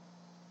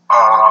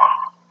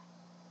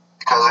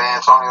because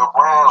Antonio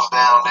Brown's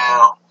down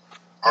now,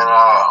 and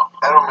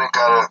Edelman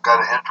got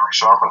an injury,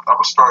 so I'm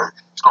gonna start.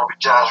 It's gonna be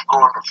Josh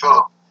Gordon and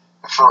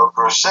Philip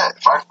Dorsett.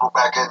 If I can go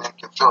back in and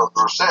get Philip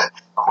Dorsett,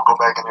 I'm gonna go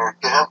back in there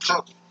and get him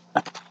too.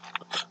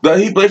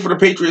 Does he play for the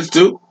Patriots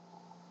too?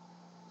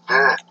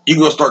 Yeah. You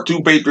gonna start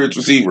 2 Patriots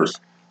receivers?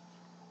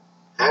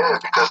 Yeah,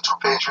 because 2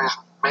 Patriots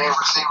main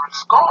receivers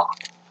is gone.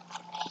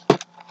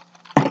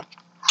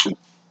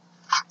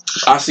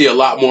 I see a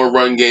lot more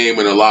run game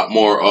and a lot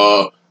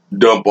more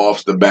dump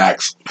offs the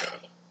backs.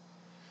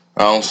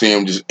 I don't see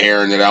him just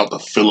airing it out to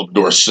Philip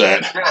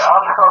Dorsett. Yeah,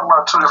 I'm talking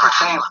about 2 different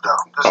teams though.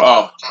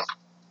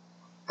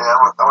 Yeah,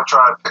 I'm gonna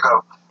try to pick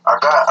up. I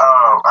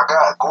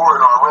got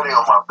Gordon already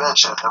on my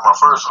bench in my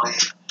first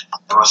league.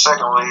 In my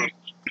second league,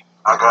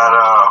 I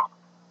got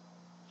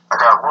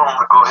room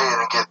to go ahead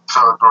and get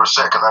Philip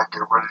Dorsett because I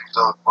get rid of these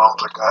other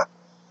bums. I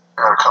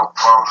got a couple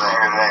bums in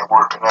here that ain't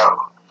working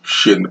out.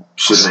 Shouldn't.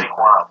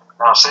 Saquon.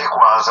 Now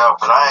Saquon's out,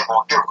 but I ain't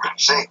gonna get rid of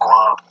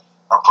Saquon.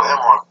 I put him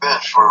on the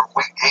bench for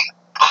week 8.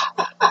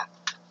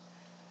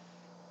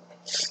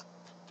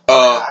 I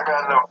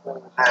got enough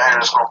players there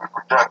that's gonna be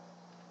productive.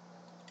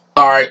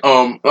 All right.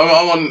 I'm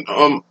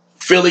on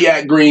Philly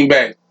at Green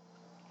Bay.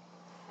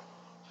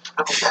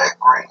 Philly at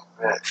Green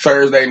Bay.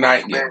 Thursday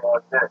night game.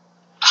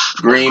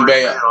 Green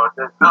Bay.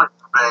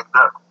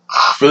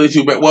 Philly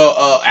too bad.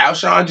 Well,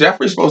 Alshon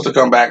Jeffrey's supposed to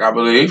come back, I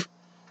believe.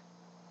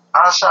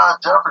 Alshon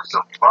Jeffrey's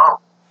a bum.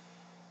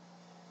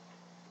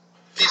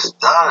 He's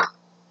done.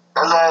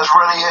 That last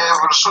run he had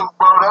for the Super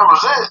Bowl, that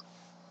was it.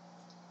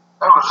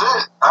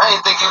 I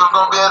didn't think he was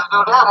gonna be able to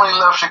do that when he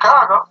left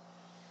Chicago.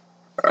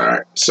 All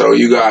right. So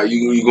you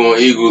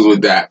going Eagles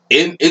with that?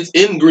 It's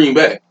in Green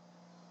Bay.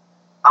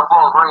 I'm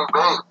going Green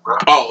Bay, bro.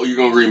 Oh, you're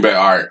going Green Bay.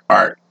 All right.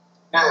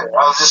 Yeah, I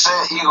was just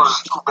saying Eagles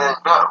is too banged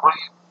up. What are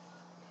you?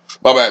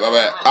 My bad.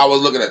 I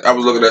was looking at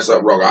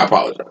something wrong. I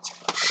apologize.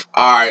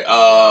 All right.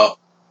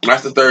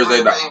 That's the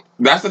Thursday night.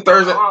 That's the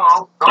Thursday.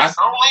 Don't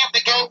leave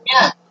the game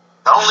yet.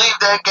 Don't leave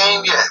that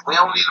game yet. We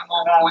don't need to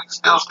move on. We can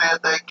still stay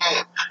at that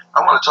game.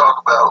 I want to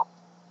talk about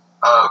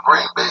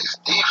Green Bay's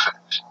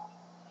defense.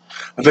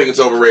 I think it's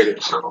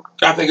overrated.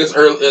 I think it's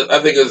early. I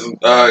think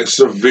it's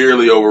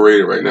severely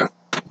overrated right now.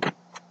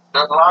 The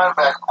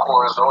linebacker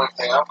core is the only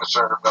thing I'm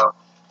concerned about.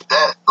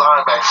 That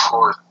linebacker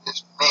core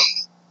is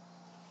mean.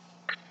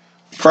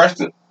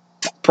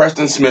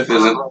 Preston Smith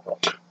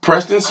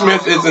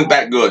isn't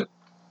that good.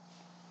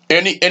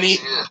 And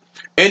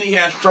he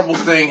has trouble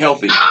staying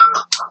healthy.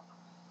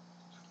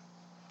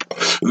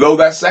 Though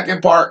that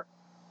second part,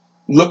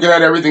 looking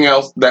at everything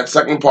else, that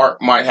second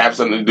part might have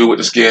something to do with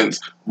the Skins,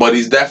 but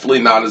he's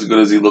definitely not as good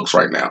as he looks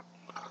right now.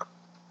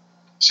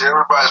 See,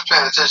 everybody's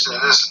paying attention to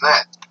this and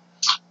that.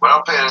 What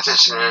I'm paying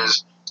attention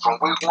is from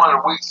week 1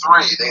 to week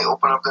 3, they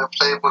open up that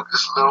playbook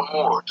just a little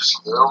more.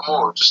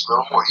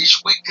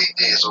 Each week they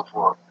did so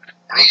far.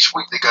 And each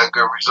week they got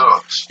good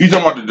results. You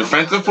talking about the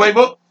defensive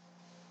playbook?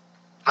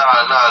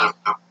 Nah,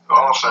 the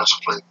offensive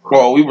playbook.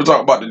 Well, we were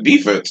talking about the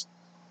defense.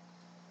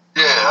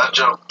 Yeah, I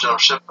jumped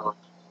ship on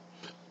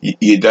you.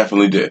 You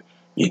definitely did.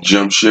 You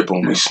jumped ship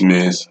on me,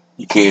 Smiz.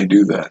 You can't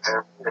do that.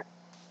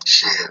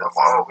 Shit, I'm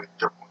always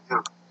jumping on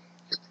you.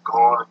 Get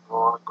going.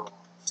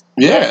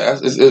 Yeah,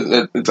 it's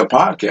a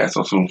podcast. That's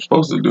what I'm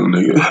supposed to do,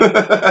 nigga.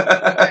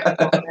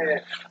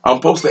 I'm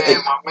supposed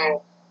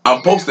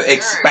to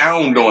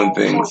expound on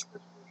things.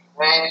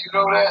 Man, you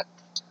know that?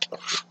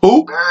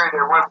 Who? Matt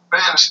Berry,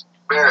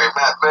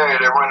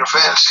 that run the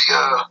fantasy.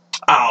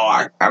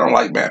 I don't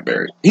like Matt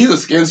Berry. He's a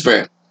Skins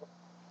fan.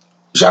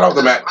 Shout out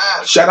to Matt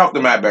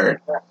Berry.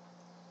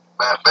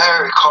 Matt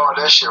Berry called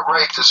that shit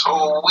right this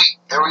whole week.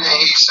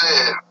 Everything he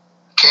said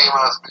came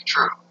out to be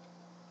true.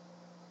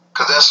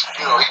 Because that's,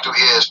 he do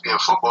ESPN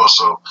football,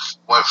 so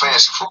when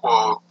fantasy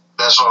football,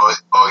 that's all you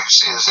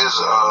see is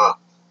his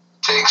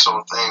takes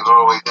on things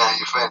all the way down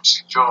your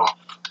fantasy joint.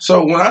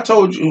 So when I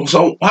told you,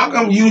 how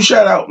come you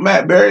shout out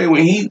Matt Berry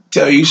when he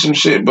tell you some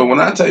shit, but when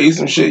I tell you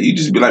some shit, you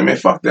just be like, man,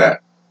 fuck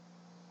that.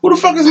 Who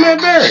the fuck is Matt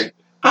Berry?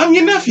 I'm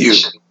your nephew.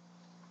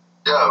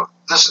 Yo,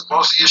 listen,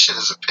 most of your shit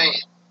is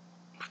opinion.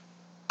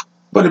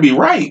 But it be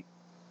right.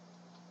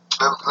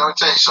 Let me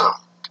tell you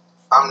something.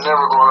 I'm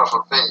never going off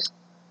opinion.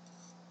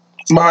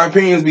 My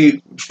opinions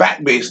be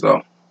fact-based,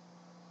 though.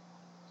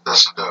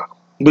 Listen, though.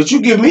 But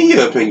you give me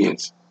your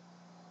opinions.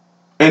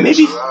 And they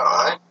be...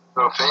 I ain't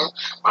no opinion.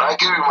 When I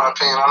give you my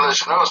opinion, I'll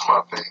let you know it's my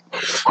opinion.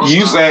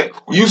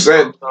 You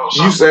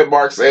said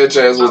Mark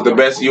Sanchez was the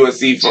best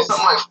USC football.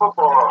 Something like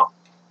football.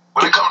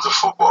 When it comes to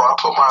football, I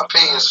put my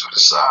opinions to the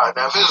side.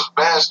 Now, if it's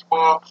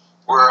basketball,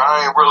 where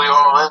I ain't really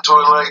all into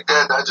it like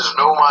that, I just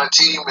know my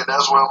team and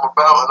that's what I'm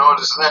about and all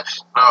this and that.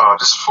 No,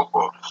 this is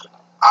football.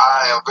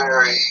 I am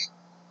very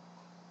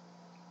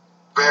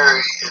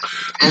very.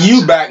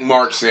 You back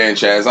Mark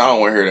Sanchez. I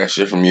don't want to hear that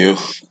shit from you.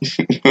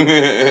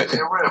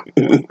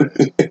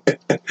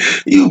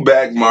 You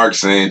back Mark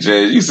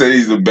Sanchez. You say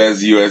he's the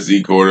best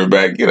USC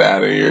quarterback. Get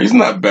out of here. He's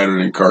not better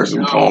than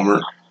Carson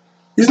Palmer.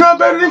 He's not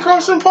better than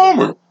Carson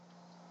Palmer.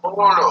 Hold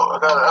on, though. I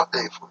got an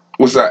update for you.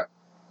 What's that?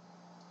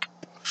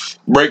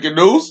 Breaking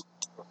news?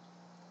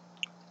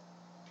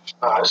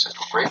 This is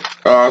great.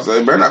 So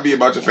it better not be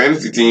about your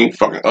fantasy team.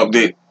 Fucking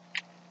update.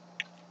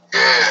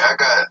 Yeah, I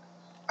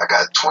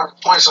got 20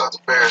 points off the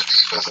Bears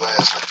defense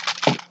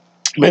last night.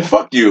 Man,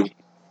 fuck you.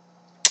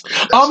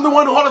 I'm the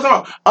one who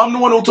I'm the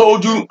one who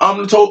told you.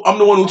 I'm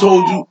the one who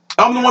told you.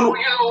 I'm the one who.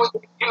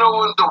 You know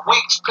what the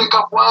week's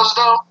pickup was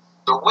though?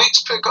 The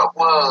week's pickup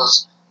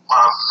was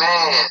my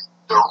man,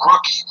 the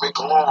rookie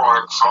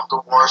McLaurin from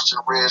the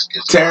Washington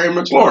Redskins. Terry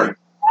McLaurin.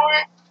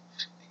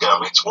 He got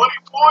me 20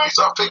 points.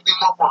 I picked him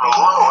up on the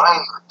low. I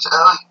ain't gonna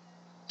tell you.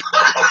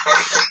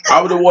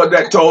 I'm the one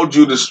that told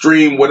you to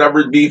stream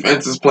whatever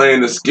defense is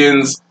playing the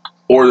Skins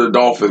or the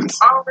Dolphins.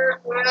 I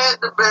already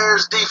had the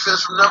Bears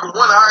defense from number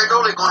one. I already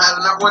know they're gonna have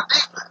the number one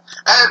defense.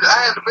 I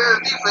had the Bears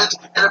defense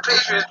and the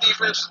Patriots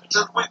defense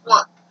since week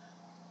one.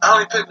 I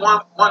only picked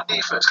one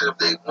defense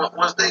because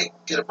once they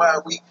get a bye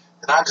week,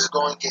 then I just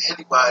go and get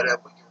anybody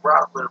that we can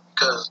rock with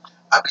because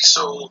I be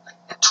so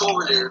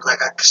intuitive.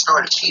 Like I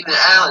started Keenan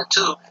Allen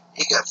too.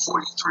 He got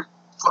 43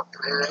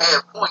 fucking and a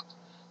half points.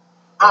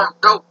 I'm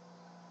dope.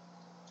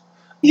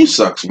 You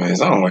sucks, man. I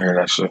don't want to hear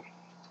that shit.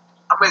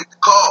 I make the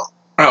call.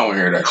 I don't want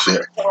to hear that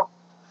shit. All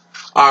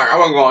right, I'm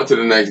gonna go on to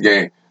the next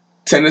game.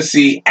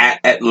 Tennessee at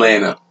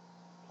Atlanta.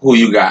 Who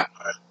you got?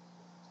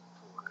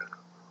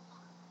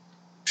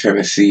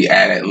 Tennessee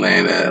at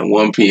Atlanta,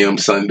 1 p.m.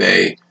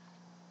 Sunday.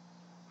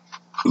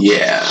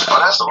 Yeah. Oh,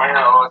 that's Atlanta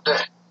all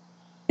day.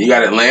 You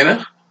got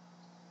Atlanta?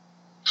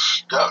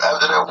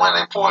 After that win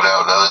they pulled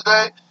out the other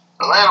day,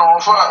 Atlanta on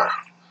fire.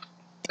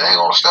 They ain't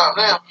gonna stop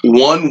them.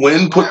 One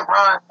win put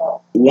Matt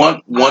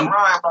Ryan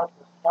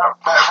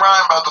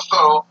about to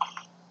throw.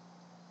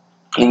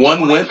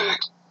 One win.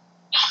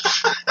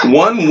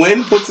 One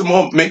win puts them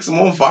on, makes them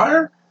on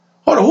fire.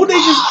 Hold on, who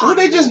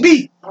they just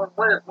beat? One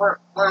win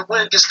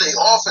gets their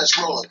offense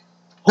rolling.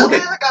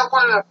 Atlanta got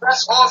one of the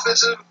best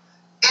offenses in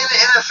the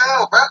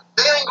NFL, bro.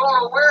 They ain't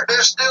going nowhere.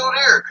 They're still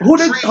there. Who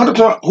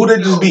they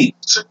just beat?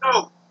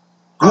 Sanu.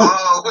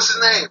 What's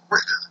his name?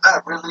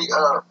 Not Ridley.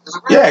 Is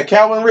it Ridley? Yeah,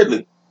 Calvin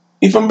Ridley.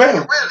 He from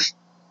Bama.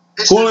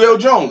 Julio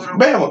Jones,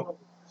 Bama.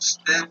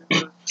 Still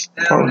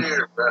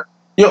there, bro.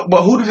 Yo,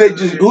 but who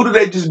did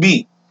they just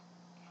beat?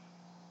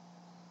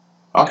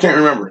 I can't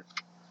remember.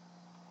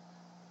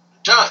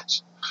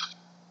 Giants.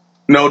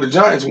 No, the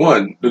Giants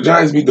won. The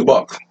Giants beat the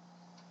Bucs.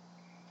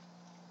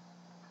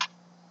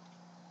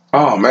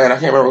 Oh man, I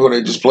can't remember who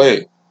they just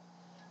played.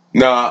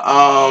 Nah,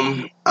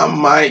 I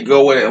might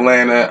go with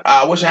Atlanta.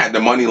 I wish I had the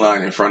money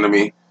line in front of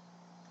me.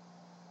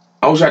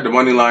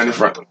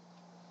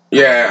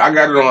 Yeah, I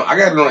got it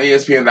on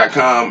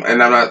ESPN.com,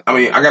 and I got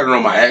it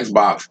on my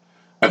Xbox.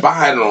 If I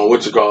had it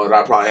on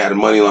I probably had a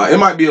money line. It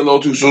might be a little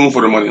too soon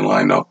for the money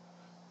line though.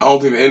 I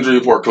don't think the injury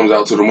report comes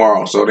out till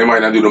tomorrow, so they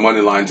might not do the money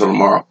line till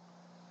tomorrow.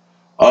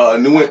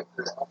 New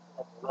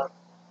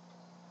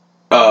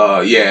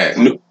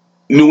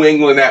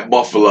England at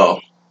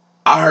Buffalo.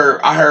 I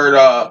heard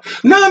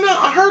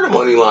the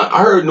money line.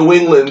 I heard New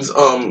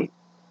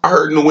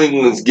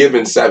England's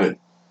giving 7.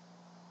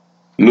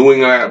 New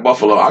England at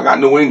Buffalo. I got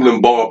New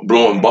England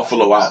blowing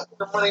Buffalo out.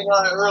 The money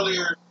line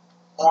earlier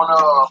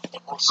on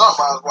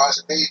something I was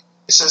watching.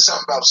 It said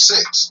something about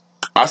 6.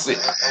 I see.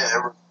 And a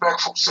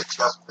respectful 6.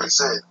 That's what they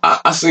said.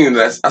 I seen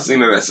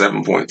it at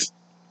 7 points.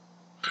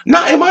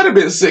 Nah, it might have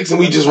been 6, and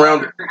we just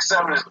rounded. 6,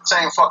 7 is the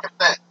same fucking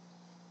thing.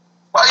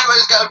 Why you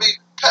always gotta be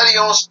petty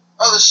on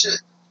other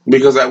shit?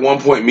 Because at one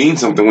point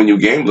means something when you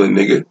gambling,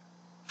 nigga.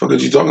 Fuck are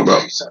you talking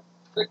about? 6,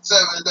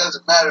 7, it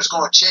doesn't matter. It's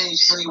gonna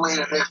change anyway in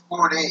the next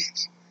 4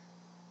 days.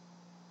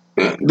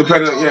 Yeah,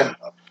 depending.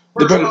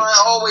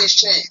 Always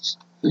change.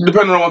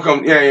 Depending on what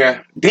comes.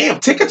 Yeah. Damn,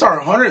 tickets are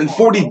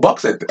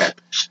 $140 at that.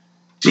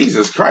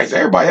 Jesus Christ,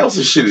 everybody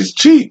else's shit is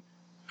cheap.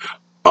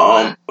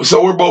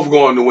 So we're both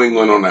going New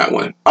England on that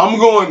one. I don't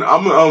know if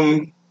I'm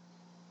going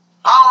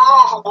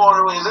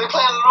to New England. They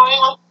playing in New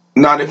England?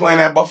 Nah, they playing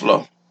at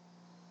Buffalo.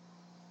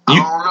 I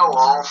don't know.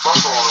 I'm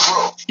Buffalo on the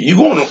road. You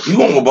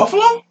going with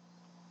Buffalo?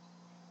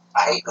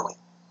 I hate New England.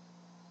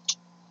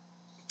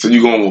 So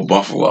you going with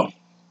Buffalo?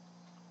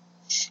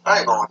 I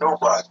ain't going with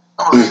nobody.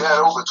 I'm going to leave that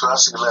over until I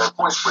see the last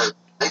point spread.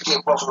 They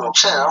get Buffalo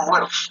 10. I'm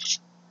with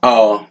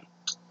them.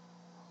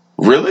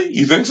 Really?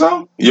 You think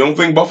so? You don't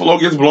think Buffalo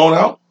gets blown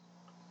out?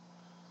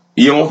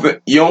 You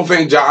don't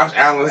think Josh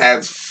Allen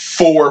has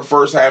 4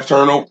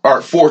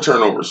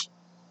 turnovers?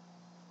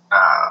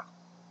 Nah.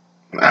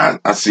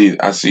 I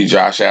see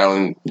Josh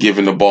Allen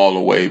giving the ball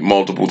away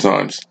multiple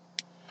times.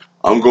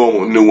 I'm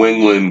going with New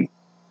England.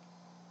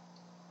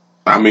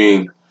 I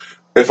mean,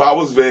 if I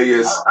was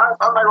Vegas,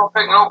 I'm not gonna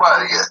pick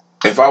nobody yet.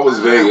 If I was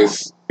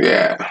Vegas,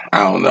 yeah, I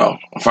don't know.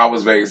 If I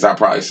was Vegas, I'd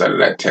probably set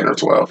it at 10 or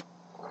 12,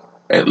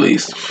 at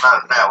least.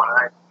 Not that one.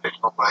 I ain't pick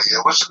nobody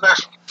yet. What's the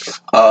next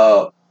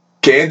one?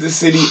 Kansas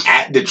City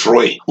at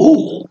Detroit.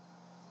 Ooh.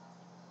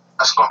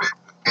 That's gonna be a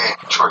good game.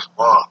 Detroit's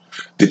ball.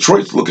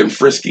 Detroit's looking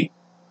frisky.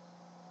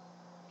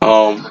 They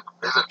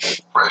look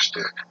fresh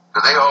there.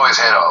 Because they always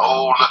had an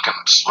old looking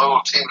slow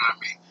team to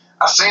me.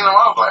 I seen them,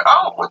 I was like,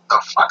 oh, what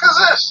the fuck is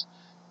this?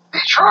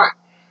 Detroit.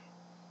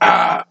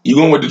 You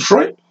going with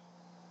Detroit?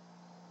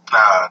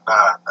 Nah.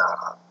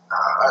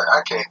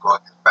 I can't go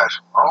against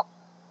Patrick Mahomes.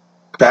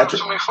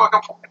 Patrick. Too many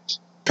fucking points.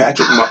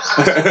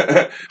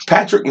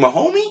 Patrick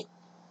Mahomie?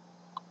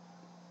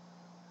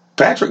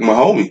 Patrick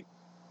Mahomie.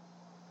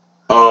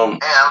 Man,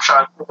 I'm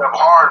trying to pick up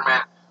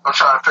Hardman.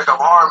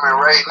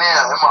 Right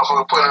now. That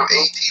motherfucker put him 18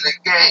 a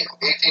game.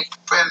 18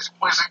 fantasy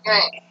points a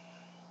game.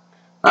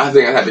 I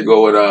think I had to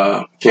go with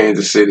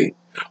Kansas City.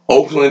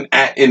 Oakland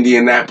at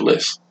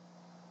Indianapolis.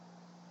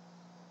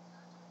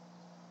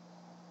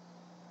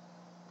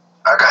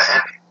 I got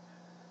Indy.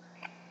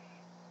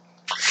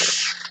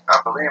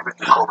 I believe in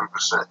Jacoby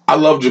Brissett. I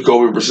love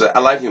Jacoby Brissett. I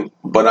like him,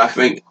 but I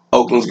think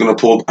Oakland's gonna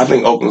pull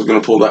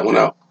that one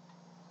out.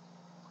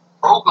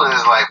 Oakland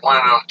is like one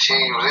of them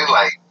teams. They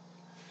like,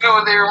 you know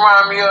what they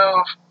remind me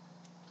of?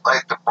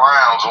 Like the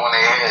Browns when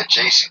they had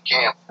Jason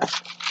Campbell.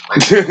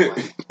 Like they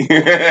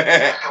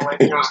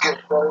was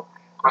getting better.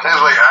 But they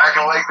was like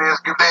acting like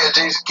they had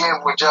Jason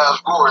Campbell with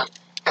Josh Gordon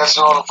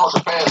catching all the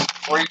fucking passes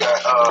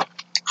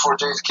before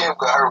Jason Campbell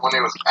got hurt when they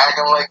was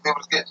acting like they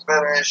was getting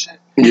better and shit.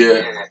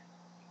 Yeah.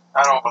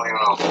 I don't believe in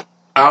Oakland.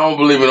 I don't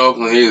believe in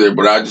Oakland either,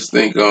 but I just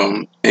think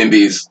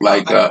Indy's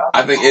like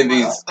I think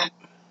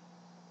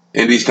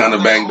Indy's kind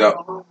of banged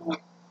up.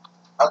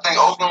 I think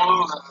Oakland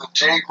loses and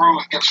Jay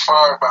Gruden gets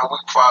fired by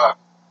week 5.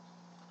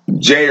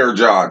 Jay or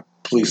John,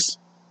 please.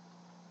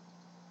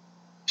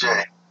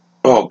 Jay.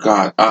 Oh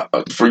God!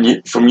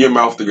 From your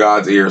mouth to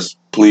God's ears,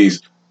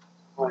 please.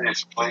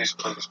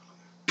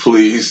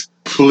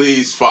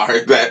 Please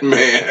fire that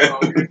man.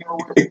 You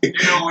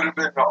know would have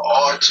been the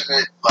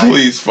ultimate.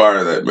 Please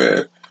fire that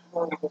man.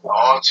 Would have been the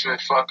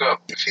ultimate fuck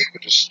up if he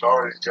would have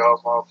started y'all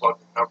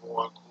motherfucking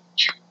 #1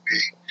 QB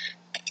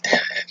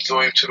and threw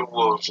him to the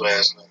wolves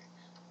last night.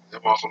 The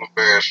motherfucking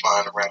Bears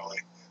flying around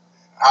like.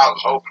 I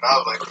was hoping. I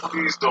was like,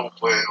 please don't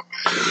play him,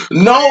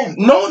 man.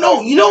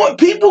 No. You know what?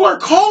 People are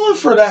calling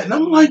for that, and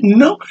I'm like,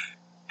 no.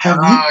 Have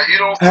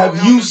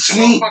you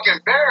seen fucking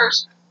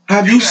Bears?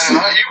 You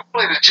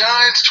play the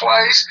Giants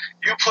twice.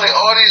 You play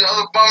all these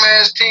other bum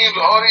ass teams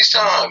all these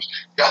times.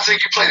 Y'all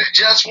think you play the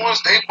Jets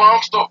once? They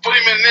bums. Don't put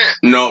him in there.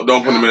 No,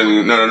 don't put him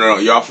in. No.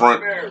 Y'all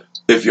front.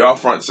 If y'all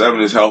front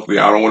 7 is healthy,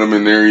 I don't want him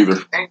in there either.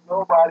 Ain't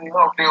nobody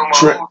healthy on my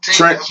whole team.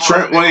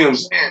 Trent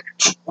Williams.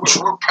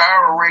 We're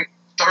power rate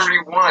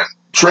 31.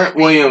 Trent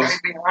Williams.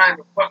 Right behind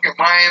the fucking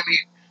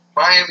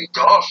Miami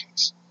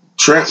Dolphins.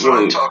 Trent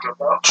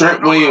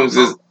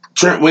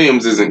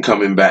Williams isn't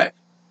coming back.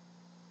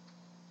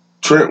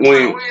 Trent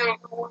Williams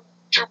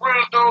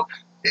don't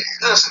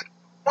listen.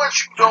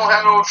 Once you don't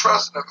have no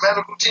trust in a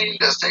medical team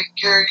that's taking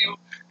care of you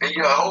and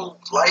your whole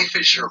life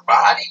is your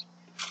body.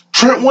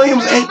 Trent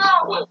Williams ain't.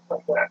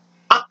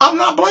 I'm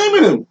not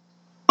blaming him.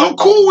 I'm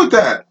cool with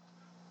that.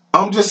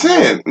 I'm just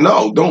saying,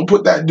 no, don't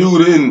put that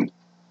dude in.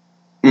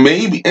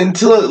 Maybe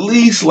until at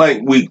least like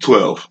week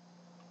 12.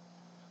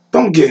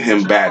 Don't get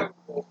him back.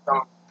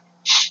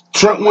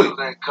 Trent Williams.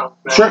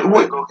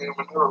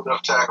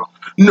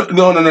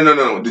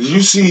 No. Did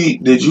you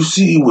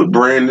see what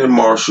Brandon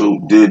Marshall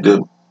did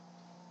to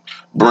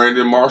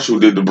Brandon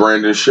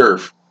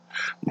Scherf?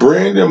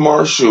 Brandon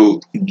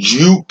Marshall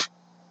juked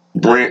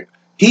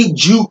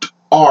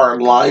our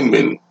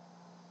lineman.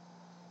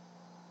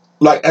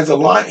 Like, as a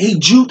line, he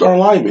juked our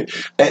lineman.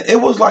 And it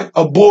was like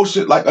a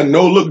bullshit, like a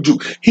no-look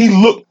juke. He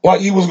looked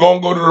like he was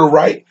going to go to the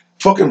right.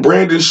 Fucking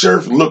Brandon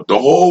Scherf looked the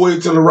whole way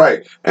to the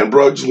right. And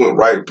bro just went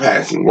right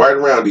past him, right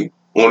around him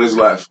on his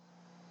left.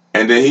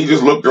 And then he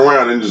just looked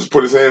around and just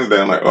put his hands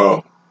down like,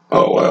 oh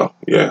well,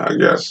 yeah, I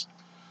guess.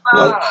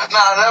 That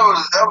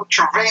was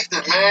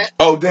Trevathan, man.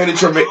 Oh, Danny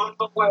Trevathan.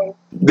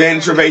 They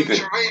ain't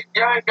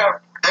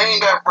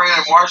got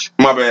Brandon Marshall.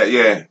 My bad,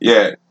 yeah.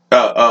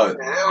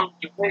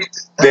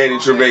 Danny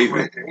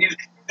Trevathan.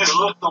 He just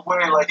looked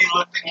away like he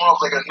looked him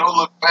off like a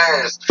no-look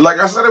pass. Like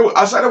I said it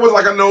was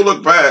like a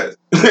no-look pass.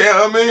 You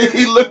know what I mean?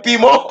 He looked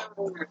him off.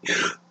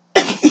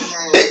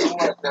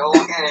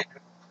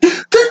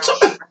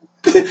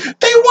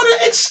 They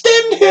want to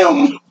extend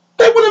him.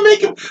 They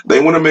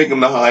want to make him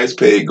the highest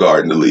paid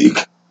guard in the league.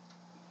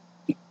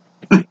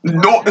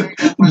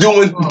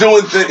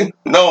 doing things.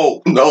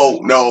 No.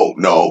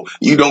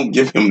 You don't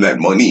give him that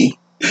money.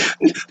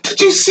 Did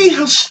you see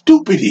how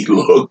stupid he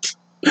looked?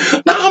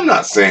 Now, I'm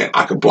not saying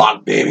I could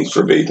block Danny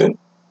Trevathan,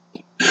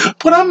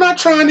 but I'm not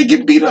trying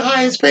to be the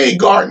highest paid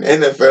guard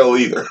in the NFL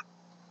either.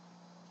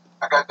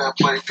 I got that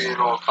play being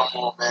on Come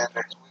On Man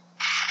next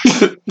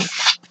week.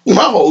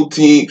 My whole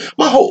team,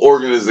 my whole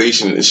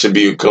organization should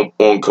be Come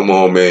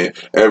On Man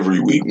every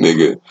week,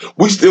 nigga.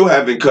 We still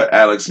haven't cut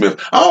Alex Smith.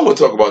 I don't want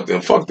to talk about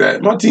them. Fuck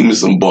that. My team is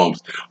some bumps.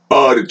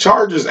 The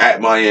Chargers at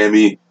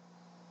Miami.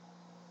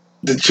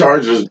 The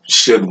Chargers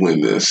should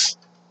win this.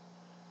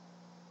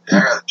 Yeah,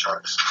 I got the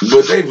Chargers.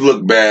 But they've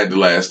looked bad the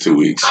last 2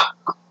 weeks.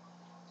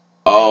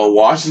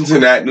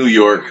 Washington at New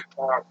York.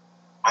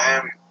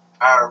 Miami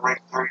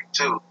ranked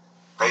 32,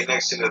 right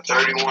next to the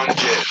 31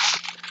 Jets.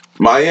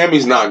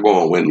 Miami's not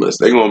going winless.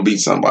 They're going to beat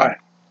somebody.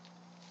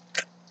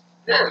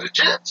 Yeah, the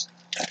Jets.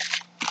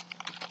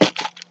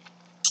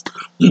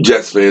 You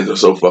Jets fans are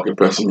so fucking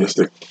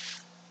pessimistic.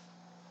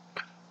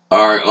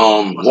 All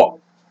right,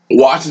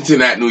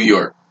 Washington at New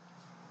York.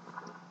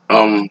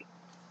 I'm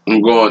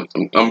going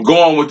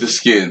with the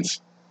Skins.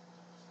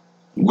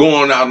 I'm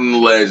going out on the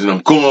ledge, and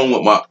I'm going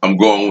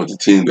with the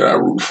team that I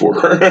root for.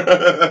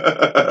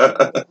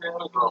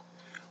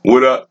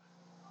 What up?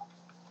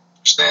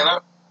 Stand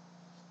up.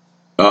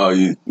 Oh,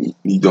 you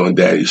doing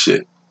daddy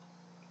shit?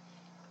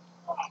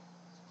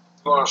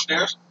 Going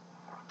upstairs.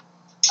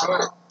 Go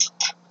ahead.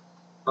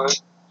 Go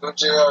to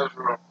JR's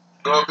room.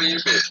 Go up in your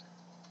bed.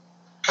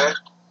 Okay.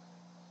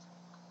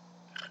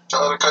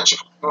 Tell her to cut your.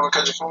 You want to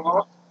cut your phone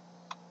off?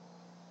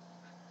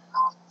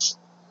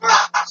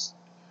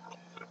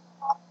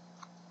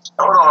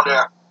 Hold on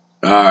there.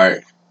 All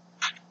right.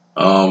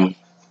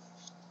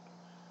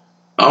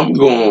 I'm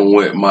going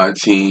with my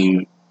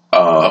team.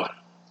 I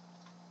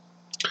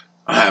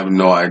have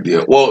no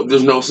idea. Well,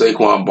 there's no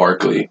Saquon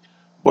Barkley,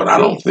 but I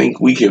don't think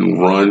we can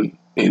run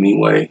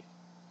anyway.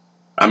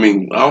 I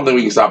mean, I don't think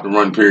we can stop the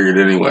run period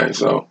anyway.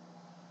 So,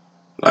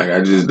 like,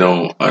 I just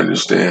don't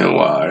understand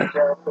why.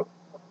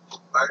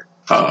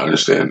 I don't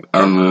understand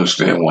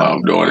why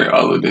I'm doing it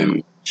other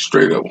than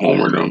straight up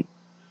homer them.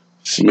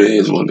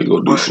 Smiths wanted to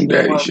go do some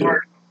daddy shit.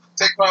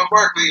 Saquon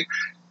Barkley,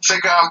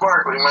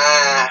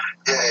 man.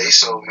 Yeah, he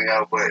sold me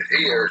out, but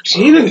he hurt. So.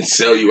 He didn't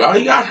sell you out.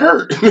 He got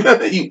hurt.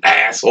 You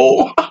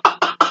asshole. He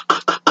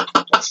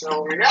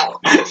sold me out.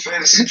 I'm a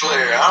fantasy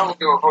player. I don't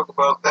give a fuck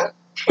about that.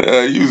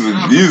 He's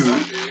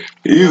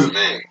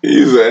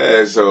an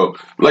asshole.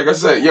 Like I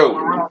said,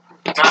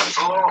 Not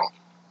for long.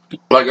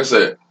 Like I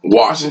said,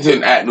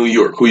 Washington at New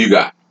York. Who you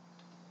got?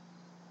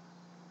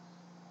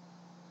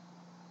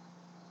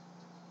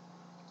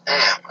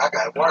 Damn, I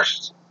got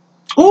Washington.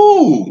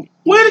 Ooh,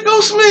 way to go,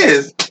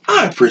 Smith.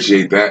 I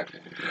appreciate that.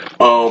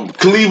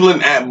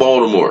 Cleveland at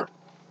Baltimore.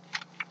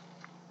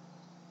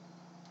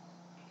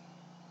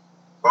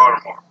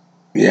 Baltimore.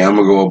 Yeah, I'm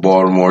gonna go with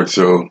Baltimore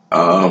too.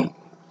 I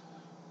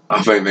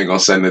think they're gonna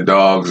send the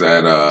dogs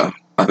at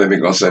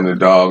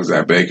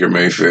Baker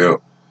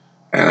Mayfield,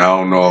 and I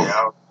don't know.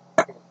 Yeah,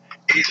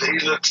 he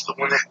looks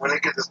when they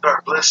get to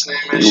start blitzing him.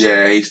 And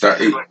yeah, shit,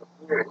 he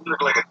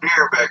looked like a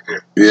deer back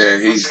there. Yeah,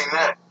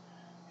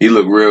 he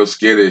looked real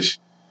skittish.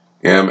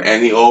 Yeah,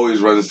 and he always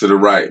runs to the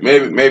right.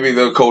 Maybe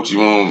they'll coach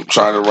him on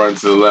trying to run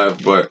to the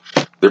left, but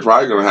they're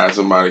probably gonna have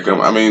somebody come.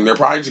 I mean, they're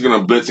probably just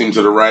gonna blitz him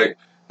to the right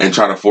and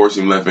try to force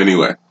him left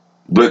anyway.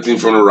 Blitz him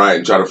from the right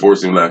and try to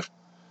force him left.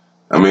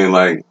 I mean,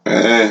 like,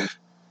 I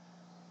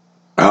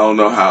don't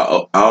know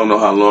how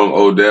long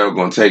Odell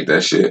gonna take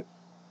that shit.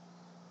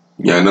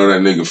 Yeah, I know that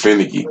nigga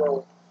finicky. It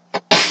don't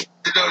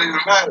even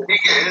matter. He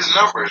get his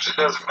numbers. It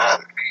doesn't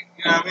matter.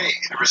 You know what I mean?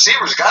 The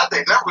receivers got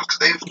their numbers because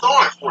they've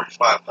thrown it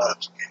 45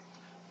 times a game.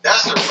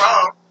 That's their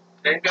problem.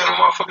 They ain't got a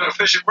motherfucking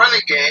efficient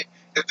running game.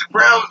 If the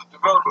Browns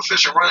develop an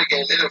efficient running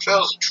game, the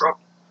NFL's in trouble.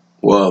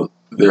 Well,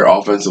 their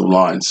offensive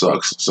line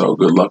sucks, so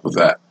good luck with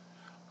that.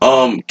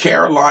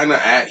 Carolina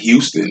at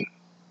Houston.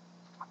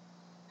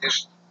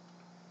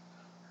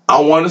 I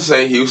want to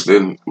say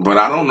Houston, but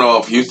I don't know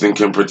if Houston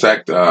can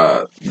protect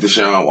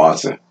Deshaun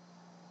Watson.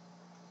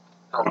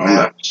 Oh,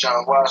 man,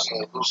 Deshaun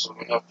Watson is elusive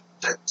enough to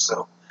protect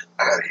himself.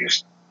 I got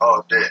Houston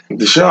all day.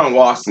 Deshaun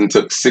Watson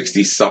took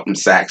 60-something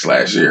sacks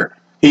last year.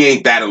 He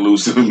ain't that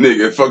elusive,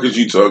 nigga. Fuck is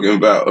you talking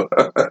about?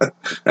 That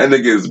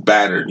nigga is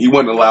battered. He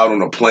wasn't allowed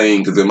on a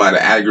plane because it might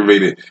have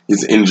aggravated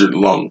his injured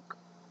lung.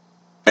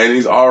 And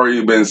he's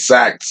already been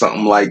sacked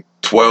something like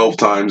 12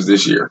 times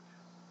this year.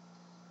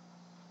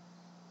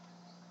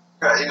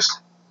 Got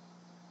Houston.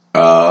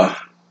 I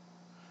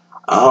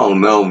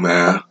don't know,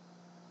 man.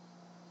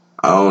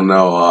 I don't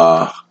know.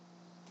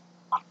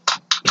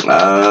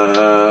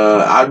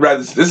 I'd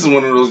rather. This is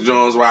one of those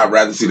joints where I'd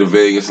rather see the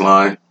Vegas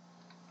line.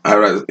 I'd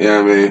rather, you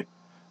know what I mean.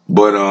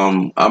 But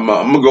I'm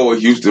gonna go with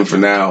Houston for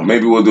now.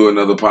 Maybe we'll do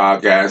another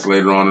podcast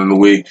later on in the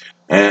week,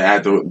 and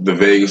after the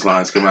Vegas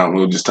lines come out,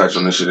 we'll just touch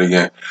on this shit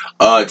again.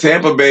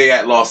 Tampa Bay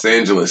at Los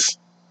Angeles.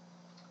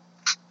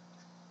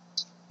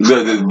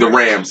 The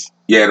Rams.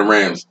 Yeah, the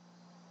Rams.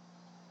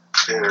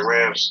 Yeah, the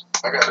Rams.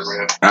 I got the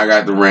Rams. I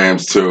got the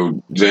Rams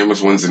too.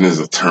 Jameis Winston is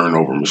a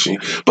turnover machine,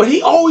 but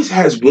he always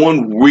has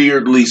one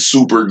weirdly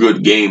super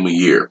good game a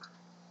year.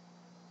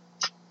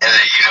 And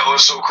you know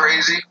what's so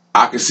crazy?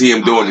 I can see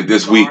him doing it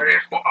this week.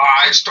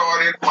 I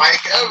started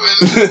Mike Evans.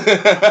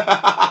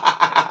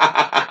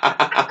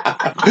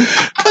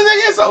 Cause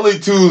it's only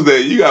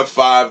Tuesday. You got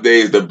 5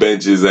 days to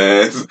bench his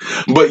ass.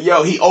 But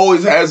yo, he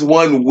always has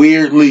one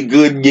weirdly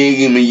good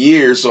game a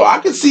year. So I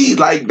could see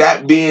like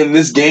that being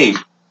this game.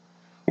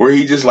 Where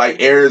he just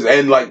like airs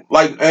and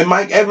and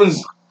Mike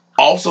Evans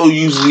also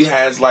usually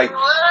has like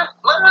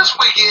last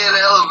week he had a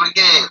hell of a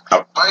game.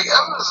 Mike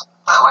Evans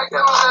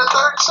had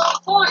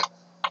 30-something points.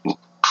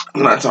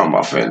 I'm not talking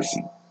about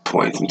fantasy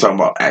points. I'm talking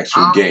about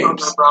actual games. I'm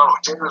talking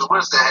about James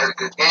Winston had a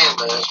good game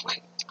last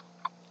week.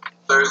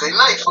 Thursday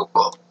night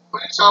football.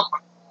 What are you talking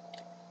about?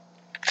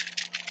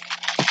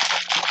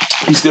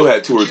 He still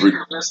had two or three.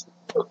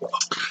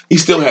 He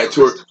still had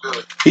two.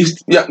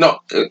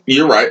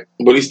 You're right,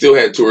 but he still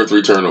had 2 or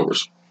 3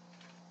 turnovers.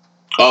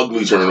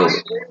 Ugly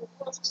turnovers.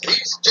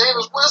 He's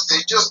James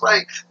Winston. Just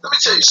like, let me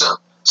tell you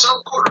something.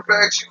 Some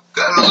quarterbacks, you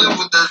gotta live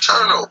with their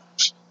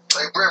turnovers.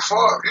 Like Brett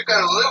Favre, you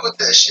gotta live with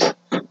that shit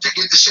to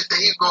get the shit that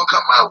he's gonna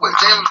come out with.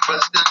 James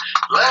Winston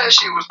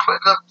last year was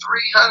putting up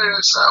 300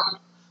 and something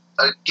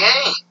a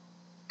game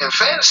in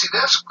fantasy.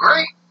 That's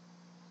great.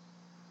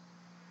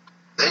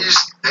 They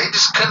just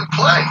couldn't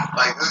play.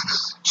 Like, this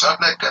is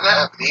something that couldn't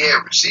happen. He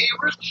had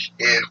receivers,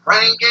 he had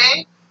running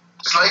game,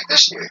 just like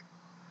this year.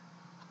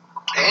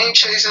 He ain't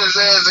chasing his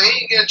ass. He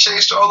ain't getting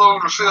chased all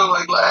over the field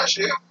like last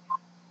year.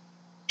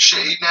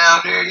 Shit, he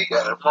down there. He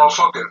got a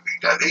motherfucker.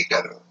 He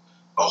got a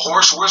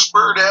horse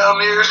whisperer down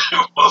there.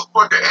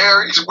 Motherfucker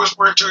Aries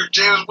whispering to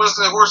James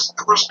Winston, horse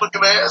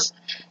looking ass.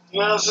 You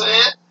know what I'm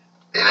saying?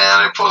 They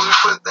down there supposed to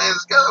put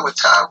things together with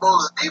Ty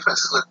Bowles'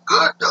 defenses look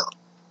good though.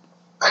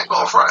 I ain't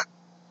going front.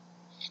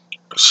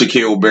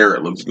 Shaquille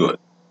Barrett looks good.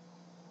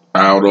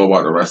 I don't know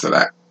about the rest of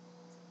that.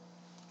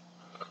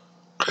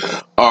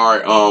 All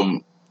right,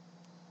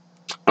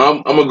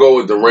 I'm gonna go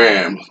with the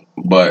Rams,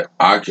 but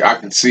I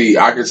can see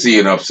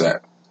an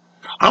upset.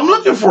 I'm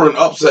looking for an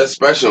upset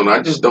special, and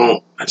I just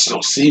don't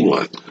see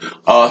one.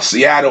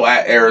 Seattle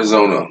at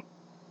Arizona.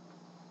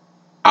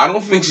 I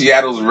don't think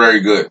Seattle's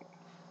very good.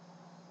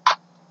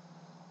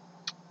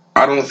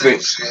 I don't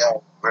think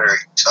Seattle's very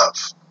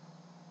tough.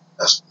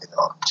 That's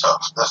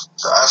tough. That's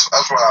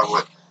why I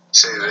would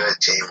say to that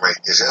team right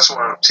there. That's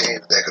one of them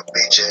teams that could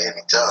beat you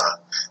any time.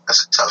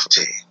 That's a tough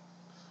team.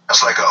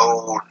 That's like an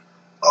old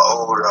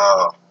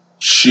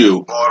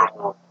shoe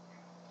Baltimore,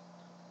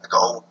 like an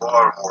old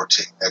Baltimore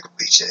team that could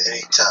beat you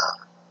any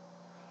time.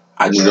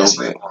 I just don't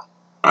think.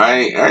 I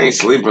ain't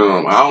sleeping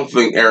on them. I don't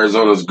think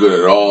Arizona's good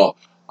at all.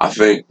 I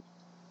think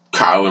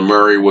Kyler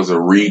Murray was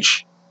a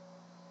reach.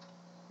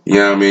 You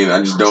know what I mean?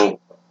 I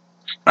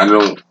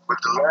don't.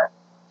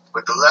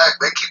 With the lack,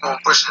 they keep on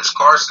pushing this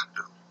Carson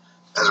dude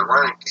as a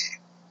running game.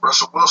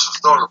 Russell Wilson's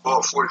throwing the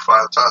ball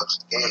 45 times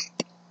a game.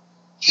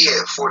 He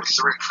had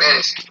 43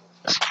 fantasy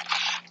points.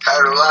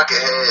 Tyler Lockett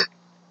had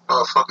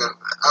motherfucking,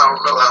 I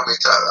don't know how many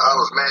times. I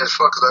was mad as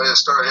fuck because I didn't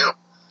start him.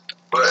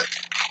 But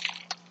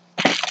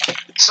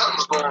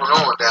something's going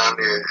on down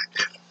there.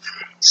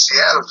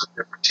 Seattle's a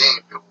different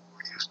team than what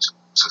we're used to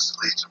since the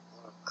Legion of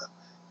Boom.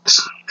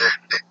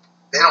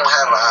 They don't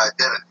have an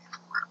identity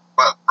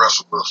for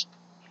Russell Wilson.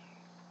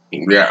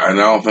 Yeah, and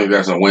I don't think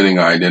that's a winning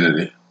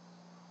identity.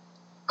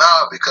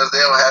 No, because they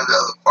don't have the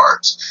other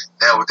parts.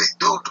 Now, what they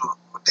do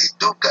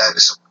got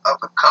is some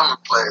up and coming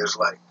players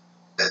like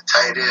that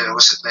tight end.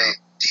 What's his name?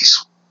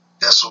 Diesel,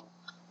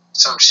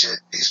 some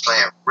shit. He's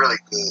playing really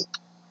good.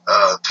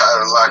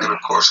 Tyler Lockett,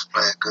 of course, is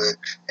playing good,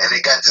 and they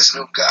got this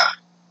new guy.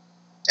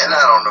 And I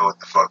don't know what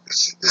the fuck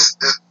this is.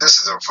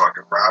 This is a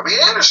fucking Robbie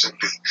Anderson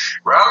dude.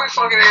 Robbie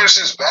fucking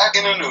Anderson's back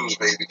in the news,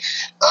 baby.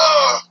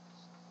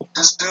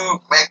 This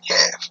dude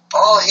Metcalf,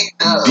 all he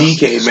does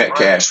DK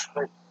Metcalf.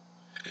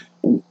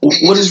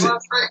 What is it?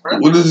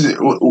 What is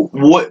it?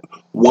 What?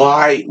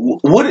 Why?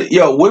 What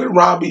did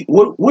Robbie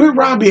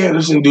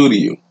Anderson do to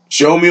you?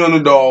 Show me on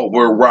the dog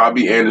where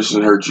Robbie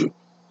Anderson hurt you.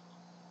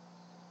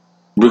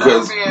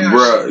 Because,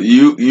 bruh,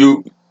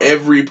 you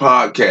every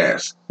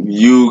podcast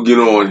you get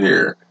on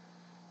here.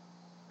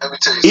 Let me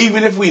tell you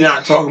even if we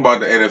not talking about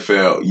the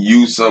NFL,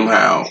 you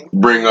somehow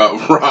bring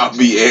up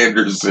Robbie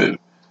Anderson.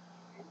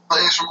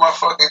 Plays for my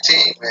fucking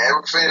team, man.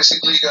 Every fantasy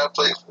league I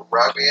play for,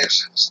 Robbie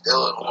Anderson is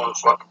still on the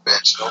fucking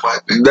bench. Nobody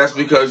picked That's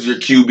because your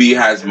QB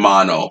has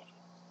mono.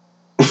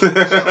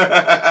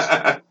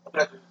 I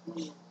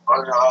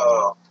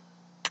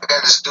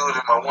got this dude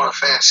in my one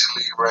fantasy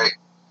league, right?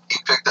 He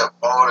picked up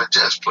all the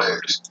Jets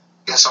players.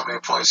 Guess how many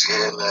points he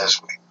had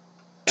last week?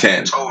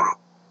 10. Total.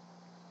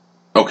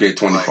 Okay,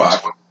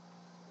 25.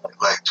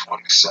 Like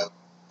 27.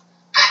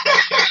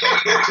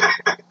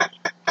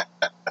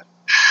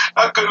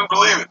 I couldn't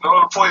believe it.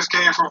 All the points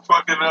came from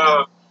fucking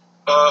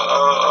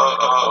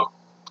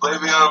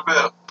Le'Veon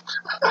Bell.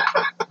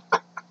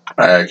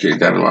 I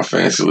kicked out of my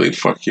fantasy league.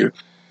 Fuck you.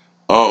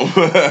 All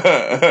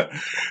right,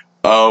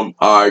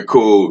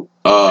 cool.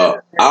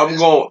 I'm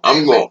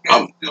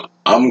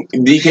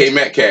DK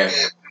Metcalf.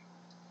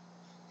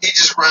 He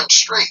just runs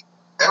straight.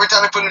 Every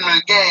time they put him in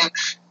the game,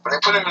 when they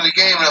put him in the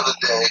game the other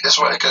day, that's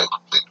why they couldn't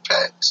complete the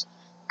pass.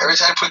 Every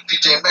time they put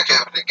DJ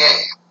Metcalf in the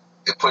game,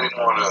 they put him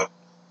on the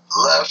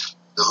left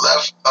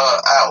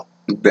out.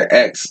 The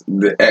X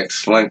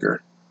flanker.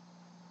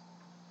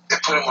 They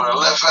put him on the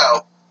left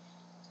out,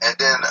 and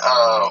then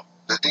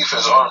the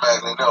defense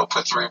automatically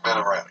put 3 men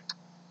around him.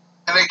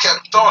 And they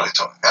kept throwing it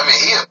to him. I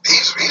mean,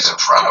 he's in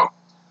front of him,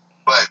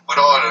 but with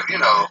all the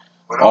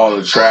with all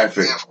the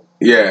traffic,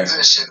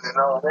 position and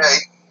all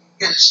that,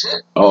 he gets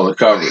shit. All the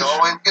coverage. He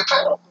always get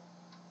past.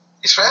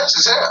 He's fast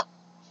as hell.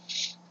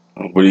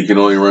 But he can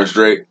only run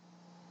straight.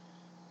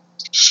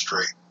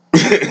 Straight.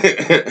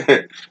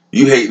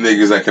 You hate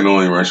niggas that can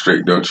only run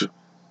straight, don't you?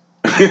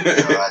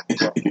 I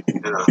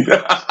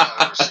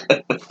don't.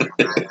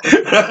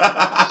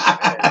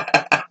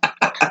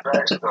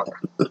 Track star.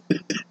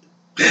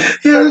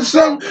 Yeah, it's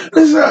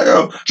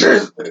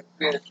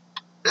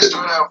They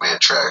start out being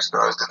track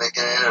stars, then they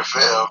get in the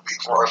NFL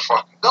before it's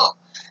fucking dumb.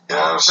 You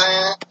know what I'm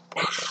saying?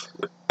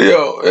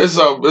 yo, it's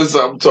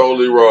something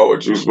totally wrong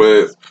with you,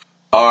 Smith.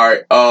 All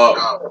right,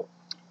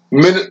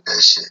 minute.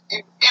 That shit.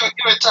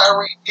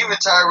 Even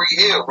Tyree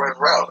Hill run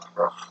routes,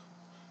 bro.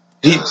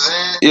 You know what I'm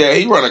saying? Yeah,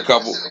 he run a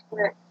couple.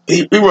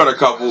 He run a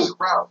couple.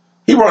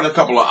 He run a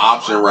couple of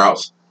option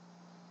routes.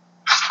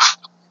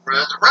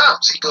 Runs the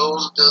routes. He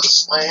goes to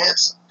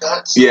slants,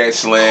 cuts. Yeah,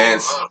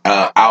 slants,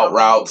 out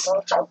routes.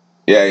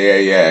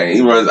 Yeah.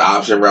 He runs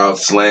option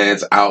routes,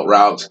 slants, out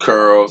routes,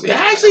 curls. Yeah,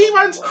 actually, he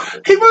runs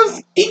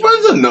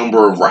a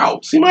number of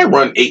routes. He might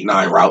run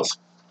 8-9 routes.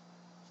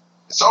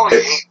 It's only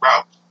 8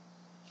 routes.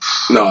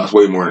 No, it's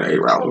way more than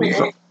 8 routes.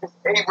 It's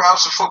 8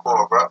 routes of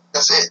football, bro.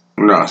 That's it.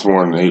 No, it's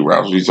more than 8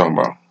 routes. What are you talking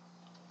about?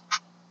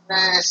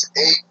 Man, it's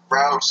 8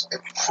 routes in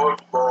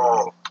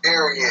football.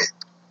 Period.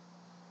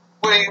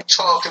 What are you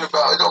talking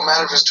about? It don't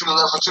matter if it's to the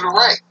left or to the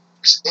right.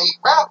 It's 8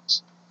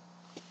 routes.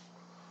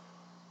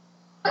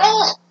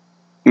 Man.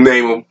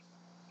 Name them.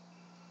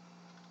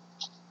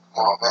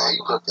 Come on, man.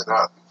 You looked it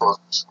up. You supposed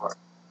to be smart.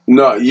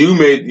 No, you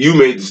made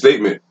the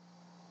statement.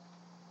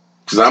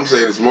 Because I'm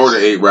saying it's more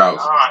than 8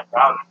 routes.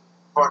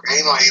 Fuck,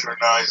 ain't no 8 or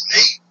 9. It's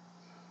 8.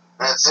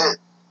 That's it.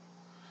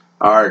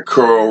 All right,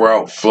 curl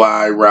route,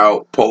 fly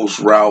route, post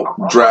route,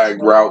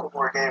 drag route,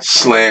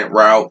 slant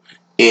route,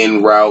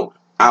 in route,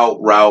 out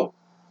route.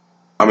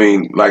 I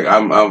mean, like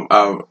I've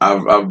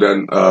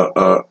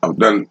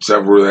done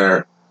several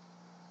there.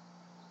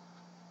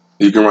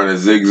 You can run a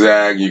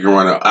zigzag. You can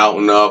run an out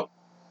and up.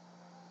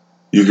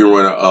 You can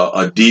run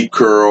a deep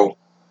curl.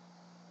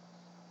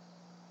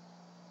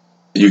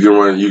 You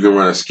can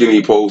run a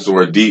skinny post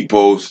or a deep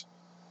post.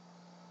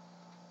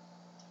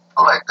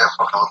 I like that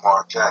fucking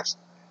Lamar Jackson.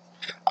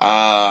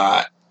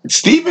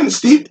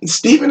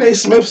 Stephen A.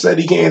 Smith said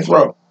he can't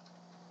throw.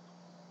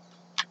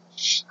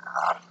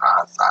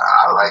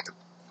 I like the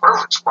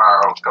perfect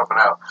spirals coming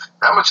out.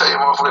 I'm gonna tell you,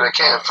 motherfucker, that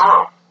can't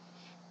throw.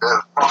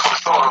 The motherfucker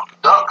throwing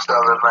ducks the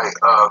other night,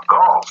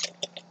 golf.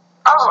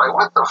 I was like,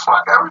 what the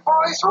fuck?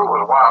 Everybody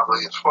threw it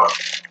wobbly as fuck.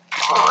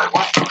 I was like,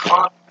 what the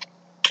fuck?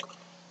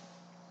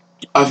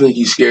 I think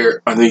he's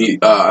scared. I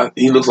think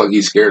he looks like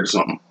he's scared of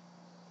something.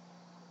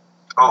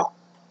 Oh.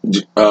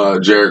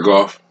 Jared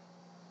Goff.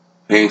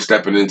 He ain't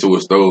stepping into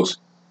his toes.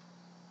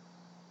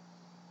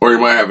 Or he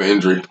might have an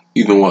injury.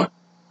 Either one.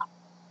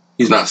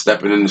 He's not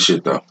stepping into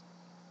shit, though.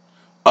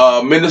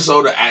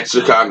 Minnesota at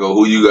Chicago.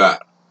 Who you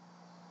got?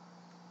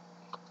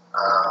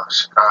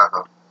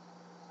 Chicago.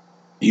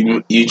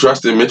 You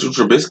trusting Mitchell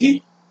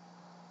Trubisky?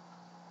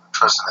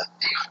 Trusting the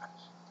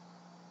defense.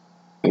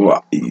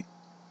 Well,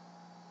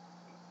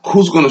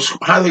 who's gonna?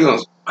 How they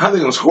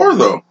gonna score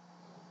though?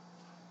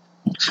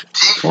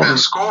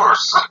 Defense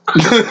scores.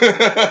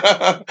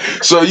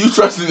 So you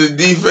trusting the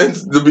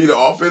defense to be the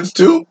offense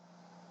too?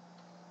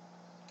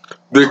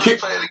 Their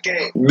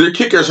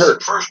kicker's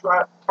hurt. First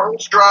drive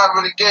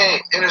of the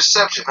game,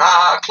 interception.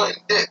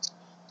 Clinton Dix,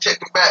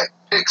 take it back,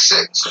 pick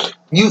 6.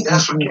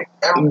 That's what kicked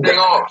everything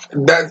off.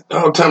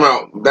 Time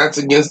out. That's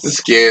against the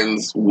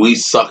Skins. We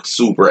suck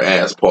super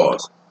ass.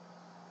 Pause.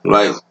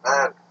 Like,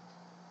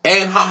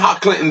 and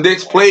Clinton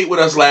Dix played with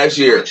us last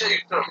year. Let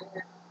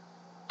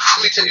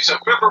me tell you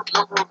something. Remember,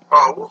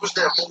 what was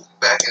that movie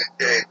back in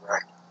the day,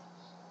 right?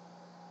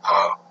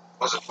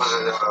 Was it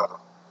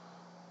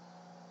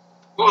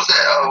what was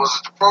that? Was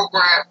it the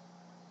program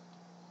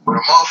where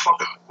the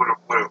motherfucker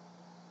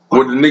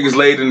where the niggas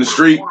laid in the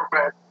street?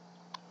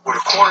 With a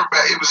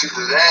cornerback, it was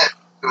either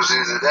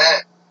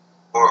that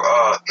or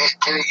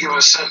any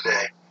given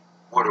Sunday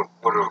where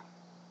the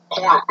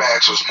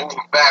cornerbacks was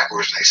moving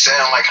backwards and they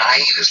sound like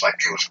hyenas, like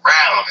they was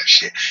growling and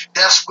shit.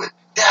 That's what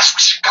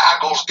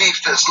Chicago's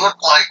defense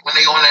looked like when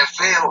they on that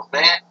field,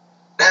 man.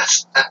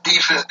 That's a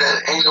defense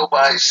that ain't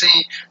nobody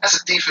seen.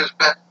 That's a defense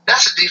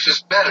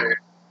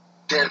better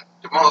than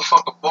the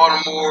motherfucking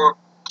Baltimore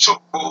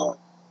Super Bowl.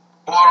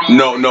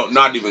 No,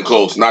 not even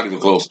close. Not even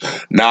close.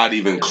 Not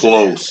even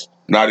close.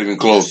 Not even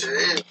close.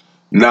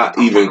 Not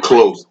even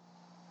close.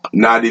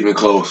 Not even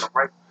close.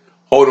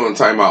 Hold on,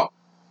 time out.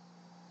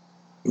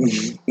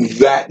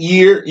 That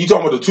year, you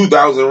talking about the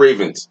 2000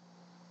 Ravens?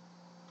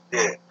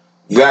 Yeah.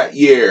 That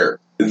year,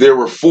 there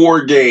were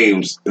 4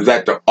 games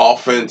that the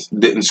offense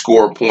didn't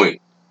score a point.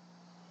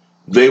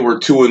 They were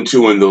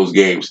 2-2 in those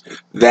games.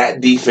 That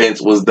defense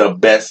was the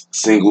best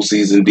single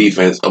season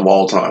defense of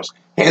all times.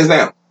 Hands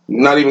down.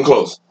 Not even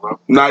close.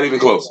 Not even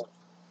close.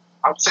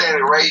 I'm saying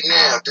it right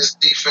now. This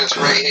defense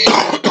right here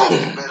is better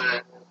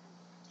than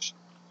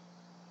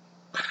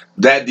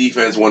that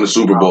defense won the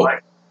Super Bowl.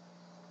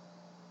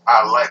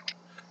 I like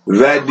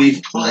that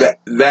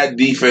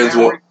defense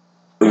won.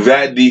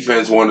 That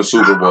defense won the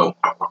Super Bowl.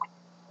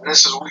 And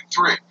this is week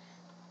 3.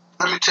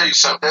 Let me tell you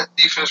something. That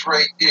defense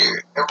right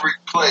there, every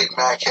play,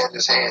 Mac had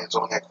his hands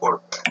on that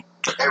quarterback.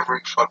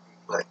 Every fucking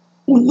play.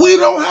 We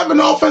don't have an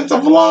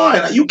offensive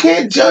line. You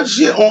can't judge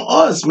shit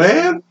on us,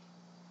 man.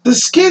 The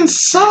Skins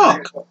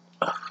suck.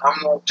 I'm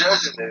not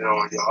judging it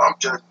on y'all. I'm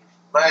judging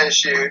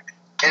last year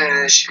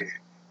and this year.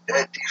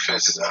 That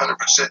defense is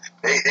 100%.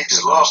 They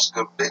just lost.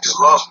 They just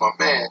lost my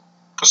man.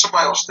 Cause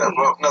somebody gonna step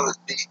up. Another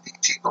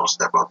DT gonna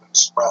step up in the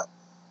spot.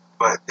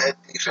 But that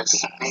defense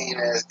is a mean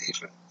ass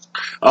defense.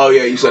 Oh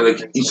yeah, you said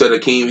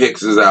Akeem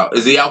Hicks is out.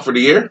 Is he out for the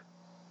year?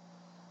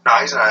 No,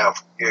 he's not out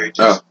for the year. He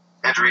just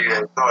injury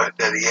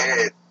that he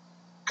had.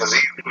 Because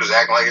he was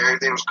acting like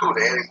everything was cool.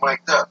 They had him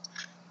mic'd up.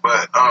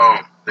 But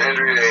the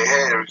injury they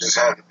had was just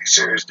had to be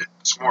serious.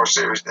 It's more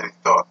serious than he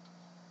thought.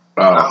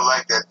 I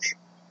like that defense.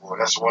 Boy,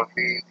 that's one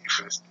mean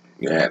defense.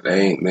 Yeah,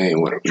 they ain't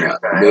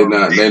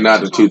they're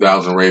not the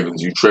 2000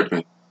 Ravens. You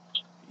tripping?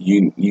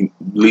 You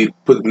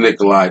put the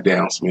Nikolai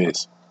down,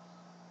 Smiths.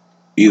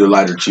 Eat a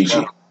lighter,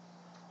 Chi-Chi.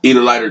 Eat a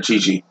lighter,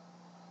 Chi-Chi.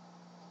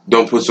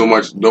 Don't put so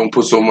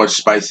much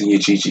spice in your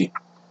Chi-Chi.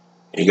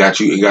 It got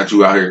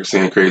you out here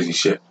saying crazy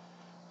shit.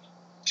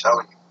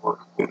 Telling you, boy,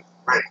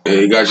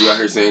 it got you out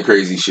here saying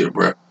crazy shit,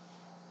 bro.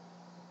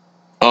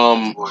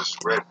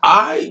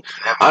 I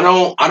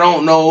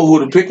don't know who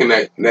to pick in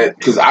that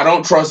because I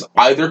don't trust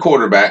either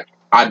quarterback.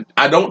 I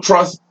don't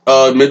trust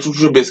Mitchell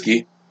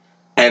Trubisky,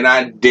 and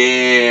I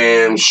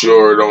damn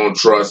sure don't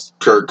trust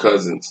Kirk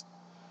Cousins.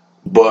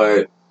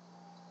 But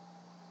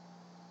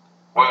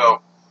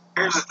well,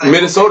 here's the thing: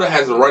 Minnesota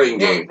has a running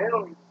game.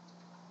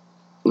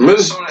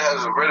 Minnesota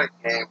has a running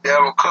game.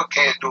 Dalvin Cook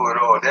can't do it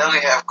all. They only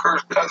have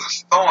Kirk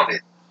Cousins throwing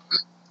it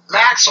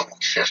maximum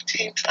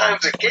 15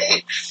 times a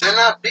game. They're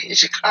not beating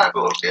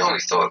Chicago if they only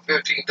throw it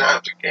 15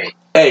 times a game.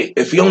 Hey,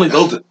 if he only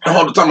throws it,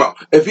 hold on, time out.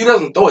 If he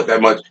doesn't throw it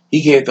that much,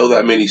 he can't throw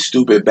that many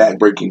stupid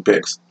back-breaking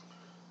picks.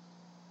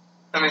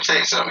 Let me tell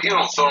you something. He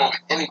don't throw them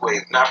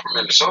anyway, not from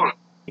Minnesota.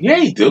 Yeah,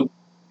 he do.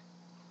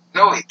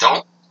 No, he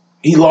don't.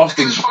 He lost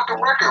his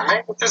fucking record,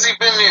 man, because he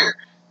been there.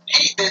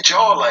 He did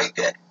y'all like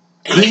that.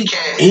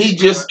 He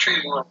just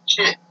treated him like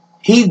shit.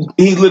 He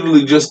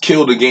literally just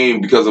killed a game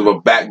because of a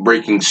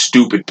back-breaking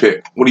stupid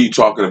pick. What are you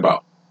talking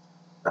about?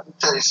 Let me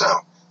tell you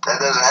something. That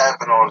doesn't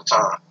happen all the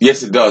time.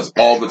 Yes, it does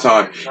all the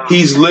time.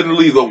 He's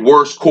literally the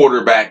worst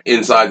quarterback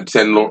inside the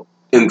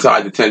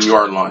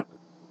 10-yard line.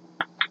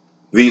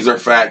 These are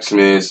facts,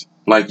 man.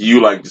 Like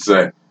you like to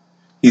say.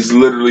 He's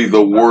literally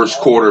the worst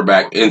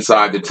quarterback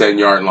inside the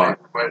 10-yard line.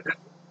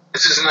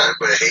 This is nothing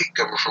but hate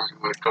coming from you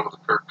when it comes to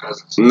Kirk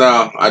Cousins.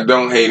 No, I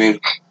don't hate him.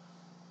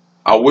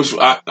 I wish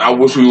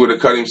we would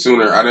have cut him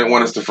sooner. I didn't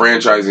want us to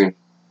franchise him.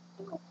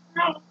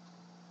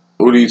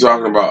 What are you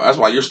talking about? That's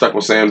why you're stuck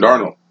with Sam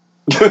Darnold.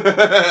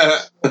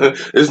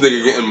 This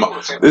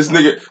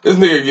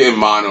nigga getting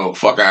mono.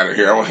 Fuck out of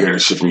here. I want to hear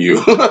this shit from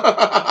you.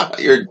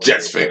 You're a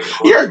Jets fan.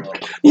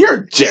 You're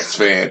a Jets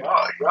fan.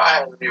 Y'all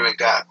haven't even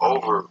got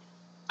over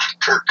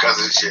Kirk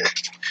Cousins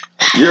yet.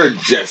 You're a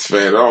Jets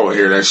fan. I don't want to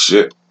hear that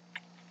shit.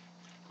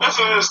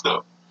 Listen to this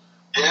though.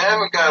 You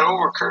haven't got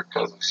over Kirk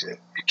Cousins yet.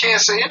 You can't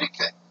say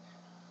anything.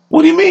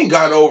 What do you mean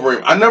got over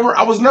him?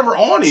 I was never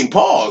on him.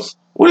 Pause.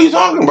 What are you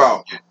talking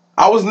about?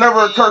 I was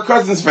never a Kirk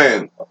Cousins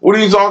fan. What are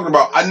you talking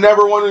about? I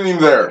never wanted him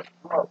there.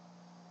 You're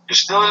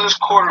still in this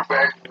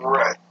quarterback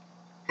rut.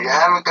 You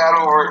haven't got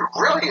over it.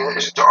 Really,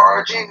 it's the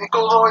RG. It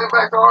goes all the way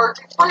back to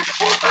RG3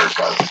 before Kirk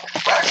Cousins.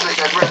 Actually, they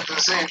got drafted at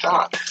the same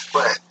time.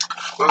 But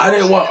I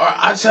didn't want.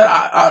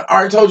 I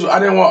already told you I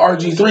didn't want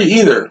RG3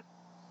 either.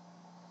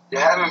 You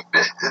haven't.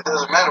 It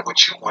doesn't matter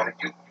what you wanted.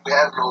 You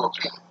have no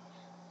opinion.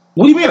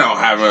 What do you mean I don't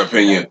have an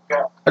opinion?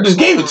 I just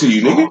gave it to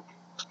you, nigga. You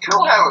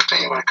don't have an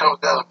opinion when it comes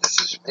down to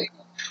decision making.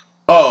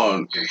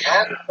 Oh. You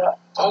haven't got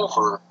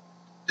over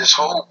this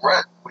whole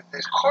rut with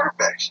this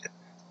quarterback shit.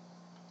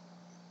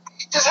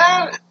 You just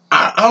haven't.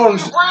 I don't.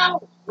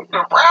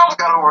 The Browns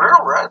got over their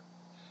rut.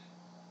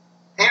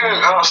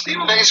 Even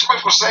Stephen A.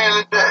 Smith was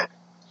saying that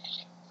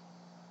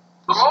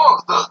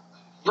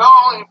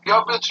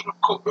y'all been to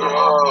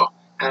the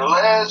in the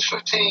last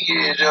 15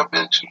 years, y'all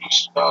been to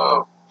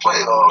the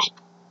playoffs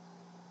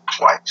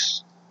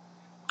twice.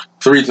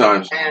 3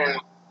 times. And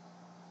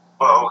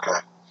okay.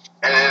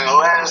 And in the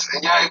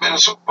and y'all ain't been in the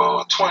Super Bowl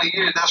in 20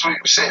 years. That's what he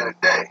was saying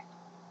today.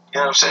 You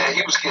know what I'm saying?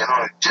 He was getting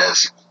on the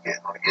Jets. He was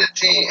getting on his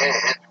team,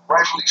 and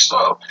rightfully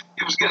so.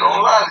 He was getting on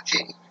a lot of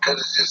teams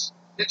because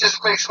it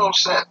just makes no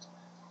sense.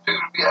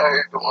 People be out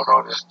here doing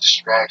all this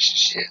distraction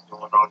shit,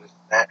 doing all this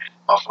and that.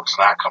 Motherfuckers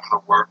not coming to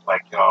work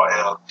like y'all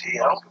LT.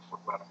 I don't give a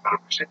fuck about the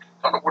medical shit.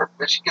 Come to work,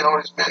 bitch. You get all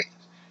these millions.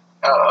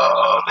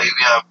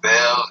 Le'Veon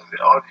Bell and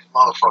all these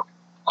motherfucking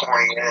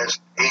corny ass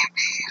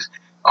ABs.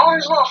 All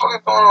these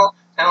motherfuckers going on,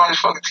 and all these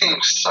fucking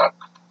teams suck.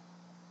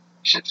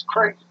 Shit's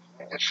crazy,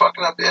 man. It's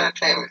fucking up the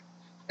entertainment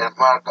in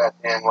my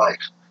goddamn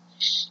life.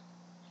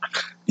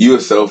 You a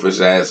selfish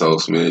asshole,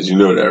 Smith. You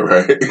know that,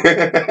 right?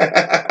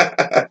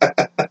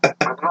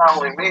 But not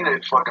only me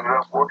they're fucking it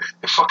up for,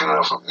 they're fucking it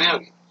up for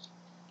millions.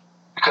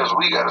 Because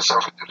we gotta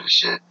suffer through this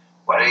shit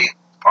while they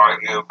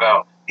argue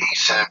about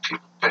sending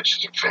people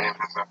pictures of family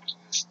members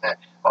and this and that.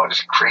 All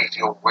this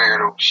crazy old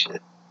weirdo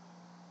shit.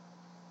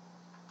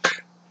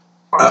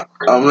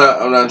 I'm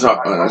not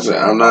talking.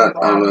 I'm not.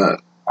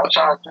 I'm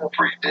trying to do a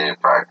pretty dead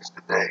practice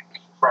today.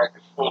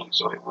 Practice fully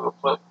so they will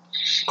play.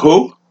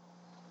 Who?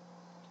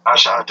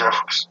 Alshon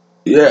Jeffries.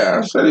 Yeah,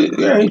 I said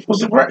he's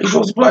supposed to play. He's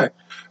supposed to play.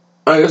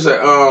 Like I said,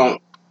 I'm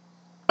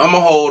gonna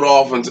hold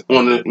off on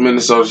the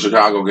Minnesota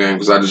Chicago game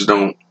because I just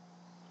don't.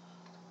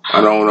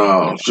 I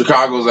don't.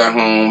 Chicago's at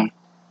home.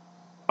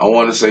 I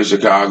want to say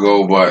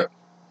Chicago, but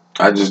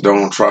I just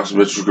don't trust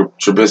Mitch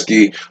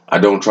Trubisky. I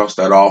don't trust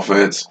that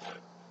offense.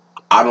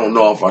 I don't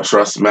know if I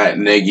trust Matt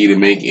Nagy to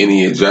make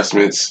any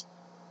adjustments.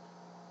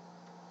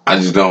 I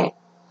just don't.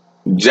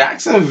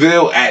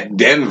 Jacksonville at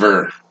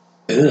Denver.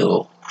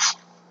 Ew.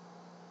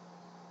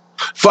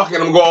 Fuck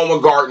it, I'm going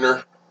with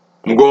Gardner.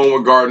 I'm going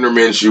with Gardner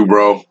Minshew,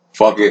 bro.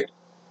 Fuck it.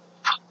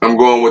 I'm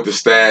going with the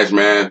stash,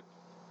 man.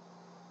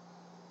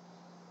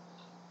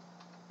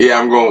 Yeah,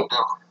 I'm going.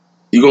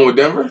 You going with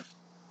Denver?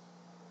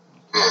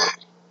 Yeah.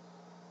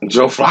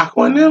 Joe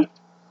Flacco in them?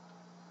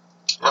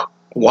 Yep.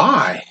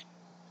 Why?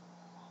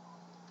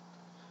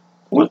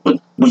 What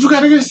you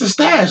got against the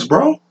stash,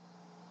 bro?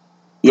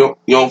 You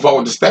don't fuck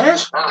with the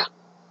stash? I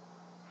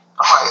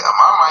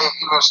might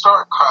even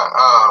start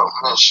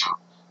Minshew.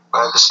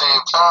 But at the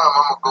same time,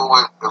 I'm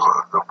going to go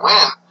with the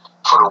win.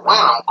 For the win,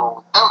 I'm going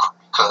with Denver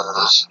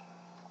because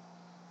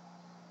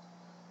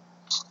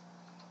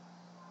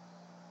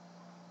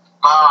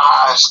Mile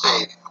High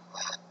Stadium,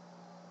 man.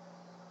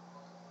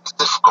 It's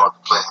difficult to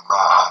play in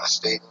Mile High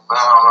Stadium. Man,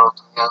 I don't know if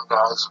the young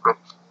guys are ready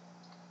for it.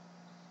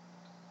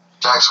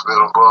 Jacksonville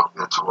don't go up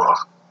there too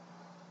often.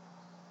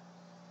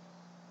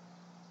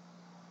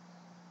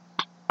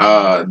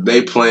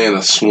 They play in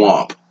a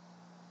swamp.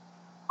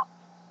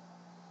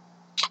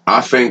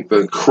 I think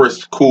the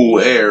crisp, cool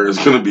air is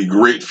going to be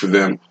great for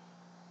them.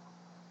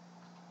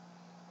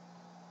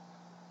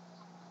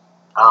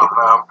 I don't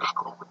know. I'm just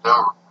going with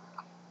Denver.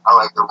 I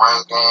like the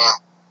rain game.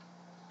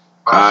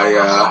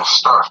 I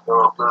start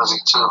Phil Jersey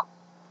too.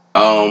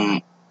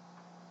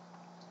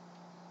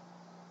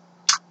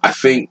 I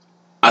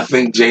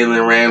think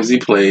Jalen Ramsey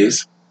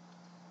plays,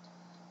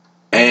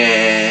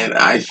 and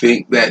I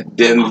think that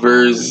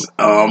Denver's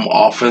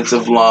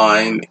offensive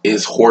line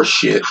is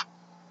horseshit.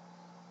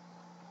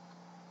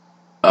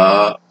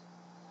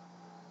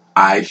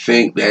 I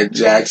think that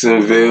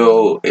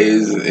Jacksonville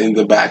is in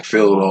the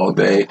backfield all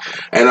day,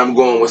 and I'm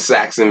going with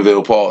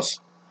Saxonville. Pause.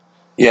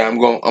 Yeah, I'm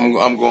going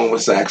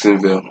with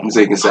Saxonville. I'm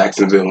taking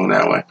Saxonville on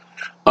that one.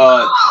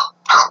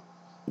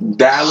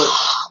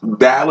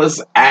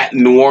 Dallas at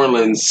New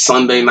Orleans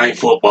Sunday Night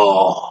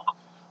Football.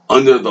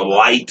 Under the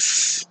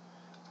lights,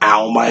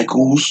 Al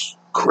Michaels,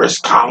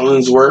 Chris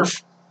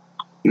Collinsworth.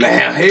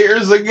 Now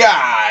here's a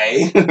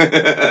guy.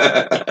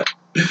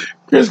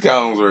 Chris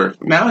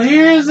Collinsworth. Now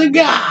here's a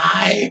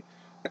guy.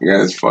 That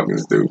guy's fucking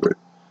stupid.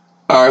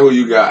 All right, who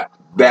you got?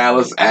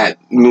 Dallas at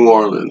New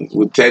Orleans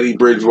with Teddy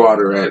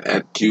Bridgewater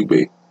at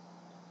QB.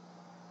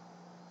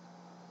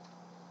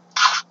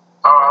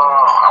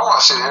 I want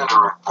to see the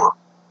injury report.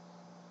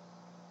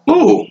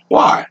 Ooh,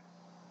 why?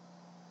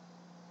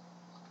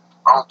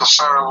 I'm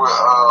concerned with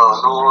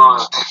New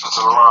Orleans'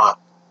 defensive line.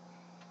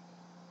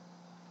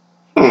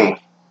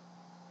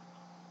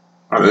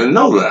 I didn't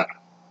know that.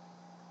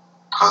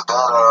 Cause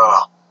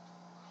that,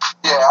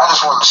 I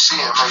just want to see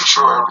it, make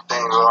sure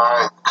everything's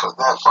alright. Because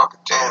that fucking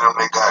tandem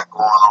they got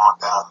going on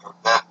down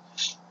there,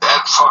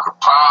 that fucking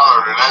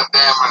Pollard and that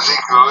damn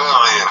Ezekiel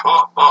Elliott,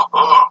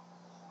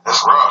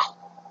 that's rough.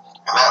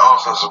 And that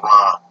offensive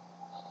line,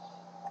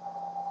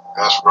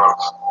 that's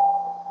rough.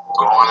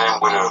 Going in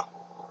with a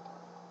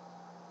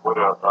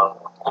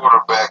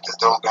quarterback that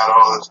don't got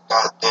all this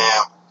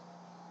goddamn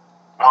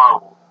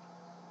marble.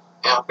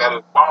 He don't got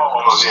his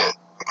balls yet.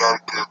 He got to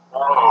get his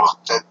balls.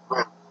 Teddy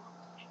Bridgewater.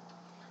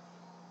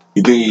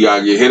 You think he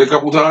gotta get hit a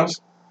couple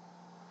times?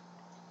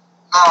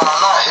 No,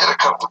 not hit a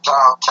couple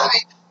times.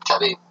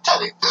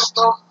 Teddy just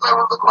don't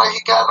never look like he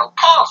got no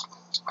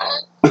confidence,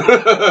 man.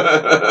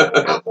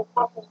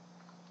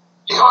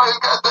 He always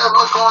got that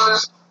look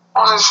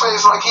on his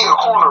face like he a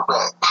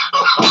cornerback.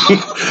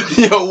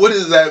 Yo, what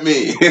does that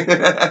mean?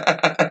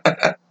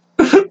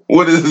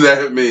 What does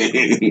that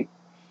mean?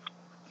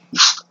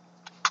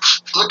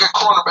 Look at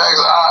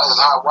cornerbacks' eyes,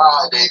 how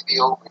wide they be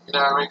open. You know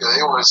what I mean? Because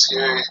they want to see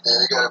everything.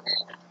 They got to be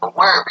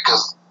aware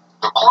because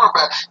the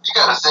cornerback, you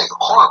got to think a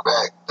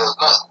cornerback does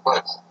nothing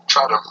but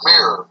try to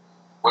mirror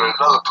what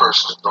another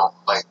person's doing.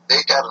 Like,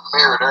 they got to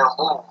mirror their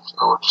moves in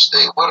order to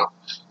stay with them.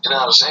 You know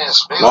what I'm saying?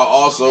 So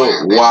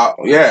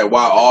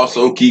while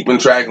also keeping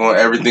track on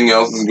everything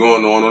else that's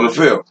going on the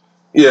field.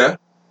 Yeah.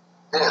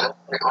 Yeah,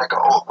 like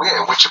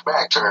with your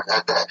back turned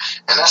at that.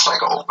 And that's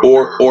like an open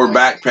or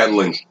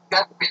backpedaling. You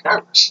got to be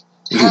nervous.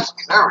 You got to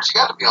be nervous. You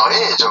got to be on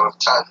edge all the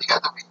time. You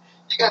got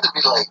to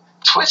be like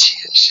twitchy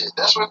and shit.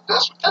 That's what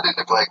Teddy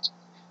look like.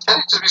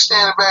 Teddy just be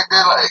standing back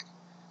there like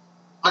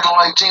looking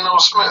like Geno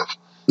Smith.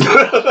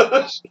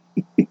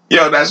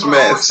 Yo, that's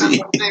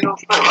messy. Geno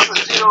Smith. I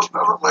said Geno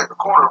Smith look like a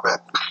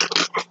cornerback.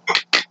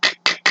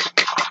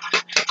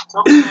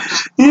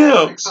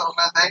 Yeah.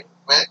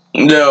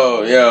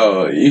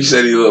 Yo, you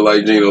said he looked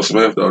like Geno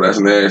Smith though. That's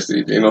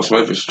nasty. Geno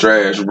Smith is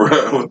trash,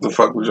 bro. What the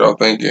fuck was y'all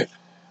thinking?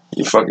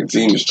 Your fucking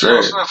team is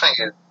trash. Geno Smith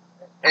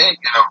ain't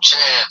get no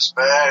chance,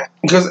 man.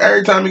 Because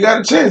every time he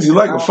got a chance, he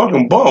like a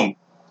fucking bum.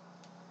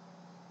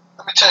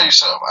 Let me tell you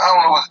something. I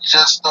don't know what the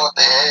Jets thought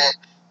they had.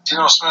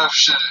 Geno Smith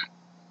should.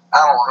 I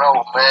don't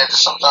know, man.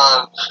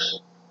 Sometimes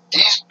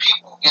these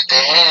people get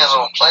their hands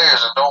on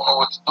players and don't know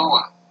what to do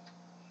with them.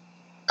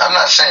 I'm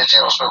not saying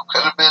Geno Smith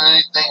could have been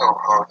anything,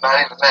 or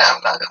not even that.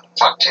 I'm not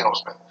fuck Geno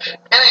Smith.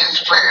 Any of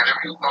these players,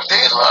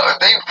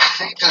 they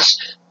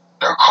just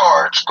their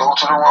cards go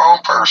to the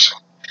wrong person,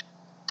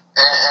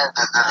 and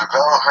the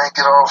development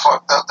get all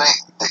fucked up.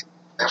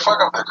 They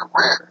fuck up their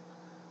career.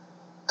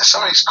 And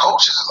some of these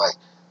coaches are like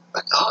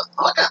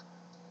look at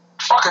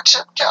fucking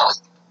Chip Kelly.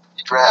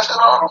 He drafted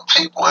all them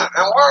people, and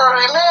where are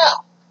they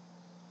now?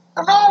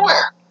 They're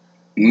nowhere.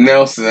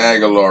 Nelson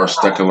Aguilar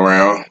stuck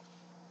around.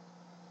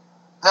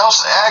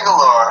 Nelson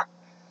Aguilar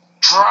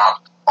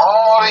dropped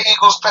all the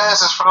Eagles'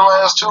 passes for the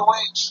last 2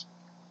 weeks.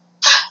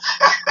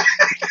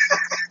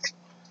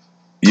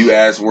 You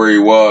asked where he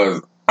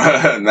was,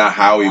 not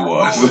how he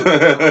was.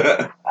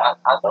 I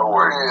know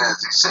where he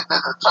is. He's sitting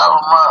at the top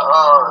of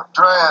my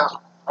draft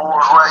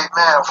board right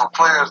now for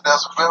players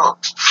that's available.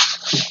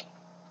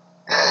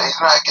 Yeah,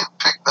 he's not getting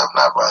picked up,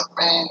 not by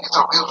me. He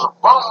was a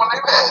bum when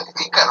they had him.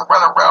 He couldn't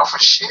run around for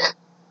shit.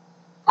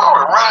 Oh,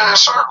 running in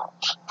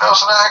circles.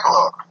 Nelson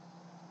Aguilar.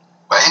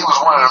 But he was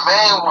one of the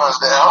main ones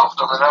that helped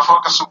them in that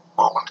fucking Super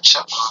Bowl when the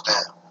chips was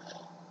down.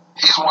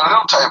 He's one of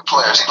them type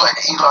players. He's like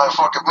Eli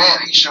fucking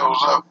Manning. He shows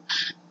up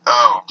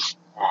 1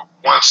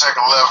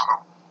 second left,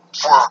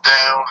 fourth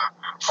down,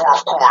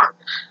 fourth quarter.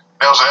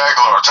 Nelson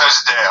Aguilar,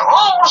 touchdown.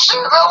 Oh, shit,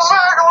 Nelson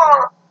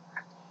Aguilar.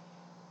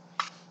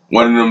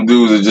 One of them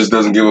dudes that just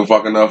doesn't give a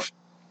fuck enough.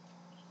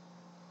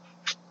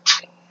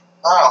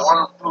 Nah, one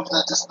of them dudes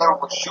that just never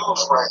was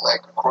used right,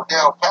 like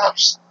Cordell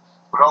Patterson.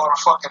 With all the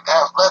fucking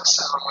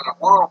athleticism in the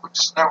world, but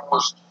just never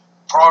was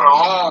brought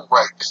along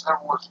right. Just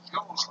never was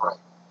used right.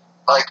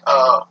 Like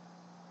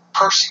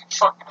Percy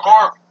fucking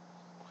Harvin.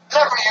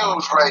 Never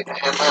used right in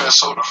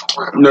Minnesota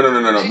for real. No.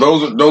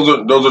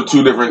 Those are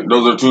two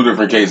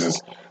different cases.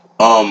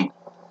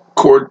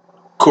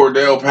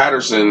 Cordell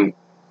Patterson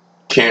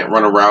can't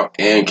run a route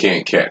and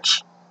can't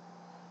catch.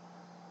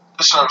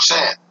 That's what I'm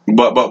saying.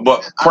 But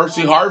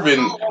Percy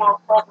Harvin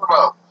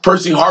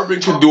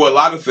could do a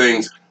lot of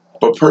things,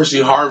 but Percy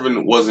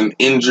Harvin was an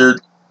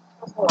injured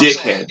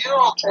dickhead. You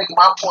don't take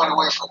my point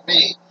away from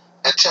me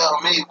and tell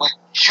me what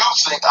you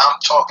think I'm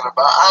talking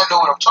about. I know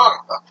what I'm talking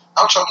about.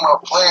 I'm talking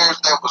about players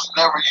that was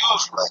never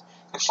used right.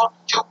 They fucking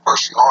killed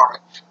Percy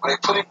Harvin when they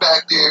put him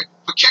back there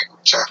for kick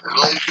return and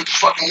let him get the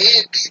fucking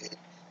head beat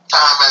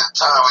time and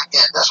time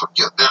again. That's what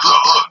killed.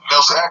 Look,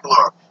 Nelson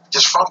Aguilar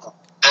just fumbled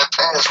that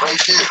pass right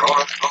there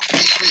on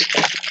TV.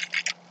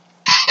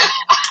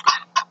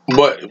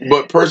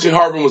 But Percy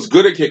Harvin was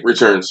good at kick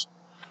returns.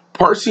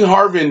 Percy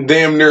Harvin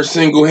damn near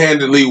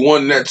single-handedly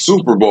won that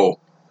Super Bowl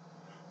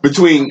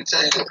between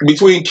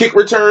kick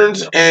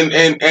returns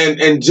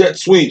and jet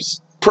sweeps.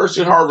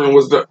 Percy Harvin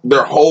was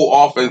their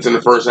whole offense in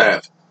the first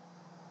half.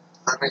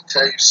 Let me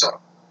tell you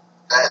something.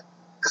 That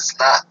is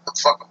not the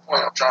fucking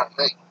point I'm trying to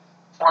make.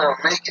 The point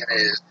I'm making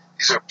is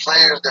these are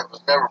players that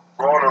was never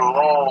brought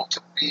along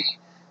to be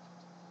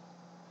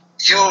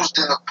used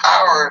in the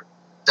power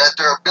that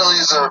their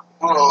abilities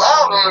will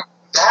allow them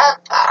to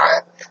have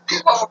power.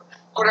 People,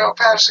 Cordell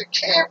Patterson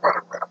can't run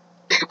around.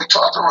 He can be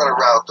taught to run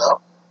around though.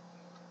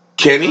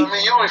 Can he? I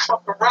mean, you only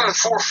fucking running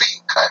 4 feet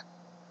and cut.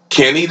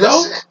 Can he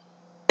though?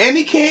 And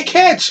he can't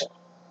catch.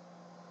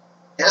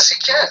 Yes, he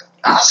can.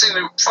 I seen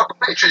the fucking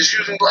Patriots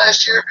using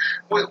last year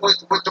with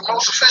the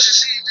most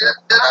efficiency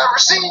that I ever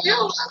seen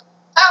using.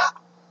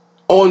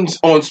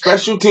 On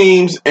special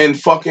teams and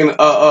fucking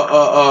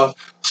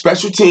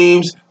special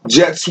teams,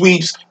 jet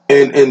sweeps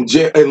and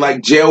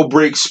like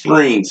jailbreak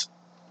screens.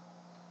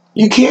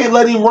 You can't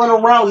let him run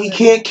around. He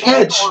can't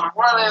catch. He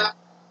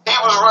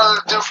was running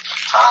different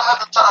time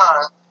at the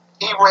time.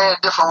 He ran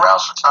different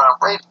routes for Tom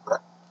Brady.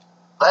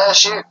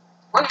 Last year,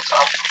 what are you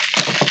talking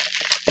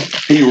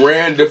about? He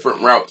ran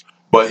different routes,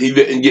 but he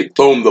didn't get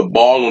thrown the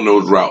ball on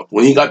those routes.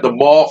 When he got the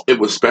ball, it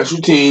was special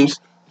teams,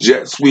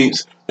 jet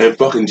sweeps, and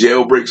fucking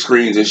jailbreak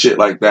screens and shit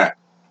like that.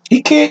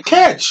 He can't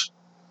catch.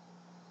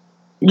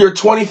 You're a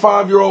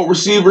 25-year-old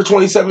receiver,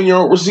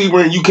 27-year-old receiver,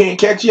 and you can't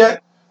catch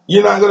yet?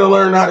 You're not going to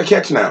learn how to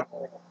catch now.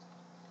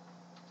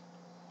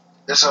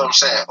 That's what I'm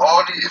saying.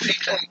 If he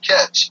couldn't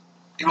catch,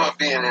 he wouldn't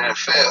be in the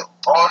NFL.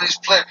 All these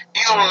players,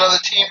 he's on another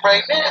team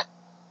right now.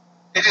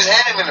 They just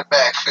had him in the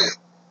backfield.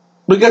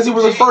 Because he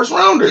was a first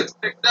rounder.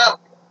 Picked up.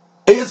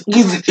 He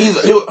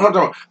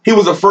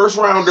was a first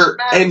rounder,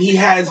 and he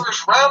has.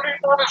 First rounder,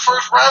 you know, the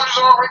first rounders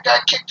already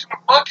got kicked in the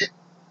bucket.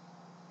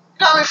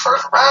 You know how many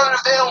first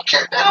rounders they don't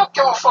care? They don't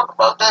give a fuck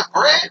about that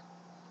bread.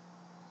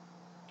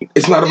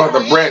 It's not about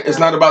the bread. It's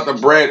not about the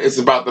bread. It's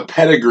about the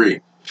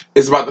pedigree.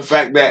 It's about the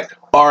fact that,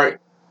 all right,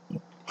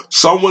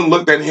 someone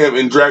looked at him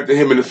and drafted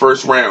him in the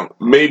first round.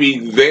 Maybe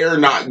they're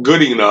not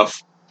good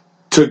enough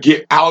to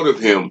get out of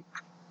him.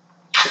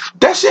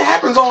 That shit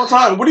happens all the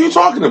time. What are you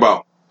talking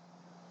about?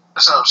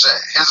 That's what I'm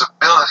saying. His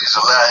abilities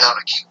allow him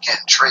to keep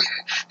getting traded,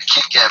 to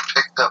keep getting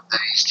picked up to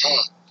these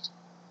teams.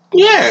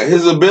 Yeah,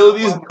 his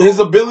abilities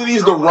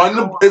to run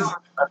the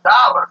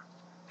 $1.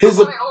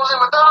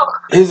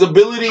 His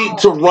ability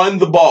to run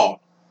the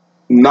ball,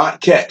 not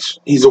catch.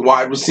 He's a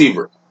wide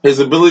receiver. His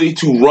ability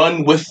to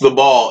run with the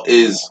ball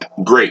is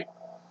great.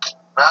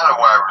 Not a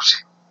wide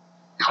receiver.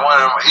 He's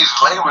one of them. He's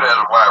labeled as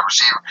a wide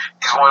receiver.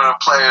 He's one of the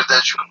players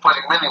that you can put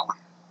him anywhere.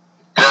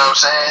 You know what I'm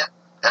saying?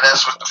 And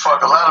that's what the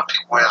fuck a lot of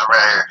people is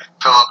right here.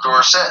 Philip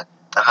Dorsett,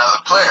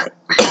 another player.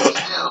 But you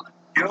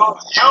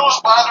still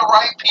used by the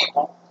right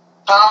people.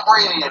 Tom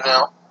Brady and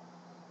them.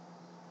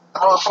 The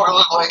motherfucker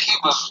looked like he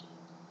was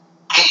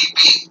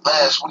AB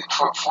last week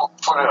for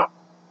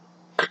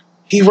them.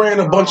 He ran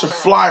a bunch of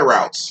fly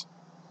routes.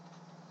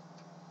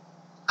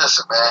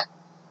 Listen, man.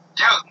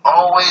 You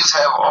always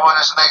have all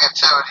this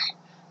negativity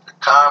to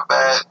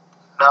combat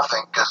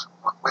nothing, because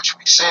what you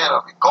be saying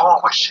or be going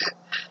with shit.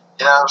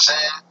 You know what I'm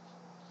saying?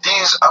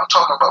 I'm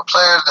talking about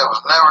players that was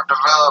never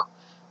developed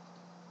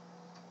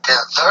in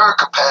their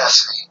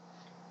capacity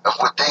of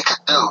what they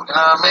could do. You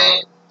know what I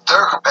mean?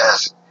 Their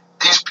capacity.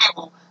 These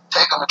people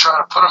take them and try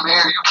to put them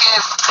here. You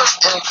can't put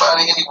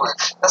anybody anywhere.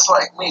 That's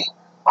like me.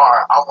 All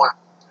right, I want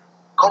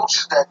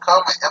coaches that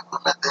come and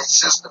implement their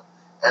system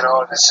and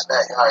all this and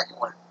that. All right, you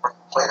want to bring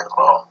the player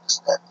along,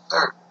 this, that, and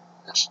third.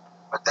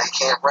 But they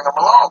can't bring them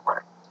along,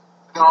 right?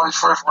 Look at all these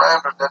first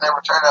rounders that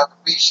never turned out to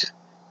be shit.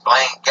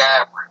 Blaine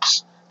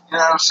Gabbert. You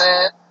know what I'm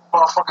saying?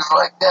 Motherfuckers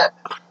like that.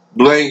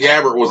 Blaine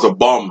Gabbert was a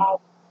bum.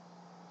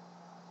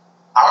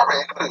 I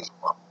already knew he was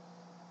a bum.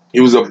 He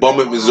was a bum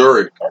at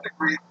Missouri.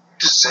 You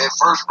just said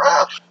first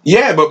round.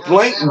 Yeah, but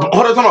Blaine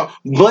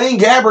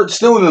Gabbert's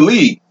still in the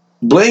league.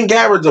 Blaine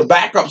Gabbert's a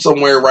backup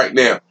somewhere right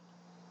now.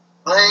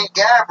 Blaine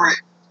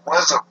Gabbert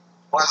was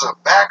a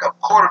backup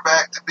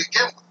quarterback to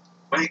begin with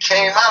when he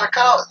came out of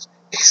college.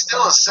 He's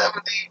still a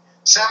 70,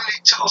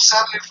 72,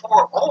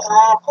 74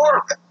 overall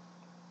quarterback.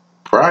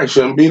 Probably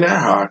shouldn't be that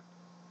high.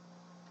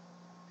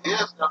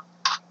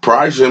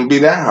 Probably shouldn't be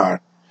that high.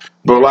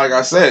 But like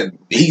I said,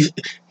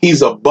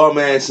 he's a bum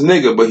ass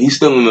nigga, but he's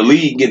still in the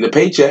league getting a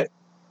paycheck.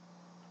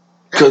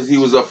 Because he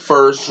was a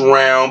first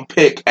round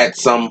pick at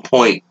some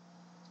point.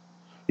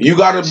 You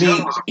gotta be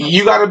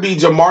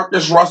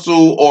Jamarcus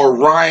Russell or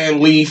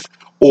Ryan Leaf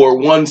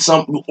or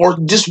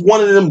just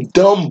one of them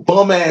dumb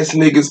bum ass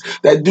niggas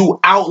that do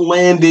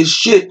outlandish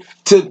shit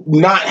to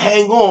not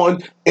hang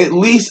on, at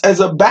least as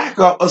a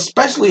backup,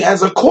 especially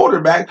as a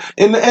quarterback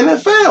in the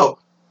NFL.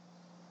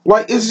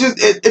 Like, it's just,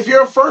 if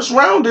you're a first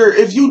rounder,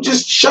 if you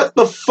just shut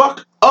the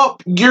fuck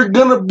up, you're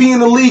gonna be in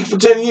the league for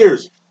 10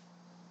 years.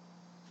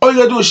 All you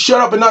gotta do is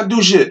shut up and not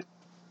do shit.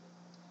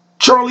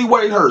 Charlie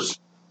Whitehurst.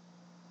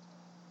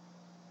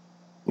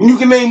 You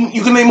can name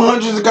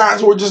hundreds of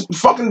guys who are just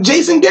fucking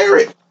Jason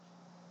Garrett,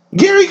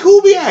 Gary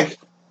Kubiak.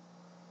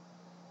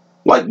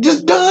 Like,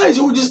 just guys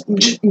who are just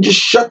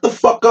shut the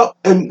fuck up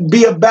and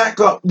be a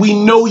backup.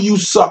 We know you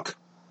suck.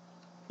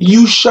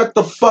 You shut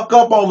the fuck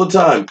up all the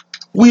time.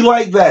 We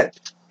like that.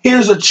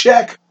 Here's a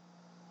check.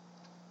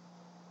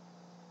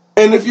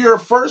 And if you're a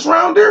first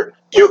rounder,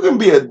 you can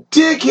be a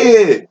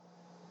dickhead.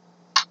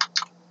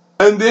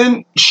 And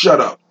then shut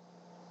up.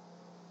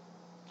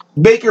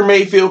 Baker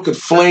Mayfield could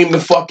flame the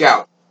fuck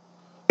out.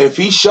 If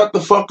he shut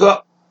the fuck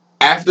up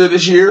after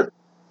this year,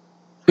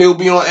 he'll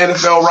be on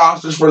NFL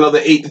rosters for another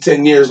 8 to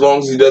 10 years as long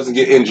as he doesn't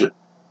get injured.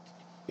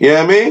 You know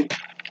what I mean?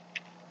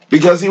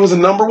 Because he was a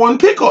number one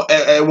pick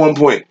at one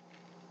point.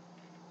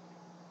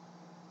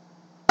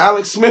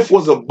 Alex Smith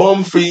was a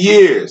bum for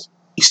years.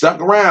 He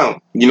stuck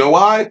around. You know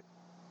why?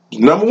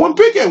 Number one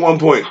pick at one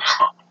point.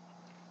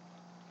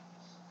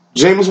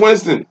 Jameis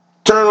Winston,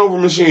 turnover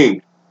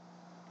machine.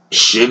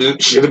 Should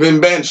have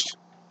been benched.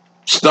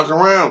 Stuck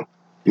around.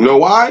 You know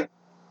why?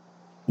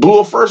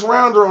 Blew a first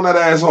rounder on that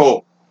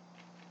asshole.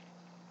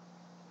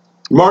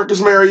 Marcus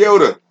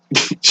Mariota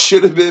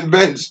should have been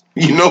benched.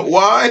 You know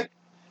why?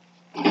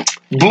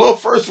 Blew a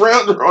first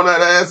rounder on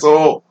that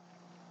asshole.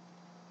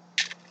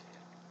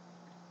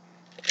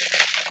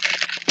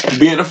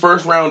 Being a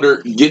first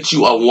rounder gets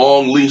you a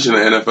long leash in the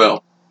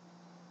NFL.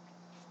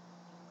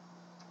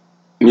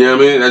 You know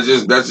what I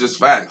mean? That's just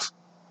facts.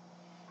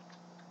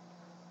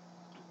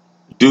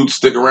 Dudes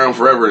stick around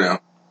forever now.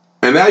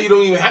 And now you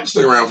don't even have to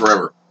stick around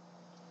forever.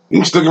 You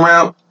can stick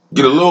around,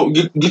 get you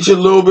a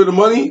little bit of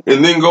money,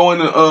 and then go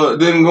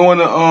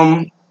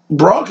into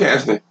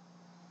broadcasting.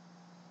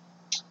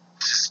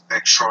 Just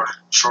big shortage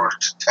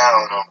of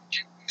talent on the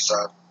QB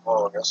side of the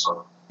ball. That's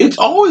all. It's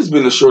always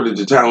been a shortage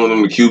of talent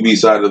on the QB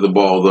side of the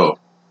ball, though.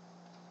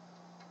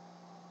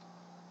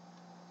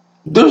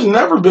 There's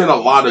never been a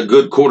lot of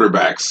good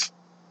quarterbacks.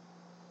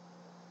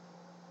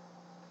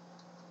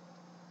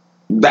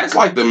 That's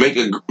like the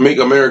make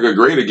America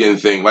great again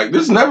thing. Like,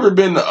 there's never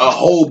been a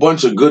whole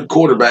bunch of good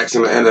quarterbacks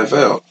in the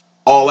NFL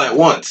all at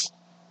once.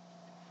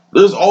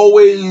 There's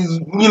always,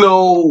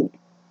 2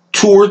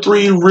 or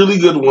 3 really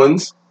good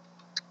ones,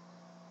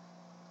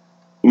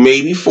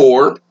 maybe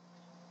 4,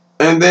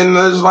 and then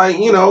there's like,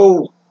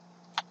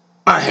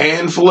 a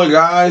handful of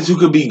guys who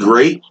could be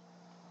great,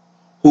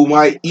 who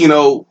might,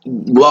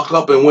 luck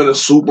up and win a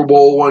Super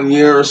Bowl one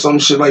year or some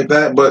shit like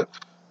that. But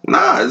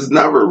Nah, it's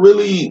never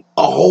really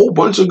a whole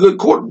bunch of good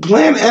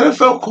playing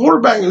NFL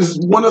quarterback is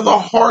one of the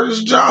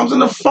hardest jobs in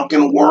the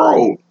fucking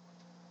world.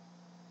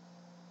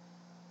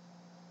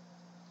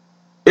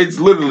 It's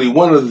literally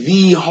one of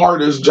the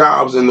hardest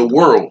jobs in the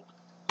world,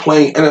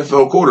 playing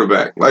NFL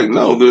quarterback. Like,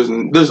 no,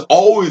 there's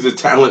always a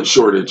talent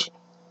shortage.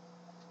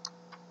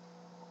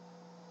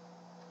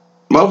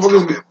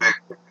 Motherfuckers.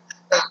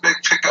 That's a big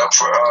pickup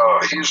for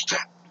Houston.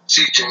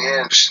 C.J.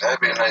 Anderson,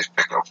 that'd be a nice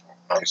pickup for him.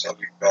 Nice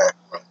heavy back.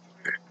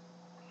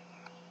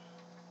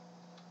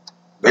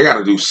 They got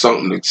to do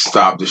something to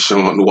stop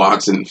Deshaun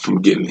Watson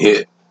from getting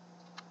hit.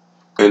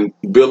 And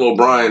Bill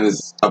O'Brien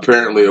is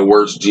apparently a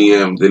worse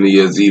GM than he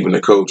is even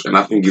a coach, and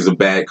I think he's a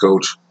bad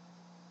coach.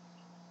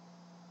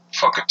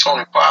 Fucking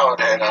Tony Pollard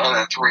had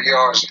 103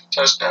 yards and a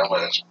touchdown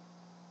last week.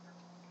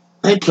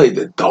 They played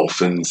the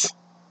Dolphins.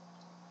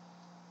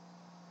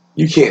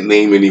 You can't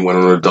name anyone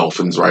on the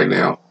Dolphins right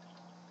now.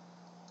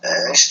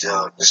 Yeah,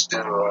 yeah,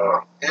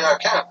 I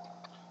can.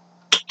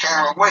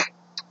 Cameron Wake.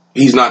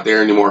 He's not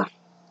there anymore.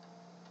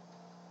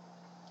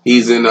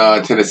 He's in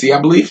Tennessee, I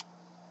believe.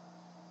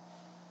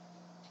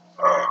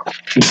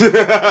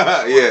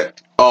 Yeah.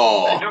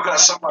 Oh. They do got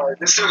somebody.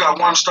 They still got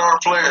one star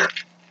player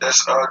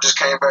that's just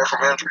came back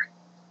from injury.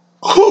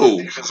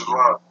 Who? Defensive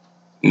line.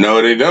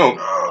 No, they don't.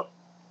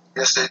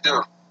 Yes, they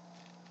do.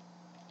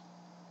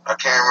 I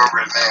can't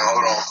remember his name.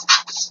 Hold on.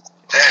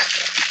 Damn.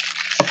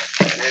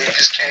 Yeah, he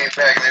just came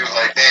back and they was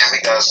like, damn,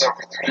 he got to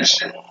suffer through this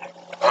shit.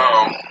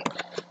 Damn,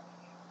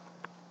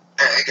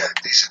 he got a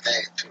decent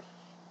name too.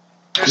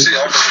 Let's see, I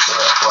can look it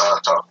up while I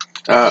talk.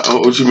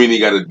 What you mean he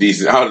got a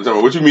decent?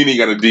 What you mean he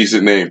got a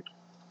decent name?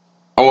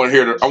 I want to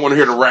hear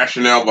the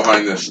rationale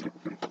behind this.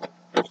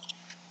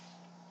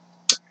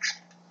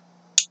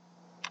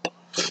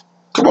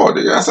 Come on,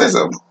 dude. I say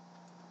something.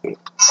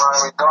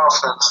 Miami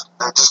Dolphins.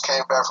 They just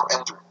came back from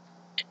injury.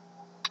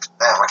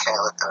 Damn, I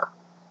can't look that up.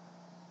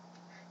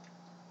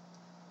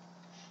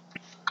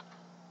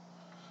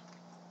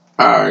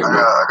 All right,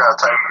 I gotta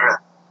type it in.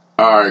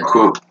 All right,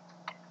 cool.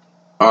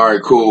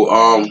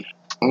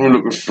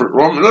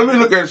 Let me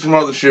look at some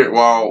other shit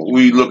while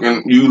you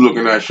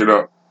looking that shit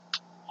up.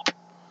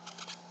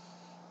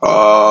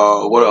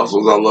 What else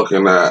was I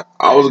looking at?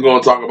 I was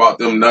going to talk about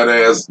them nut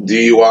ass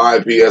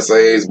DUI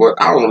PSAs,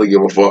 but I don't really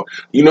give a fuck.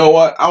 You know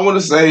what? I want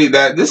to say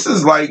that this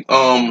is like,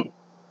 go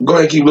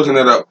ahead and keep looking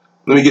that up.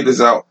 Let me get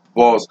this out.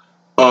 Pause.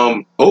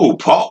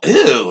 Paul,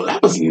 ew, that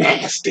was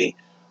nasty.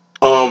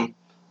 I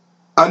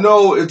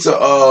know it's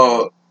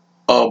a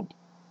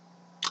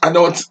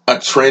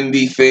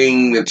trendy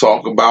thing to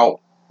talk about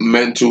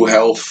mental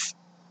health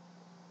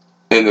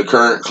in the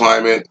current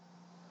climate.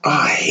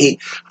 I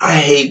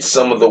hate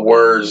some of the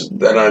words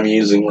that I'm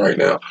using right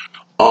now.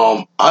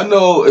 I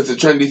know it's a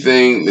trendy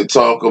thing to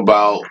talk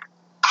about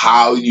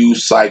how you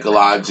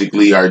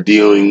psychologically are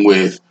dealing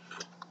with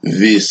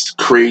this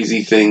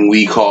crazy thing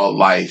we call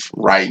life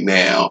right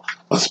now,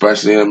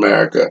 especially in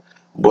America.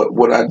 But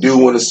what I do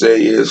want to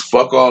say is,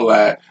 fuck all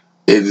that.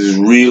 It is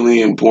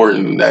really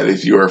important that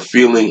if you are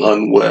feeling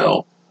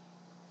unwell,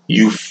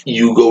 you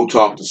go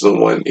talk to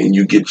someone and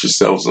you get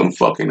yourself some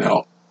fucking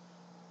help.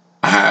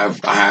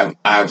 I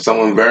have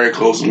someone very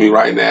close to me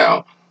right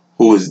now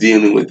who is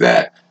dealing with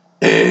that,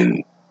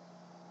 and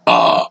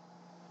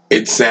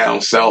it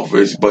sounds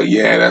selfish, but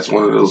yeah, that's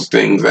one of those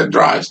things that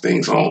drives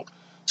things home.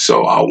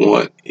 So I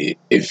want,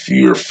 if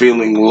you're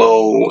feeling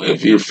low,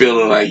 if you're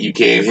feeling like you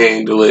can't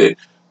handle it,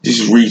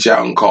 just reach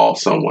out and call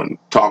someone,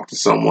 talk to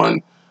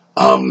someone.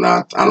 I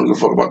don't give a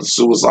fuck about the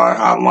suicide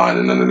hotline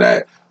and none of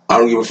that. I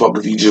don't give a fuck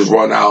if you just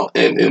run out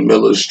in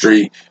Miller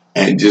Street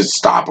and just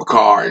stop a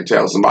car and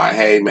tell somebody,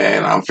 hey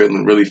man, I'm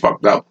feeling really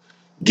fucked up.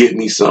 Get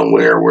me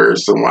somewhere where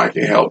someone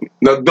can help me.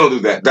 No, don't do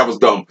that. That was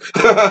dumb.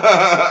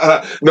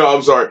 No,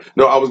 I'm sorry.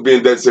 No, I was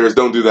being dead serious.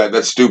 Don't do that.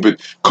 That's stupid.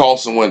 Call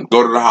someone.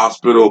 Go to the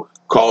hospital.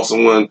 Call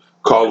someone.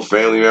 Call a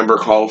family member.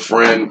 Call a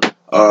friend.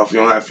 If you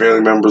don't have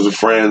family members or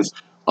friends,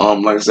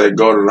 like I said,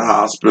 go to the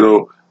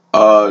hospital.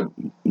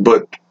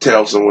 But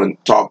tell someone.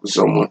 Talk to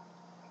someone.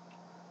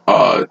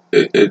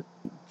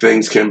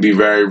 Things can be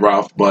very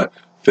rough, but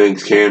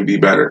things can be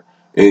better,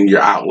 and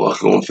your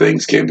outlook on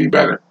things can be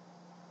better.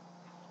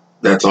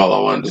 That's all I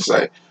wanted to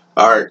say.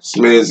 All right,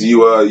 Smiz,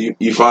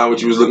 you find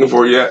what you was looking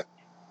for yet?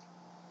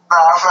 Nah,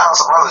 I found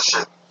some other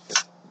shit.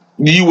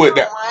 You would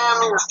that?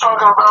 Miami is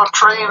talking about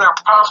trading a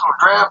possible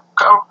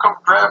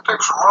couple draft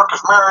picks for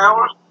Marcus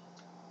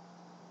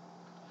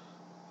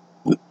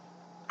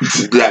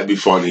Mariota. That'd be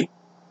funny.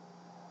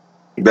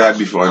 That'd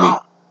be funny.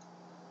 No.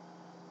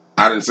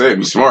 I didn't say it'd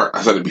be smart.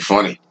 I said it'd be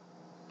funny.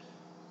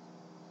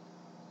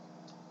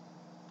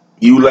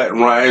 You let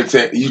Ryan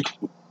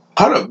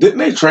hold up, didn't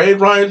they trade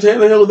Ryan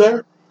Tannehill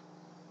there?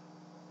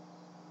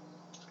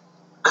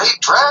 They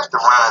drafted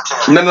Ryan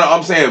Tannehill. No,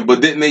 I'm saying, but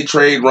didn't they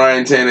trade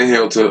Ryan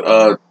Tannehill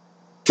to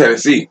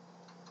Tennessee?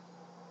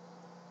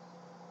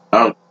 Yeah,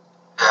 I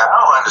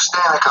don't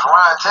understand it because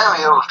Ryan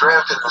Tannehill was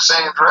drafted in the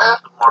same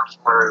draft as Marcus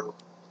Mariota.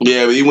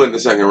 Yeah, but he went in the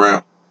second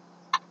round.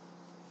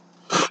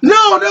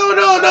 No,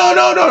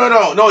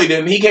 he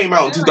didn't. He came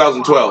out in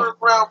 2012. First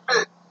round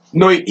pick.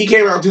 No, he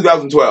came out in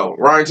 2012.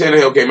 Ryan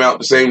Tannehill came out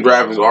the same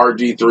draft as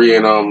RG3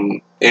 and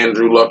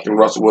Andrew Luck and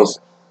Russell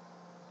Wilson.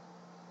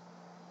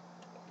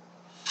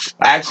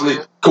 Actually,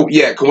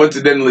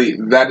 coincidentally,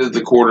 that is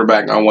the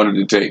quarterback I wanted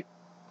to take.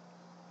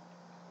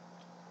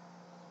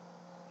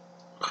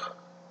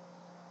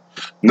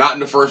 Not in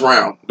the first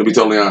round, to be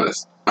totally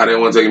honest. I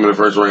didn't want to take him in the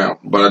first round,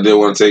 but I did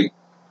want to take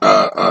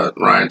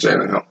Ryan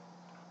Tannehill.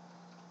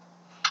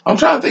 I'm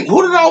trying to think,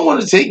 who did I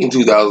want to take in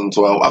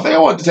 2012? I think I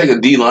wanted to take a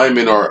D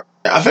lineman,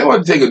 I think I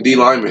wanted to take a D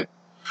lineman.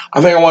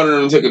 I think I wanted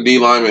him to take a D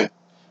lineman,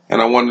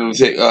 and I wanted him to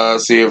take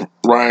see if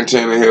Ryan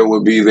Tannehill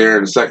would be there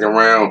in the second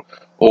round,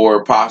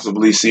 or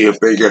possibly see if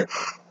they could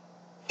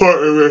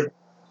see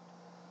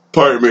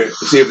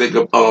if they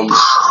could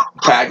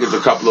package a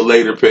couple of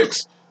later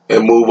picks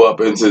and move up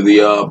into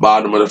the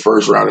bottom of the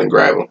first round and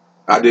grab him.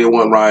 I did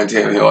want Ryan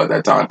Tannehill at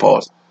that time.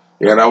 Pause.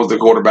 Yeah, that was the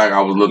quarterback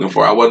I was looking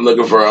for. I wasn't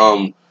looking for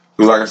because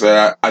like I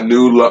said, I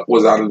knew Luck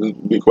was out of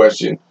the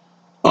question.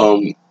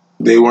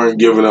 They weren't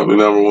giving up the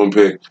number one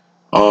pick.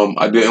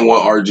 I didn't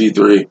want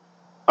RG3.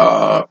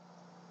 I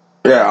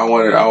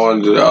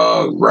wanted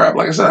to grab,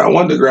 like I said, I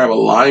wanted to grab a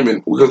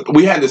lineman because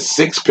we had the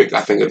 6th pick, I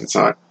think, at the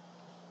time.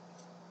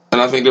 And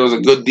I think there was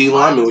a good D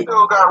lineman. We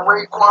still got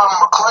Raekwon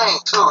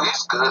McClain, too.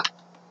 He's good.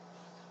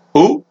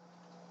 Who?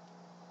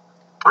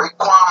 Raekwon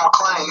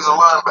McClain. He's a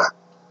linebacker.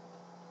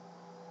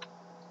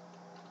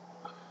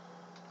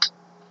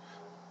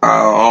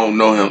 I don't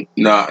know him.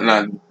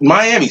 Nah.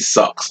 Miami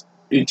sucks.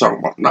 What are you talking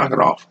about? Knock it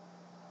off.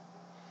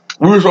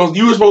 You were supposed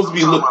to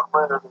be looking.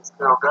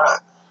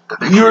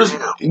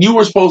 You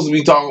were supposed to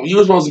be talking. You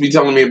were supposed to be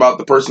telling me about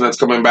the person that's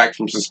coming back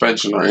from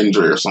suspension or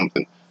injury or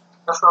something.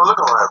 That's not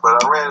looking right,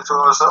 but I ran into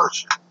all this other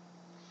shit.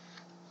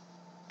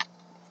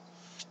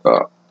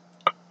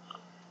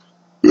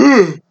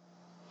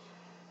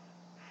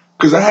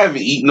 Because I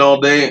haven't eaten all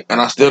day,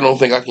 and I still don't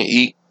think I can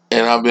eat.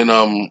 And I've been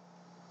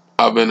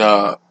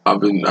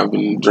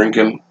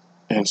drinking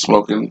and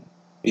smoking,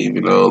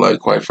 even though, like,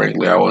 quite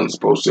frankly, I wasn't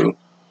supposed to.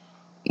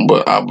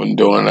 But I've been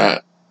doing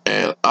that,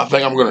 and I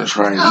think I'm gonna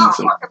try and eat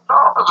some. Fucking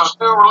Dolphins are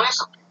still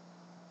releasing people.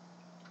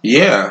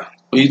 Yeah,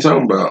 what are you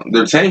talking about?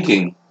 They're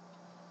tanking.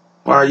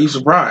 Why are you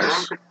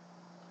surprised?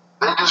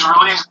 They just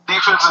released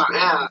defensive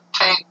end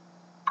Tank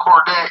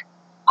Carradine.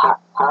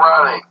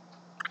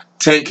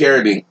 Tank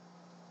Carradine.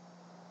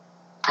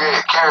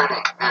 Yeah,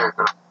 Carradine. There you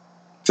go.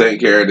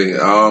 Tank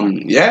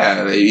Carradine.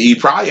 Yeah, he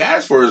probably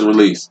asked for his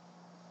release.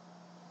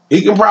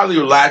 He can probably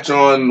latch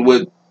on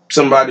with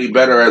somebody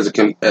better as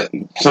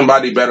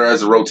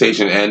a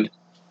rotation end.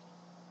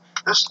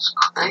 This is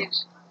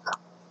crazy.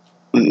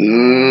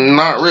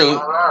 Not really.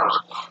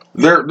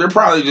 They're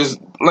probably just,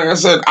 like I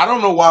said, I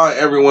don't know why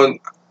everyone.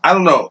 I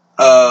don't know.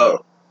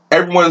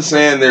 Everyone's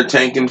saying they're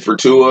tanking for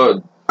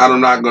Tua. I'm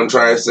not gonna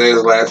try to say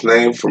his last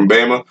name, from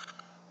Bama.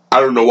 I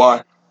don't know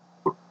why.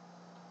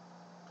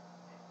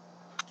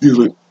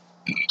 Talking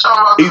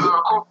about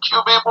the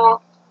QB boy?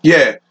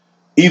 Yeah,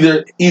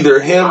 either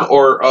him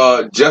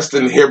or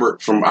Justin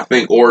Hibbert from, I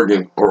think,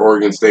 Oregon or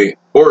Oregon State.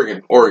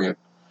 Oregon. I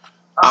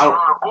don't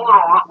know. The boy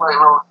don't look like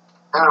no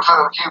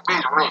NFL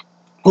QB to me.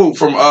 Who,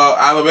 from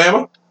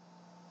Alabama?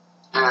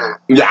 Yeah.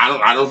 Yeah,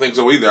 I don't think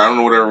so either. I don't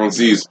know what everyone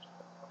sees.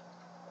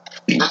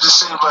 It just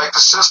seems like the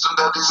system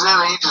that he's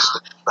in,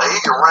 he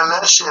can run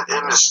that shit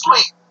in his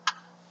sleep.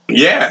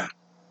 Yeah.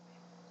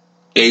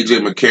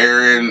 AJ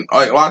McCarron,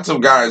 like lots of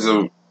guys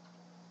have.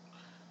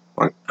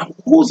 Like,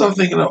 who was I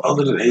thinking of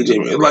other than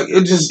AJ? Like,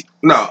 it just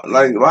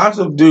like lots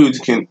of dudes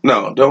can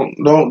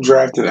don't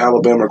draft an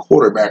Alabama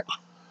quarterback.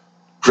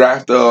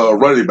 Draft a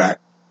running back.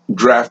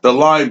 Draft a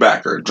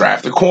linebacker,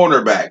 draft a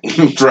cornerback,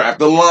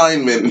 draft a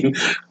lineman,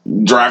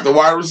 draft a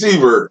wide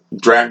receiver,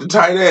 draft a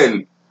tight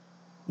end.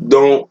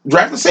 Don't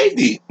draft a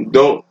safety.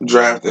 Don't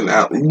draft an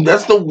out.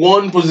 That's the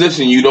one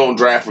position you don't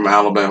draft from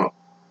Alabama.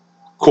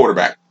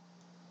 Quarterback.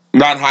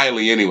 Not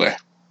highly, anyway.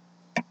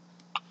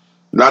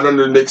 Not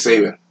under Nick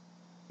Saban.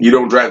 You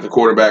don't draft the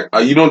quarterback.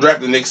 You don't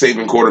draft the Nick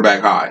Saban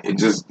quarterback high. It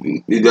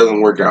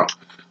doesn't work out.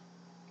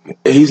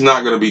 He's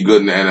not going to be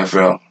good in the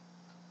NFL.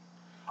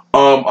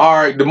 All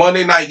right, the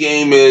Monday night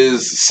game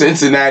is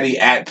Cincinnati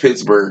at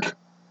Pittsburgh,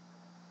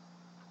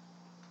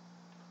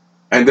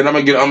 and then I'm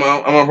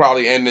gonna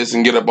probably end this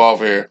and get up off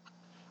here.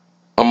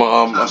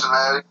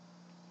 Cincinnati.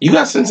 You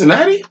got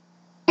Cincinnati?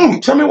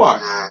 Tell me why.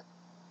 Yeah.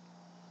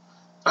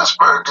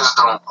 Pittsburgh just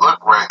don't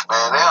look right,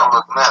 man. They don't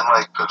look nothing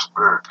like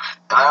Pittsburgh,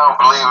 and I don't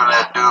believe in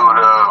that dude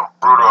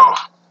Rudolph.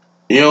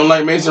 You don't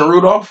like Mason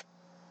Rudolph?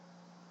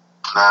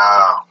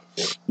 Nah.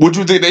 What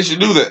you think they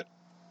should do then?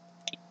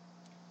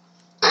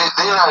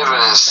 They're not even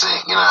in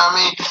sync, you know what I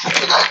mean?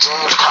 They got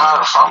James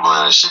Conner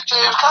fumbling and shit.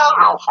 James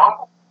Conner don't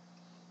fumble.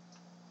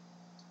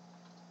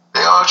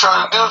 They all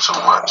trying to do too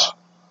much.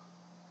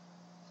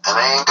 And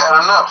they ain't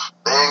got enough.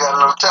 They ain't got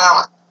enough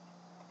talent.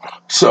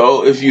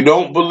 So, if you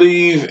don't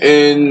believe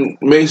in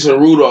Mason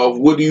Rudolph,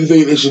 what do you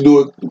think they should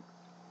do at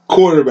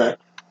quarterback?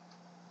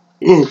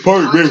 Oh,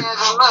 pardon me. They can't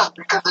do nothing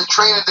because they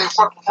traded their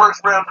fucking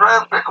first round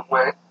draft pick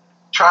away,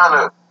 trying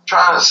to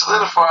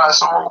solidify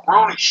some old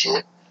Rooney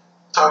shit.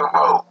 Talking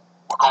about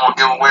we're gonna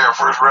give away our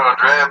first round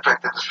draft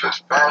pick to this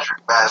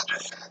Fitzpatrick bastard.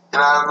 You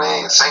know what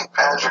I mean? St.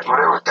 Patrick,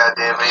 whatever his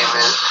goddamn name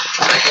is.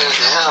 And they gave it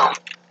to him,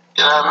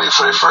 you know what I mean,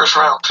 for their first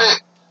round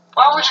pick.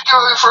 Why would you give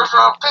away your first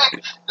round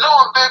pick?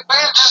 Knowing Big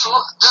Ben just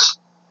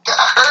got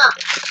hurt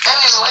and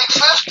he's like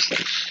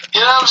 50. You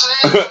know what I'm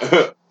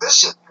saying? This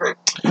shit great.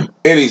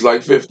 And he's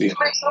like 50. It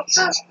makes no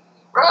sense,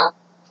 bro.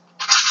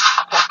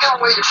 Don't give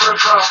away your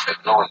first round pick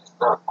knowing you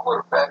start a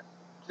quarterback.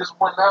 Just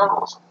went out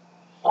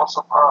on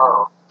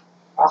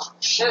some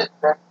shit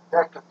that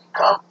could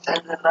become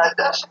tendon.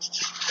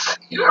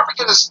 You ever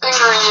get a stinger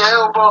in your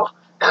elbow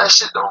and that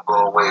shit don't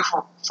go away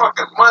for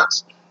fucking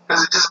months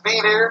because it just be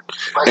there?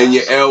 Like, And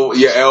your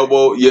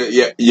elbow,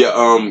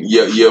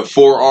 your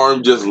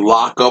forearm just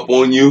lock up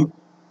on you.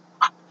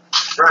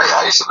 Right,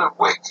 I used to live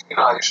weights. You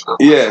know, I used to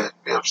live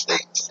be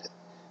upstate and shit. You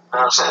know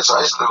what I'm saying? So I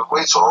used to live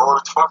weights all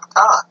the fucking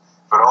time.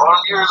 For all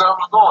the years I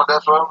was going,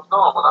 that's what I was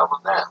doing when I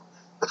was down.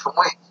 Lifting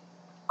weights.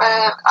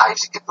 Man, I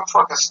used to get the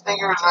fucking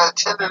stingers and that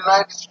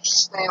tendonitis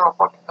just staying on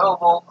fucking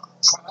elbow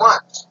for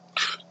months.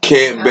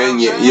 Can't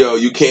bend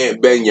you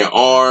can't bend your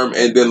arm,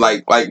 and then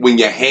like when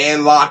your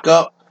hand lock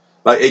up,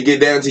 like it get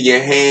down to your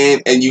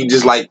hand and you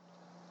just like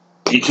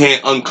you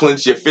can't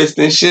unclench your fist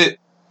and shit.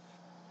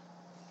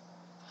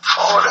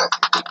 All that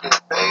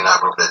pain, I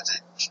remember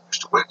that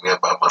used to wake me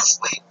up out my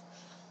sleep.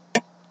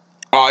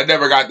 Oh, it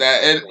never got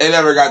that. It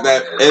never got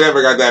that. It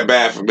never got that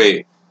bad for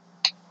me.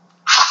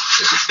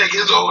 If you think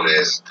his old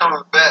ass is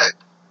coming back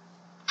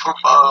from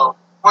well,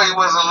 he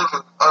wasn't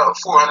lifting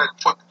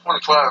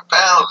 425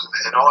 pounds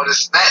and all this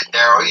snap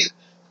down either.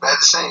 But at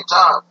the same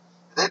time,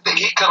 they think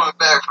he coming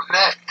back from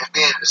that and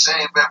being the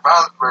same Ben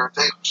Roethlisberger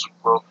taking the Super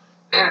Bowl.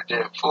 They're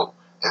dead fool.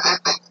 And they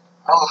think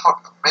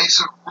motherfucking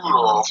Mason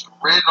Rudolph, the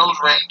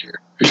red-nosed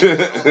reindeer,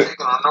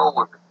 taking on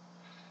nowhere.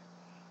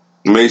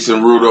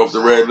 Mason Rudolph,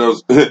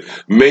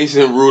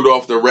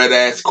 the red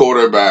ass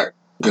quarterback,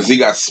 because he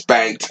got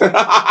spanked.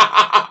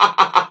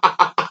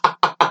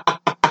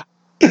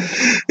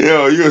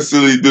 Yo, you're a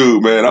silly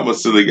dude, man. I'm a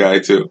silly guy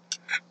too.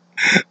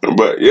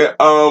 But yeah,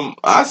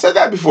 I said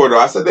that before though.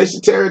 I said they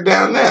should tear it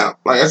down now.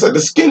 Like I said, the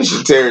skin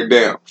should tear it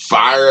down.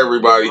 Fire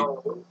everybody.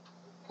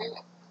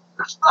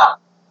 It's not.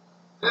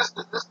 This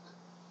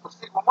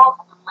see, when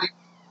motherfuckers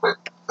make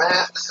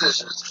bad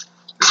decisions,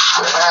 this is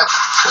what happens.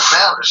 Because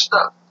now they're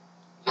stuck.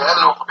 You have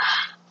no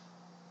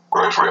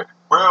boyfriend,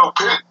 well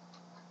pick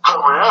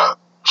coming up.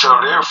 So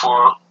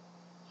therefore,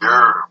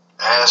 you're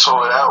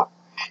asshole out.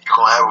 You're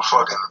gonna have a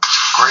fucking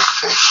great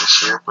pick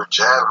this year, but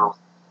you have no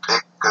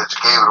pick because you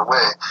gave it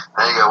away.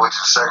 Now you gotta wait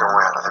till the second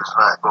round, and it's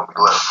not gonna be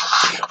left.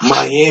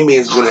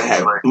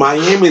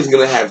 Miami is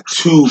gonna have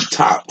 2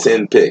 top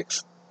 10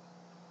 picks.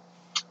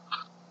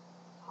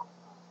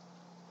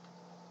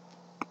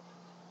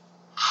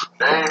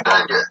 They ain't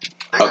done yet.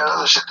 They got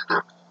other shit to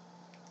do.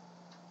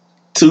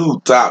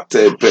 2 top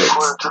 10 picks.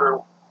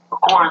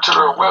 According to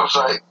their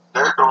website,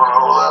 they're doing a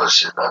whole lot of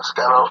shit. I just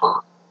got off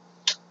of it.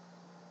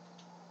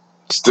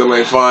 Still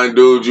ain't find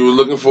dude you were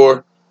looking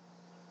for?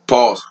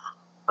 Pause.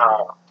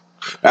 Nah.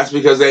 That's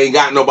because they ain't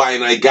got nobody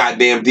in that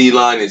goddamn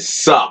D-line. It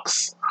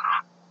sucks.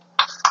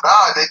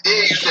 Nah, they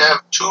did used to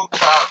have 2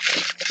 top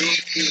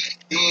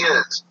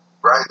DNs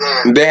right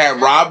there. They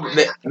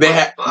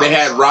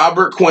had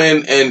Robert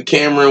Quinn and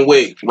Cameron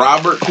Wake.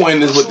 Robert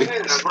Quinn is with the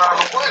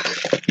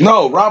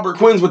No, Robert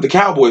Quinn's with the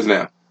Cowboys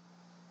now.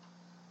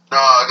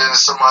 No, then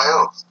it's somebody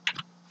else.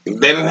 They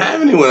didn't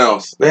have anyone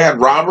else. They had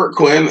Robert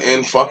Quinn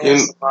and fucking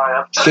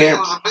I'm telling you, it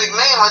was a big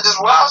name. I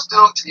just watched it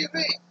on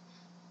TV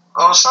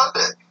on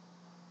Sunday.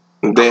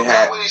 I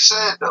forgot what he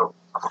said though.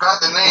 I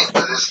forgot the name,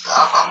 but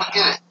I'm gonna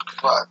get it.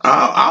 But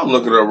I'll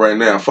look it up right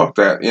now. Fuck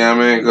that. You know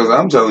what I mean? Because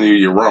I'm telling you,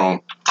 you're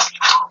wrong.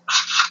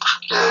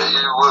 Yeah,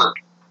 you would.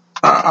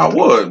 I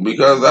would,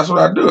 because that's what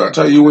I do. I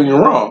tell you when you're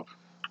wrong.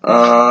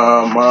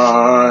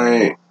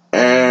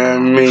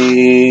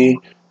 Miami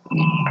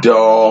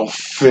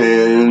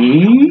Dolphin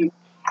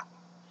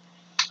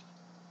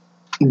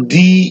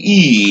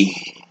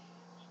DE.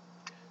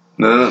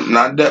 No,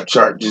 not depth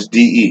chart, just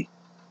DE.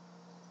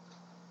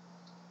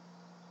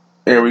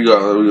 Here we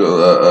go.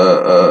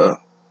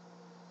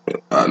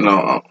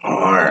 No.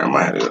 All right, I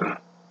might have to.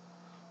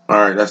 All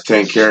right, that's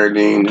Tank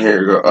Carradine.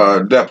 Here you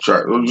go. Depth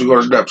chart. Where did you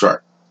go to depth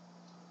chart?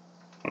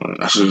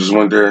 I should have just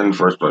went there in the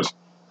first place.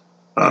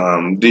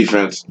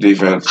 Defense.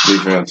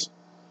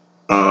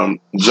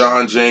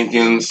 John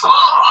Jenkins,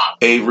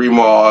 Avery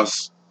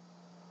Moss,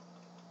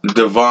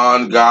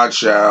 Devon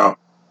Godshaw,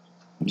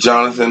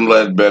 Jonathan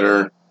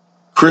Ledbetter,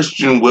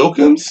 Christian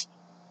Wilkins.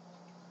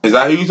 Is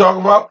that who you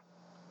talking about?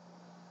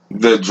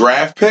 The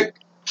draft pick?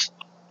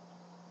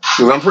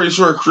 Because I'm pretty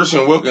sure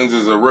Christian Wilkins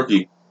is a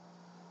rookie.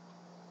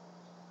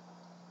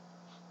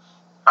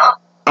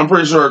 I'm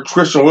pretty sure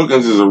Christian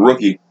Wilkins is a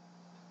rookie.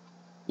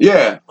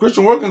 Yeah,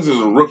 Christian Wilkins is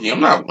a rookie. I'm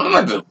not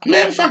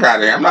man, fuck out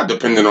of here. I'm not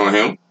dependent on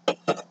him.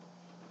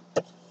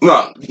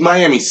 No,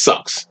 Miami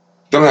sucks.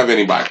 Don't have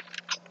anybody.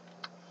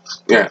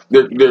 Yeah,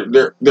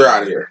 they're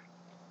out of here.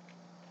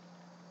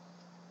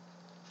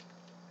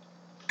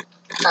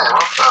 Damn, I'm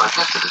trying to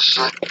get to this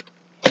shit.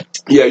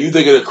 Yeah, you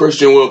thinking of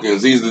Christian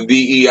Wilkins? He's the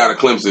DE out of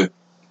Clemson.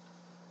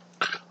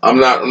 I'm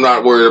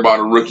not worried about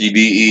a rookie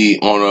DE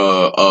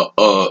on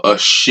a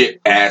shit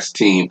ass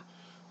team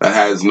that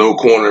has no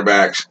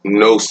cornerbacks,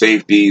 no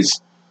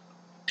safeties,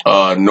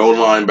 no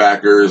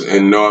linebackers,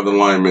 and no other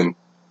linemen.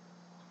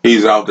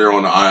 He's out there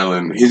on the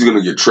island. He's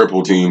gonna get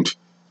triple teamed,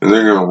 and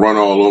they're gonna run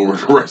all over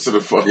the rest of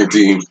the fucking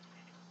team.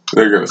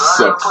 They're gonna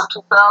suck. Put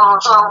 2,000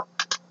 or something.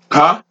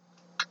 Huh?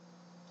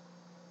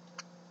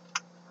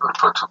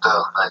 Put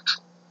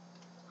 2019.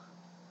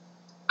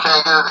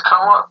 Can't get it to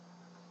come up.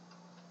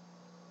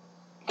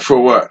 For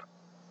what?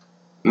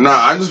 Nah,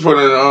 I just put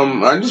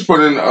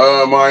in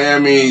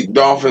Miami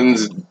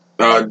Dolphins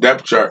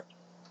depth chart,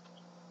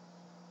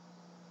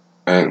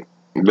 and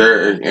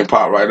it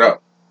popped right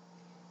up.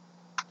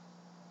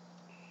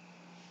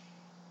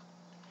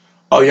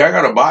 Oh yeah, I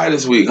got a bye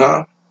this week,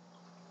 huh?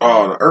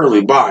 Oh, the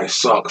early bye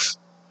sucks.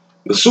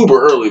 The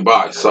super early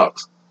bye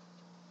sucks.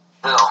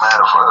 It don't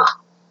matter for us.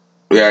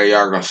 Yeah,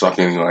 y'all gonna suck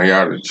anyway.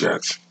 Y'all the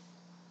Jets.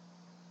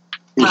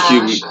 Your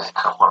Man, this QB, shit ain't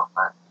come up,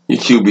 man. your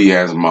QB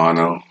has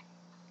mono.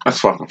 That's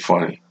fucking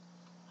funny.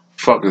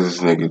 Fuck is this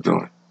nigga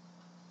doing?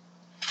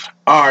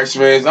 All right,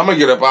 Smith. I'm gonna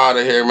get up out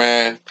of here,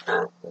 man.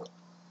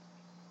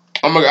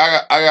 I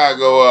gotta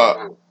go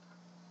up.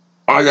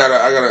 I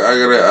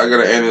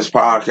gotta end this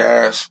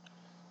podcast.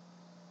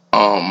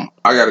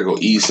 I gotta go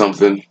eat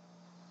something.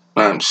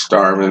 I'm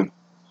starving.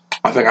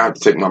 I think I have to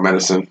take my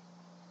medicine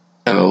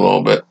in a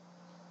little bit,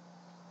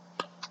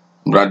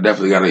 but I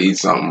definitely gotta eat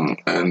something.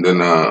 And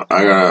then I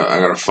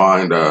gotta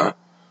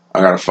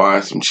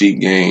find some cheap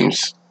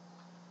games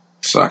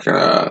so I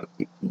can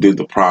do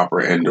the proper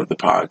end of the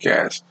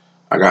podcast.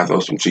 I gotta throw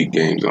some cheap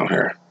games on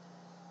here.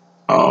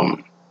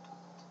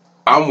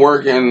 I'm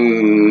working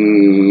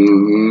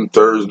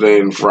Thursday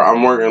and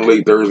I'm working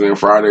late Thursday and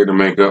Friday to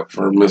make up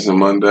for missing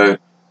Monday.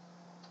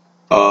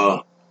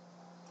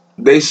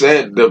 They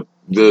said the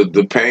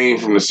pain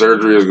from the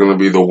surgery is going to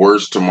be the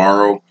worst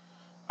tomorrow.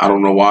 I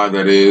don't know why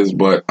that is,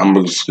 but I'm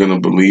just going to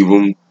believe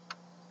them.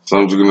 So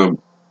I'm just going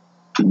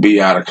to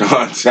be out of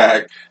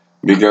contact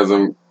because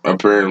I'm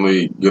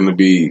apparently going to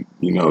be,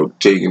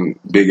 taking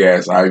big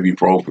ass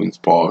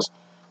ibuprofens. Pause.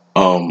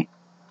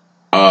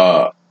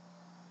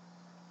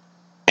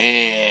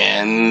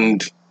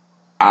 And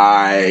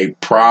I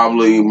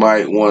probably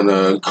might want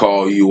to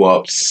call you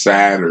up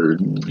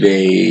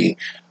Saturday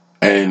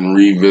and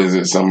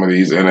revisit some of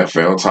these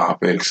NFL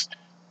topics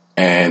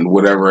and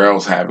whatever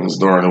else happens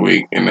during the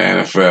week in the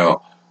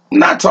NFL. I'm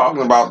not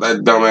talking about that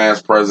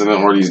dumbass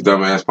president or these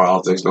dumbass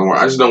politics no more.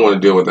 I just don't want to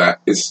deal with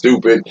that. It's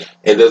stupid.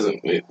 It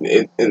doesn't.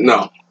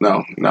 No.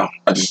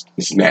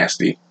 It's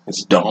nasty.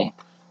 It's dumb.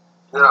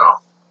 Yeah.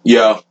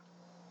 Yeah.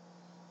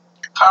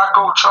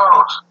 Taco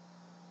Charles.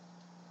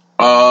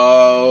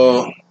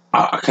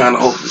 I kind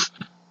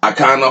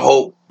of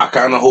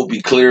hope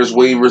he clears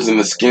waivers and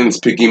the Skins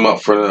pick him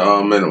up for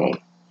the minimum.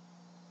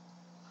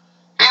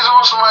 He's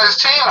on somebody's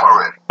team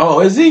already.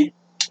 Oh, is he?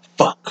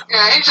 Fuck.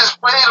 Yeah, he just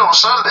played on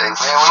Sunday,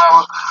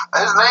 man.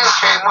 His name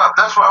came up.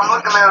 That's why I'm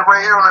looking at it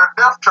right here on their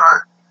depth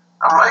chart.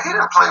 I'm like, he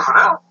didn't play for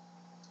them.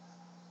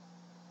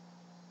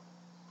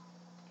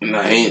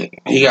 Nah,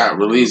 he got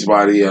released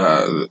by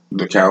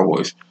the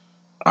Cowboys.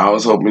 I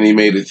was hoping he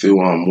made it through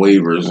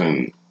waivers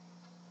and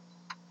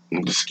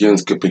the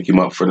Skins could pick him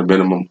up for the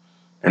minimum,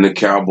 and the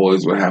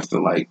Cowboys would have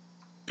to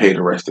pay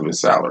the rest of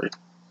his salary.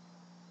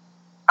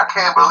 I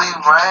can't believe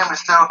Miami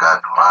still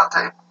got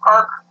Devontae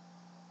Parker.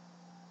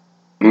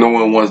 No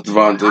one wants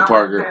Devontae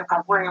Parker. He came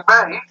from Green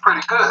Bay. He's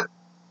pretty good.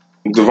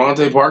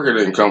 Devontae Parker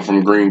didn't come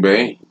from Green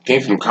Bay. He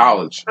came from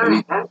college.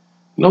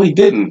 No, he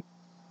didn't.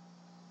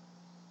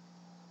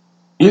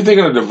 You're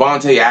thinking of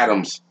Devontae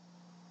Adams.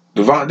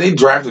 They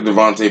drafted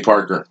Devontae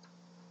Parker,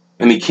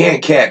 and he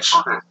can't catch.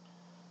 Okay.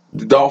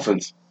 The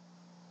Dolphins.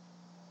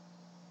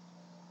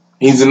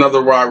 He's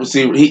another wide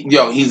receiver.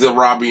 He's a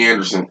Robbie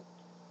Anderson.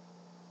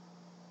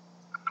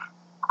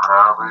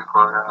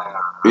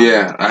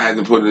 Yeah, I had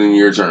to put it in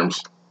your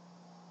terms.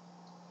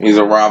 He's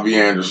a Robbie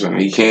Anderson.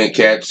 He can't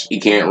catch. He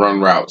can't run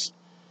routes.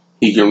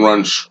 He can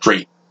run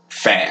straight,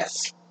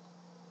 fast.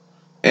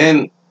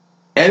 And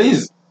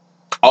he's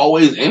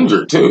always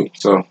injured, too.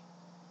 So,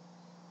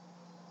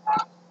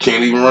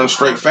 can't even run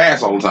straight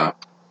fast all the time.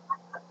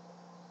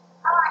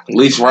 At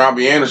least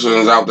Robbie Anderson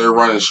is out there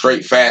running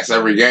straight fast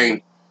every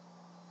game.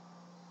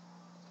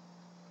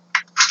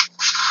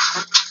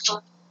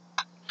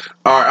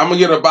 All right, I'm going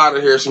to get up out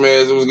of here,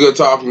 Smaz. It was good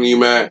talking to you,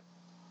 man.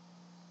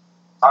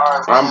 All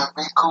right, man.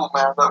 Be cool,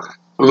 man. Love you.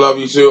 Love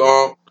you, too.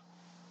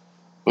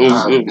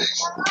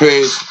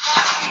 Peace.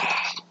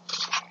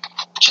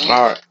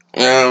 All right.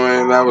 Yeah,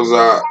 man, that was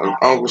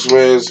Uncle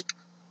Smith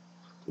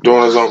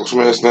doing his Uncle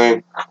Smith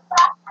thing.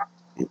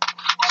 All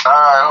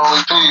right,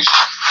 only peace.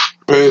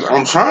 Peace.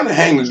 I'm trying to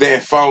hang the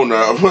damn phone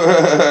up.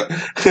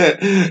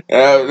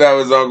 that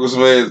was Uncle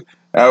Smith.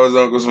 That was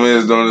Uncle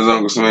Smith doing his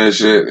Uncle Smith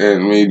shit,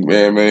 and me,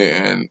 man,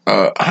 and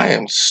I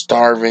am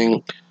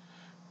starving,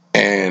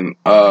 and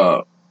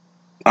I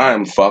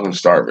am fucking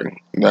starving.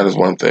 That is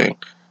one thing,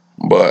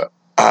 but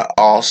I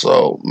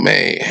also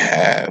may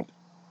have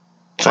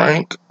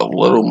drank a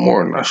little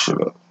more than I should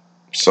have.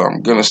 So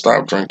I'm gonna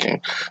stop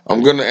drinking.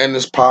 I'm gonna end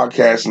this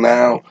podcast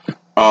now.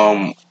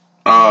 Um,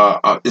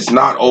 it's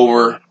not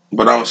over,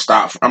 but I'm gonna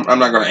stop. I'm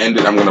not gonna end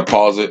it. I'm gonna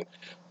pause it.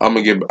 I'm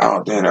gonna get.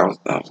 Oh damn, that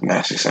was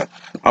nasty. Son.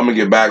 I'm gonna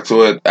get back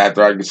to it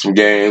after I get some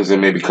games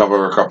and maybe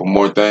cover a couple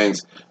more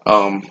things.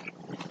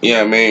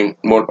 Yeah, I mean,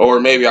 or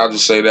maybe I'll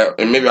just say that,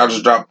 and maybe I'll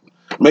just drop.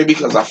 Maybe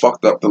because I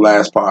fucked up the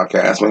last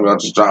podcast, maybe I'll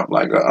just drop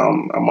like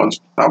a month.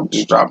 I'll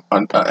just drop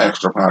an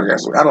extra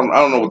podcast. I don't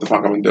know what the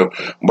fuck I'm gonna do,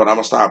 but I'm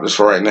gonna stop this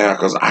for right now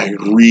because I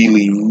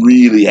really,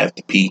 really have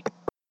to pee.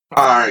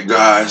 All right,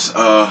 guys.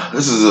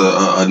 This is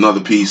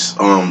another piece.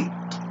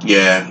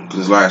 Yeah,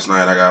 because last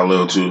night I got a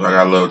little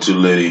too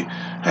litty.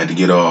 Had to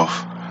get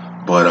off,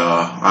 but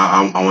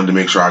I wanted to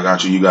make sure I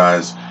got you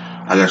guys.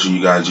 I got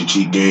you guys your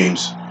cheat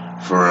games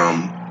for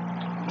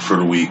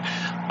the week.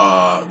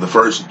 The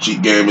first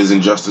cheat game is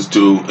Injustice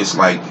 2. It's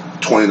like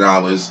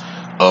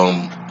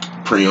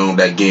 $20. Pre-owned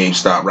at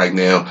GameStop right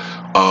now.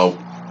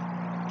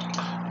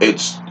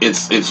 It's a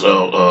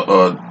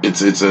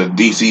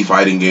DC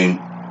fighting game.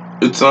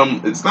 It's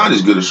not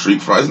as good as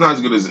Street Fighter. It's not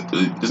as good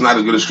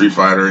as Street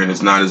Fighter, and it's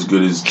definitely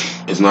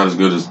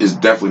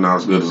not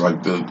as good as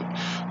like the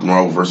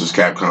Marvel vs.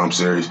 Capcom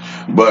series.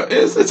 But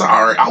it's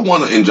alright. I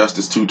won an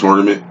Injustice 2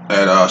 tournament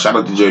at shout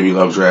out to JB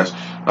Love Drafts.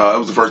 It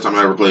was the first time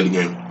I ever played the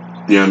game.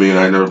 You know what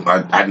I mean?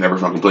 I'd never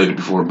fucking played it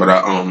before,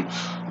 but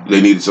they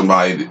needed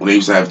somebody when they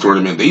used to have a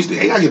tournament.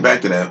 Hey, I gotta get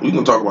back to that. We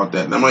can talk about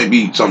that. That might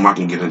be something I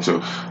can get into. You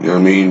know what I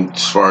mean?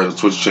 As far as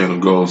the Twitch channel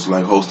goes,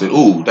 like hosting.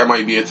 Ooh, that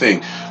might be a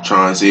thing.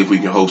 Try and see if we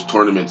can host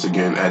tournaments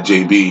again at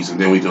JB's, and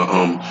then we can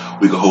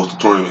host the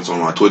tournaments on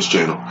my Twitch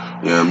channel.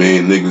 You know what I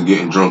mean? Niggas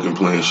getting drunk and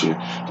playing shit.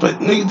 But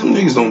them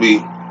niggas don't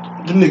be.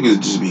 Them niggas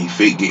just be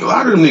fake gamers. A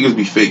lot of them niggas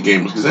be fake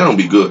gamers because they don't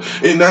be good.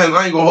 And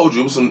I ain't gonna hold you.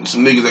 It was some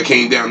niggas that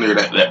came down there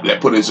that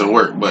put in some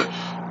work. But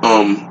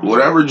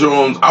whatever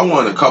Jones, I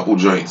won a couple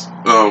joints.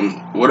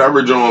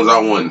 Whatever Jones, I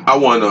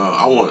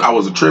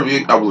was a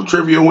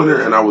trivia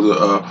winner, and I was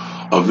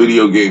a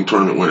video game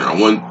tournament winner. I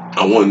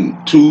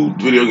won 2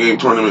 video game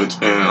tournaments,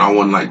 and I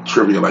won like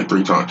trivia like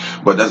 3 times.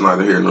 But that's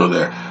neither here nor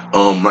there.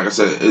 Like I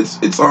said, it's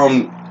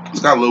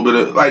got a little bit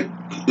of like.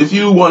 If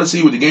you want to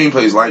see what the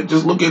gameplay is like,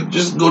 just go to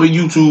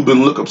YouTube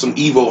and look up some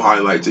Evo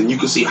highlights, and you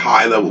can see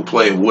high level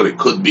play of what it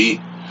could be.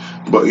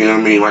 But you know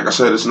what I mean? Like I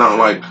said, it's not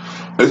gonna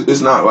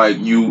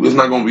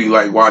be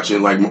like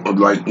watching like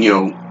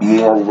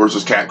Marvel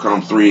vs.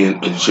 Capcom 3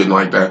 and shit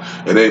like that.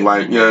 It ain't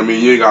like, you know what I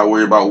mean, you ain't gotta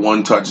worry about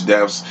one touch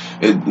deaths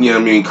and, you know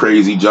what I mean,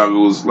 crazy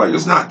juggles. Like,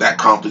 it's not that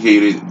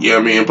complicated, you know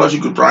what I mean? Plus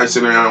you could probably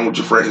sit around with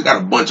your friends. It's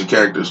got a bunch of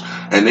characters,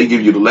 and they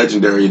give you the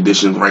legendary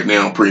edition right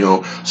now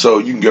pre-owned, so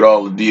you can get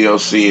all the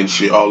DLC and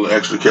shit, all the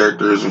extra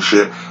characters and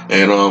shit.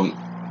 And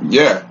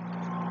yeah,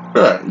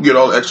 you get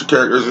all the extra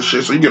characters and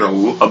shit, so you get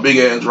a big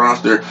ass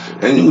roster,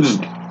 and you can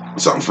just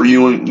something for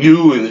you, and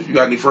if you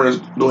got any friends,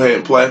 go ahead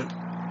and play.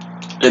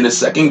 And the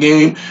second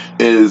game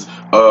is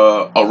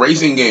a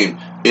racing game.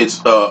 It's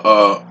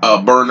a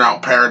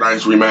Burnout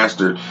Paradise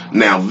Remastered.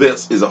 Now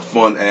this is a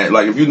fun ad.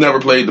 Like if you've never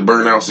played the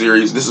Burnout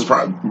series, this is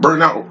probably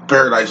Burnout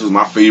Paradise is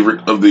my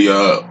favorite of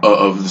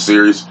the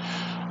series.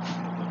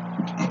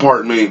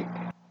 Pardon me. You know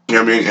what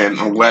I mean? And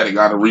I'm glad it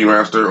got a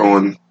remaster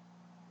on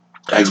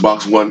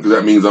Xbox One, because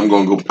that means I'm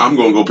gonna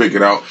go pick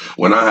it out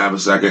when I have a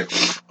second.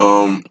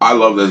 I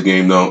love this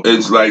game though.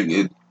 It's like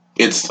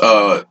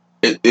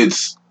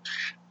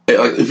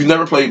if you've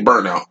never played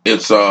Burnout,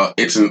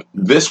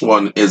 this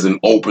one is an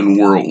open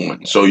world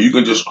one, so you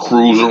can just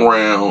cruise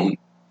around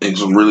in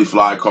some really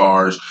fly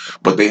cars.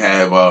 But they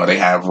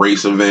have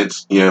race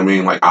events. You know what I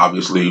mean? Like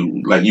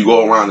obviously, like you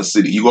go around this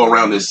city. You know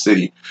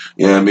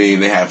what I mean?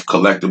 They have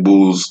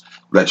collectibles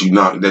that you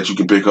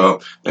can pick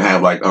up. They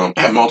have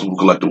have multiple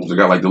collectibles. They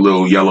got like the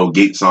little yellow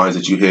gate signs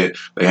that you hit.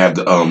 They have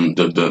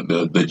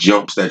the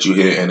jumps that you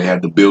hit, and they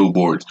have the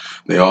billboards.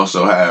 They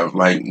also have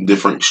like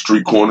different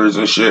street corners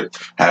and shit.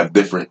 Have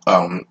different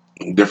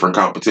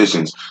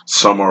competitions.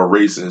 Some are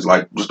races,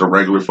 like just a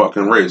regular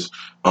fucking race.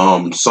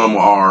 Some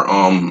are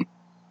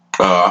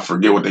I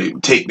forget what they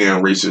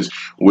takedown races,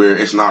 where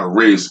it's not a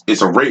race.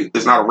 It's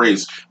not a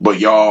race, but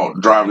y'all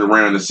driving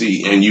around to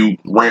see, and you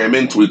ram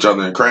into each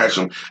other and crash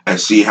them, and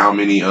see how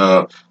many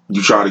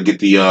you try to get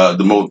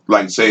the most.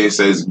 Like say it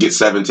says get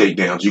 7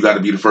 takedowns. You got to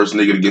be the first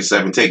nigga to get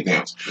 7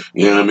 takedowns.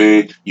 You know what I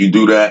mean? You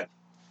do that,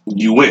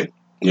 you win.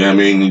 You know what I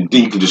mean? And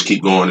then you can just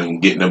keep going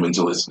and getting them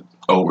until it's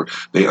over.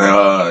 They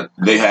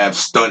have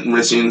stunt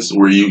missions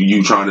where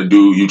you trying to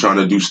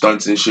do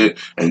stunts and shit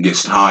and get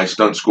high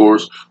stunt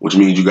scores, which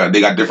means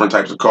they got different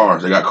types of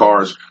cars. They got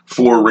cars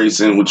for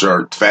racing, which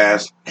are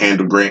fast,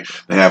 handle great.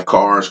 They have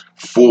cars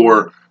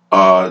for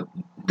that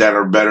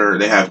are better.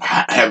 They have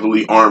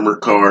heavily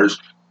armored cars.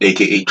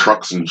 aka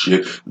trucks and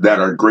shit, that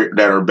are great,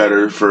 that are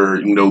better for,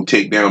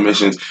 takedown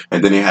missions,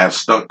 and then they have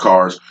stunt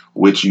cars,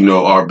 which,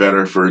 are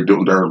better for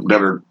doing,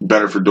 that are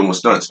better for doing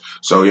stunts.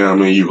 So,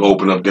 you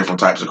open up different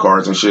types of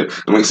cars and shit.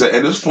 And like I said,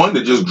 and it's fun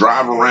to just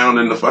drive around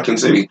in the fucking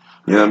city.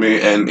 You know what I mean?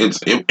 And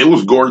it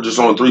was gorgeous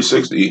on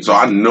 360, so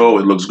I know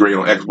it looks great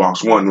on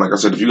Xbox One. Like I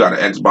said, if you got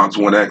an Xbox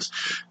One X,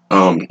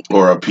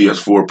 or a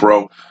PS4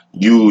 Pro,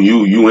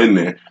 you in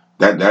there.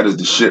 That is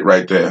the shit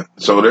right there.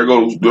 So there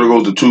goes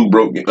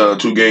the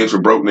two games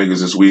for broke niggas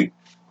this week.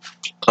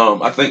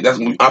 I think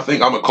I'm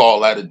gonna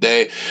call that a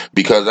day,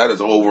 because that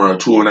is over a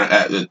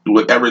 2.5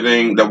 with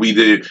everything that we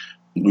did.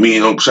 Me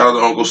and shout out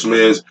to Uncle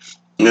Smiz.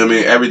 You know what I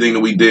mean? Everything that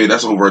we did,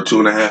 that's over a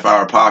 2.5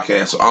 hour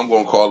podcast. So I'm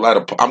gonna call that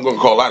a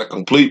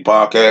complete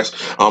podcast.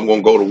 I'm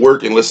gonna go to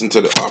work and listen to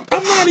the.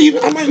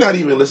 I might not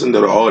even listen to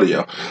the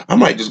audio. I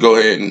might just go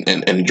ahead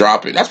and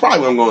drop it. That's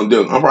probably what I'm gonna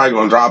do. I'm probably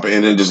gonna drop it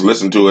and then just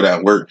listen to it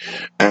at work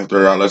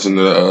after I listen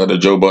to the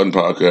Joe Budden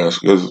podcast,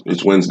 because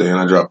it's Wednesday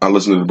and I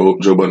listen to the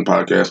Joe Budden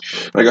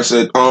podcast. Like I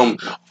said, I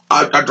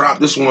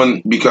dropped this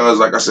one because,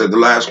 like I said, the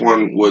last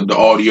one with the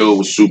audio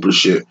was super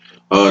shit.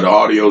 The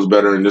audio is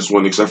better in this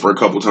one, except for a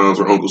couple times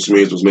where Uncle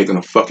Smith was making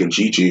a fucking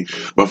chi-chi.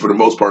 But for the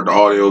most part, the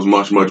audio is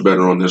much, much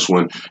better on this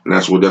one, and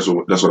that's what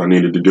I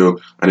needed to do.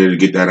 I needed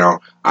to get that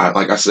out.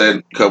 Like I said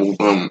a couple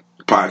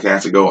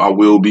podcasts ago, I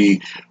will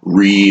be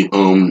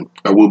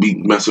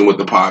messing with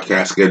the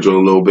podcast schedule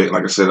a little bit.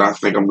 Like I said, I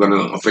think I'm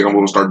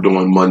gonna start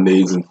doing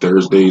Mondays and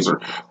Thursdays, or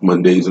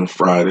Mondays and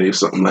Fridays,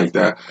 something like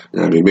that.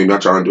 I mean, maybe I'll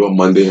try and do a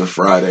Monday and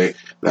Friday.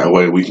 That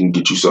way we can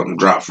get you something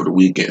dropped for the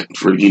weekend.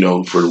 For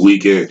the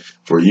weekend,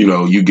 for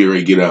you get ready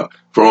to get out.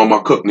 For all my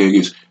cook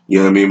niggas, you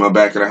know what I mean? My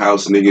back of the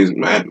house niggas,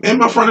 man, and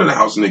my front of the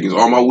house niggas,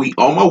 all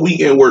my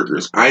weekend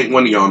workers. I ain't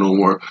one of y'all no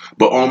more,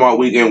 but all my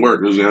weekend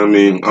workers, you know what I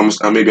mean? I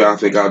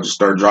think I'll just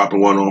start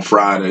dropping one on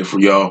Friday for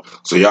y'all,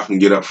 so y'all can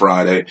get up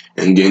Friday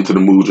and get into the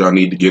mood y'all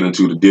need to get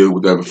into to deal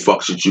with whatever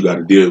fuck shit you got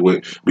to deal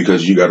with,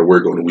 because you got to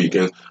work on the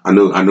weekends. I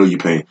know you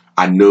pain.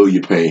 I know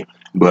you pain.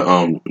 But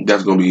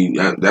that's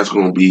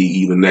gonna be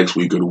either next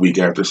week or the week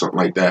after, something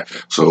like that.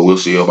 So we'll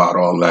see about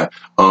all that.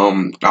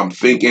 I'm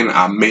thinking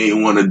I may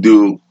want to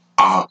do.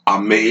 I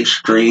may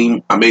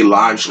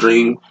live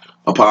stream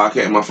a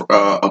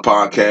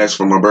podcast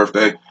for my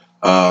birthday,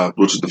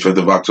 which is the 5th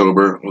of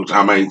October. Which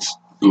I might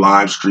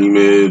live stream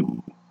it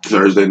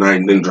Thursday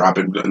night and then drop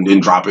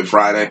it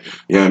Friday.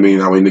 You know what I mean?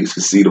 That way niggas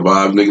can see the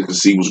vibes, niggas can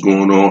see what's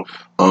going on.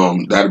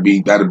 That'd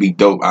be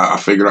dope. I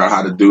figured out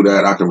how to do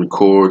that. I can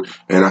record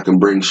and I can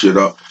bring shit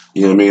up.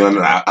 You know what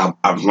I mean?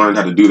 I've learned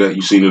how to do that.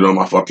 You've seen it on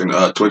my fucking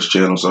Twitch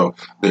channel. So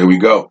there we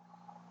go.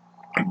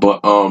 But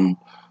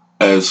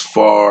as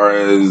far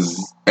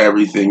as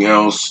everything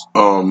else,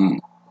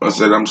 I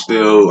said I'm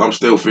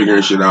still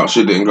figuring shit out.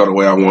 Shit didn't go the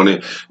way I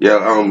wanted.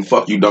 Yeah,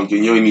 fuck you,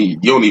 Duncan. You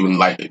don't even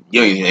like it.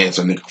 You don't even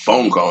answer nigga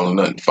phone calls or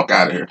nothing. Fuck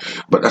out of here.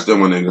 But that's still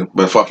my nigga.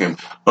 But fuck him.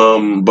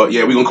 But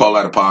yeah, we gonna call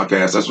that a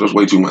podcast. That's just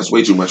way too much.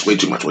 Maybe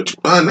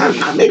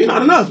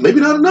not enough.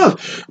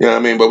 You know what I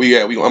mean? But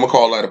I'm gonna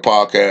call that a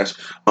podcast.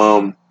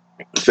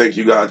 Thank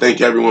you guys. Thank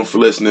everyone for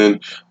listening.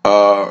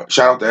 Shout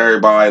out to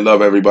everybody.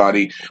 Love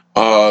everybody.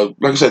 Like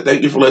I said,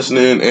 thank you for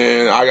listening,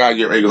 and I gotta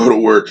get ready to go to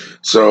work.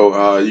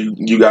 So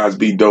you guys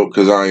be dope,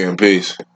 because I am. Peace.